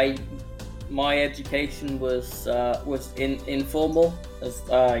my education was informal, as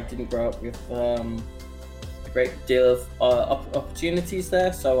I didn't grow up with a great deal of opportunities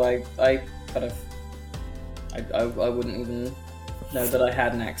there. So I wouldn't even know that I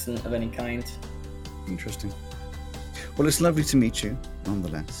had an accent of any kind. Interesting. Well, it's lovely to meet you,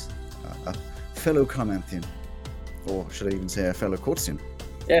 nonetheless. A fellow Carmanthian. Or should I even say a fellow Cortian?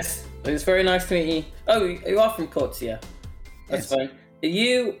 Yes, it's very nice to meet you. Oh, you are from Cortia. That's Yes. fine.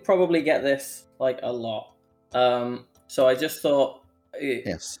 You probably get this like a lot. So I just thought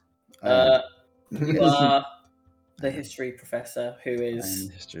Yes. you are the history professor who I'm is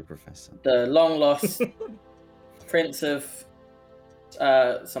a history professor. the long lost prince of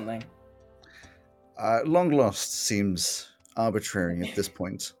something. Long lost seems arbitrary at this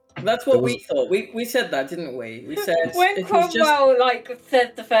point. That's what There was- we thought. We said that, didn't we? We said When it was Cromwell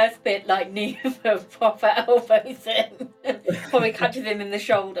said the first bit, Neva proper elbows him, probably catches him in the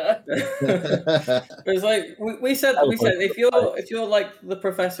shoulder. It was like we said if you're like the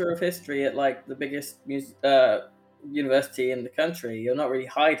professor of history at like the biggest university in the country, you're not really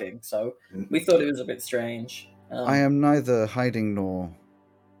hiding. So we thought it was a bit strange. I am neither hiding nor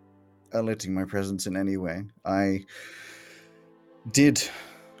alerting my presence in any way. I did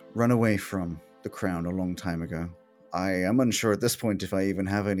run away from the crown a long time ago. I am unsure at this point if I even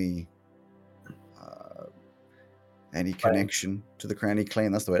have any connection to the crown, any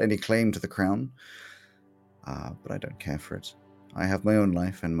claim. That's the word. Any claim to the crown, but I don't care for it. I have my own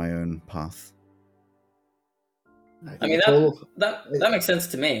life and my own path. I mean, that makes sense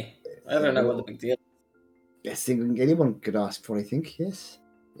to me. I don't know what the big deal is. Best thing anyone could ask for, I think. Yes.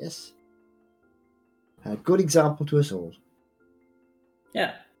 A good example to us all.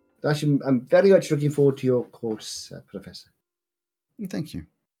 Yeah. Actually, I'm very much looking forward to your course, Professor. Thank you.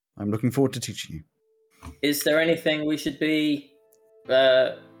 I'm looking forward to teaching you. Is there anything we should be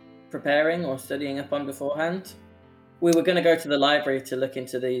preparing or studying up on beforehand? We were going to go to the library to look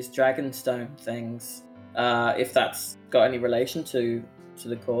into these Dragonstone things, if that's got any relation to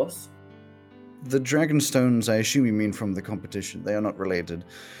the course. The Dragonstones, I assume you mean from the competition. They are not related.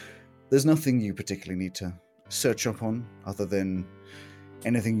 There's nothing you particularly need to search up on, other than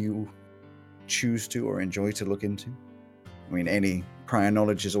anything you choose to or enjoy to look into. I mean, any prior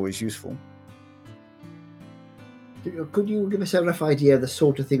knowledge is always useful. Could you give us a rough idea of the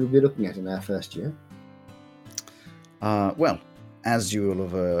sort of thing we'll be looking at in our first year? Well, as you will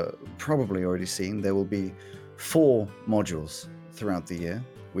have probably already seen, there will be 4 modules throughout the year.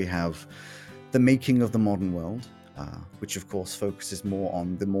 We have the making of the modern world, which of course focuses more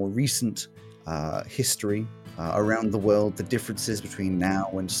on the more recent history around the world, the differences between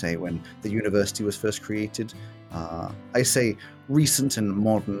now and, say, when the university was first created. I say recent and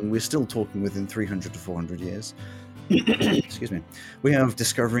modern, we're still talking within 300 to 400 years. Excuse me. We have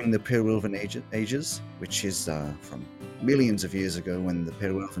discovering the Pale-Elven ages, which is from millions of years ago, when the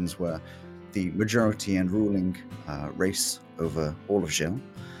Pale-Elvens were the majority and ruling race over all of Xel.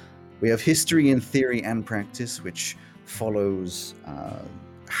 We have history in theory and practice, which follows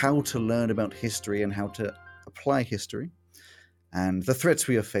how to learn about history and how to apply history, and the threats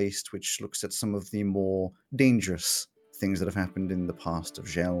we have faced, which looks at some of the more dangerous things that have happened in the past of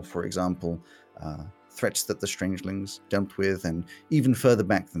Xel, for example, threats that the Strangelings dealt with, and even further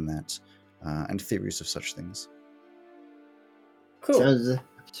back than that, and theories of such things. Cool. Sounds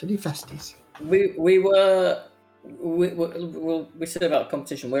absolutely fascinating. We said about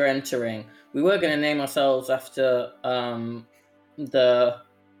competition. We're entering. We were going to name ourselves after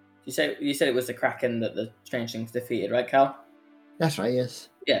You said it was the Kraken that the Strangelings defeated, right, Cal? That's right. Yes.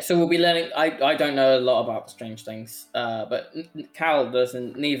 Yeah. So we'll be learning. I don't know a lot about the Strangelings, but Cal does,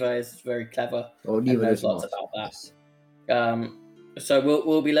 and Neva is very clever. Oh, Neva knows lots about that. So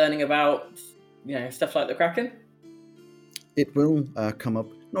we'll be learning about stuff like the Kraken. It will come up,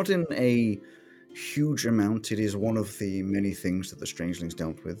 not in a huge amount. It is one of the many things that the Strangelings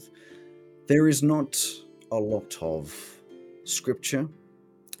dealt with. There is not a lot of scripture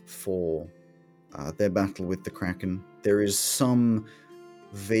for their battle with the Kraken. There is some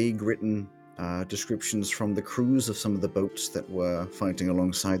vague written descriptions from the crews of some of the boats that were fighting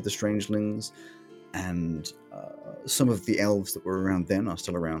alongside the Strangelings, and some of the elves that were around then are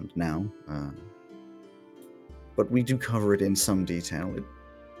still around now. But we do cover it in some detail.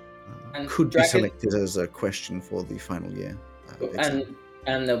 It could be selected as a question for the final year.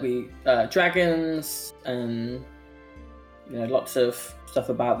 And there'll be dragons and lots of stuff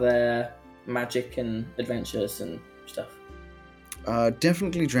about their magic and adventures and stuff.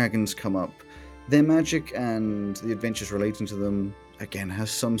 Definitely dragons come up. Their magic and the adventures relating to them, again, has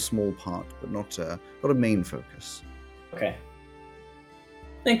some small part, but not a main focus. Okay.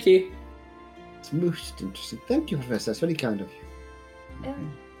 Thank you. It's most interesting. Thank you, Professor. That's very kind of you.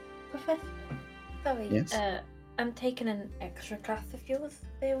 Professor, sorry. Yes? I'm taking an extra class of yours,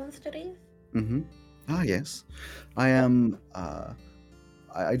 Theron Studies. Mm-hmm. Ah, yes. I am...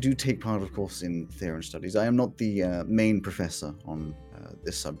 I do take part, of course, in Theron Studies. I am not the main professor on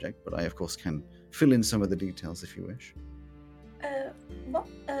this subject, but I, of course, can fill in some of the details if you wish. What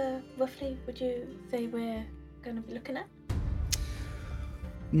roughly would you say we're going to be looking at?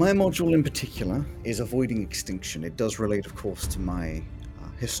 My module in particular is avoiding extinction. It does relate, of course, to my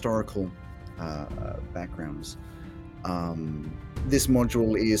historical backgrounds. This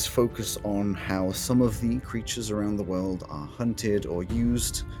module is focused on how some of the creatures around the world are hunted or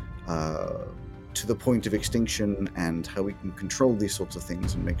used to the point of extinction, and how we can control these sorts of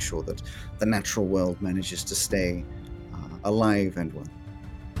things and make sure that the natural world manages to stay alive and well.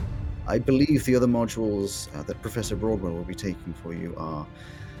 I believe the other modules that Professor Broadwell will be taking for you are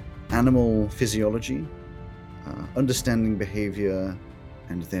animal physiology, understanding behavior,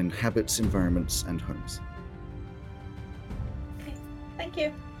 and then habits, environments, and homes. Okay, thank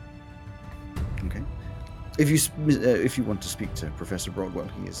you. Okay. If you want to speak to Professor Broadwell,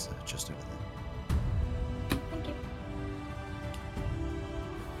 he is just over there. Thank you.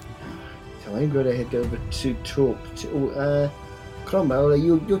 So I'm going to head over to talk to Cromwell.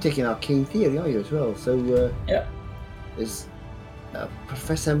 You're taking arcane theory, are you, as well? So yeah. There's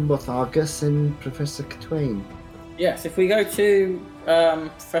Professor Mothargus and Professor Twain. Yes, if we go to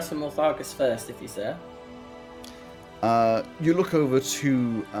Professor Morthagus first, if he's there. You look over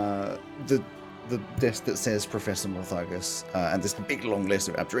to the desk that says Professor Morthagus, and there's a big long list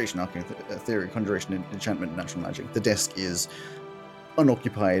of abjuration, arcane theory, conjuration, enchantment, natural magic. The desk is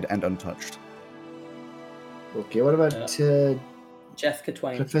unoccupied and untouched. Okay, what about Jessica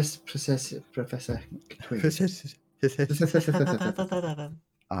Twain? Professor Professor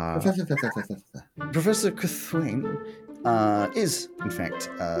Cathwain is, in fact,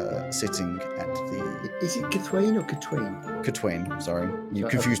 sitting at the... Is it Cathwain or Catwain? Catwain, sorry. You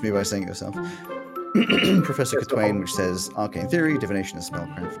confused me by saying it yourself. Professor Catwain, which says Arcane Theory, Divination and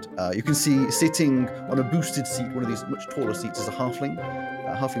Spellcraft. You can see sitting on a boosted seat, one of these much taller seats, is a halfling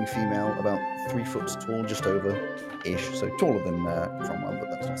female, about 3 foot tall, just over-ish, so taller than Cromwell, but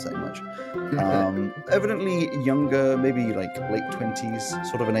that's not saying much. Evidently younger, maybe like late 20s,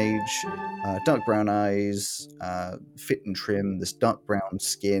 sort of an age, dark brown eyes, fit and trim, this dark brown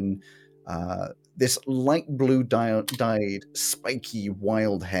skin, this light blue dyed, spiky,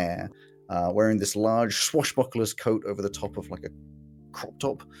 wild hair, wearing this large swashbuckler's coat over the top of like a crop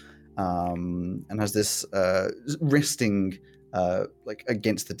top, and has this resting like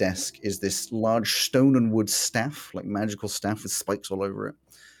against the desk is this large stone and wood staff, like magical staff with spikes all over it.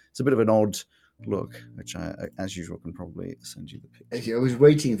 It's a bit of an odd look, which I, as usual, can probably send you the picture. I was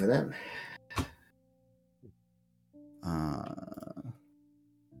waiting for that.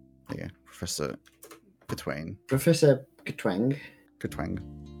 There you go, Professor Catwain. Professor Catwang. Catwang.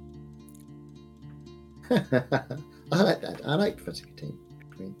 I like that. I like Professor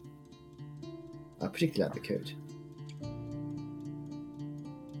Catwang. I particularly like the coat.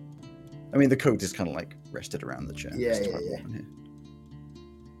 I mean, the coat is kind of like rested around the chair. Yeah.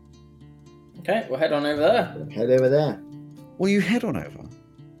 Okay, we'll head on over there. Head over there. Well, you head on over,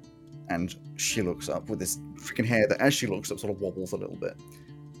 and she looks up with this freaking hair that, as she looks up, sort of wobbles a little bit.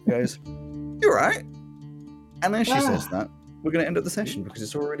 She goes, "You're right." And as she says that, we're going to end up the session because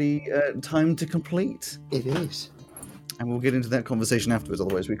it's already time to complete. It is. And we'll get into that conversation afterwards.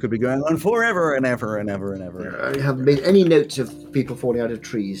 Otherwise, we could be going on forever and ever and ever and ever. I haven't made any notes of people falling out of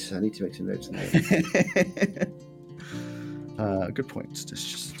trees. I need to make some notes on that. Good point.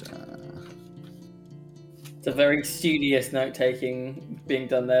 Just It's a very studious note-taking being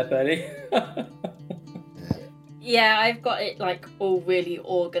done there, Bertie. Yeah, I've got it like all really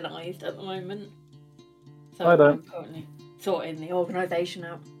organised at the moment. So I don't. I'm currently sorting the organisation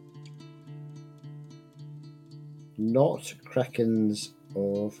out. Not Krakens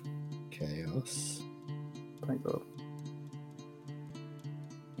of Chaos. Thank God.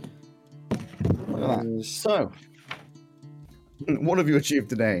 So, what have you achieved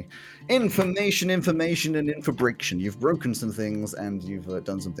today? Information, and infobreaction. You've broken some things and you've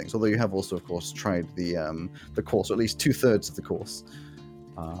done some things. Although you have also, of course, tried the course, or at least 2/3 of the course.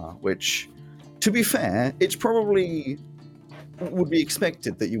 Which, to be fair, it's probably would be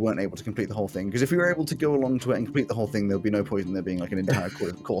expected that you weren't able to complete the whole thing, because if you were able to go along to it and complete the whole thing, there would be no point in there being like an entire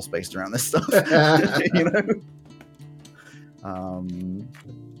course based around this stuff. You know.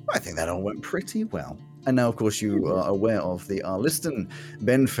 I think that all went pretty well. And now, of course, you are aware of the Arliston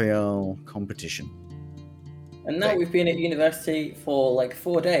Benfeyal competition. And now we've been at university for like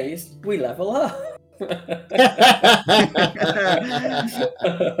 4 days, we level up.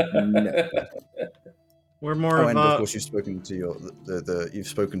 No. We're more and of of course, you've spoken to you've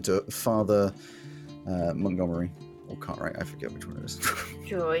spoken to Father Montgomery or Cartwright. I forget which one it is.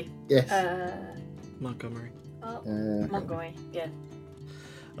 Joy. Yes. Montgomery. Montgomery, yeah.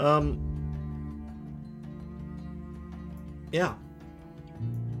 Yeah.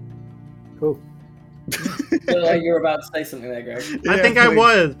 Cool. Feel like you're about to say something there, Greg. I think I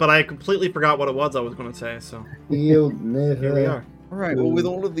was, but I completely forgot what it was I was going to say, so You'll never here we are. All right. Well, with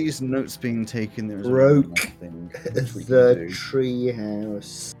all of these notes being taken, there is Broke one thing which we can the do, tree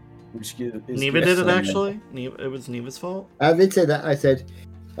house. which is Neva did it, actually. It was Neva's fault. I did say that. I said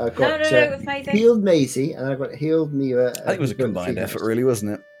I got No, it was Maisie. healed Maisie, and I got healed Neva. I think it was a combined effort, really,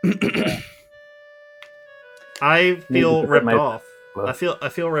 wasn't it? I feel Neva ripped made- off. I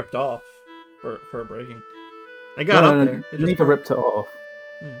feel ripped off for breaking. I got up there. It just Neva broke. ripped it off.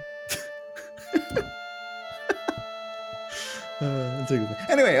 That's a good thing.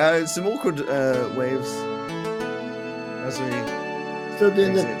 Anyway, some awkward waves as we Still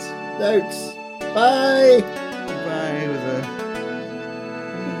doing the exit. notes. Bye. Goodbye with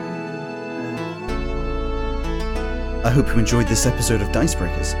I hope you enjoyed this episode of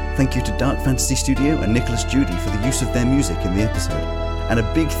Dicebreakers. Thank you to Dark Fantasy Studio and Nicholas Judy for the use of their music in the episode. And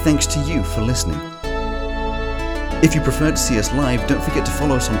a big thanks to you for listening. If you prefer to see us live, don't forget to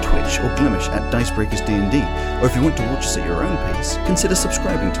follow us on Twitch or Glimish at Dicebreakers D&D, or if you want to watch us at your own pace, consider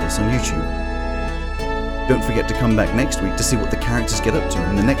subscribing to us on YouTube. Don't forget to come back next week to see what the characters get up to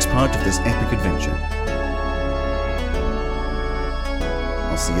in the next part of this epic adventure.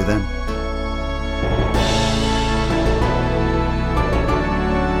 I'll see you then.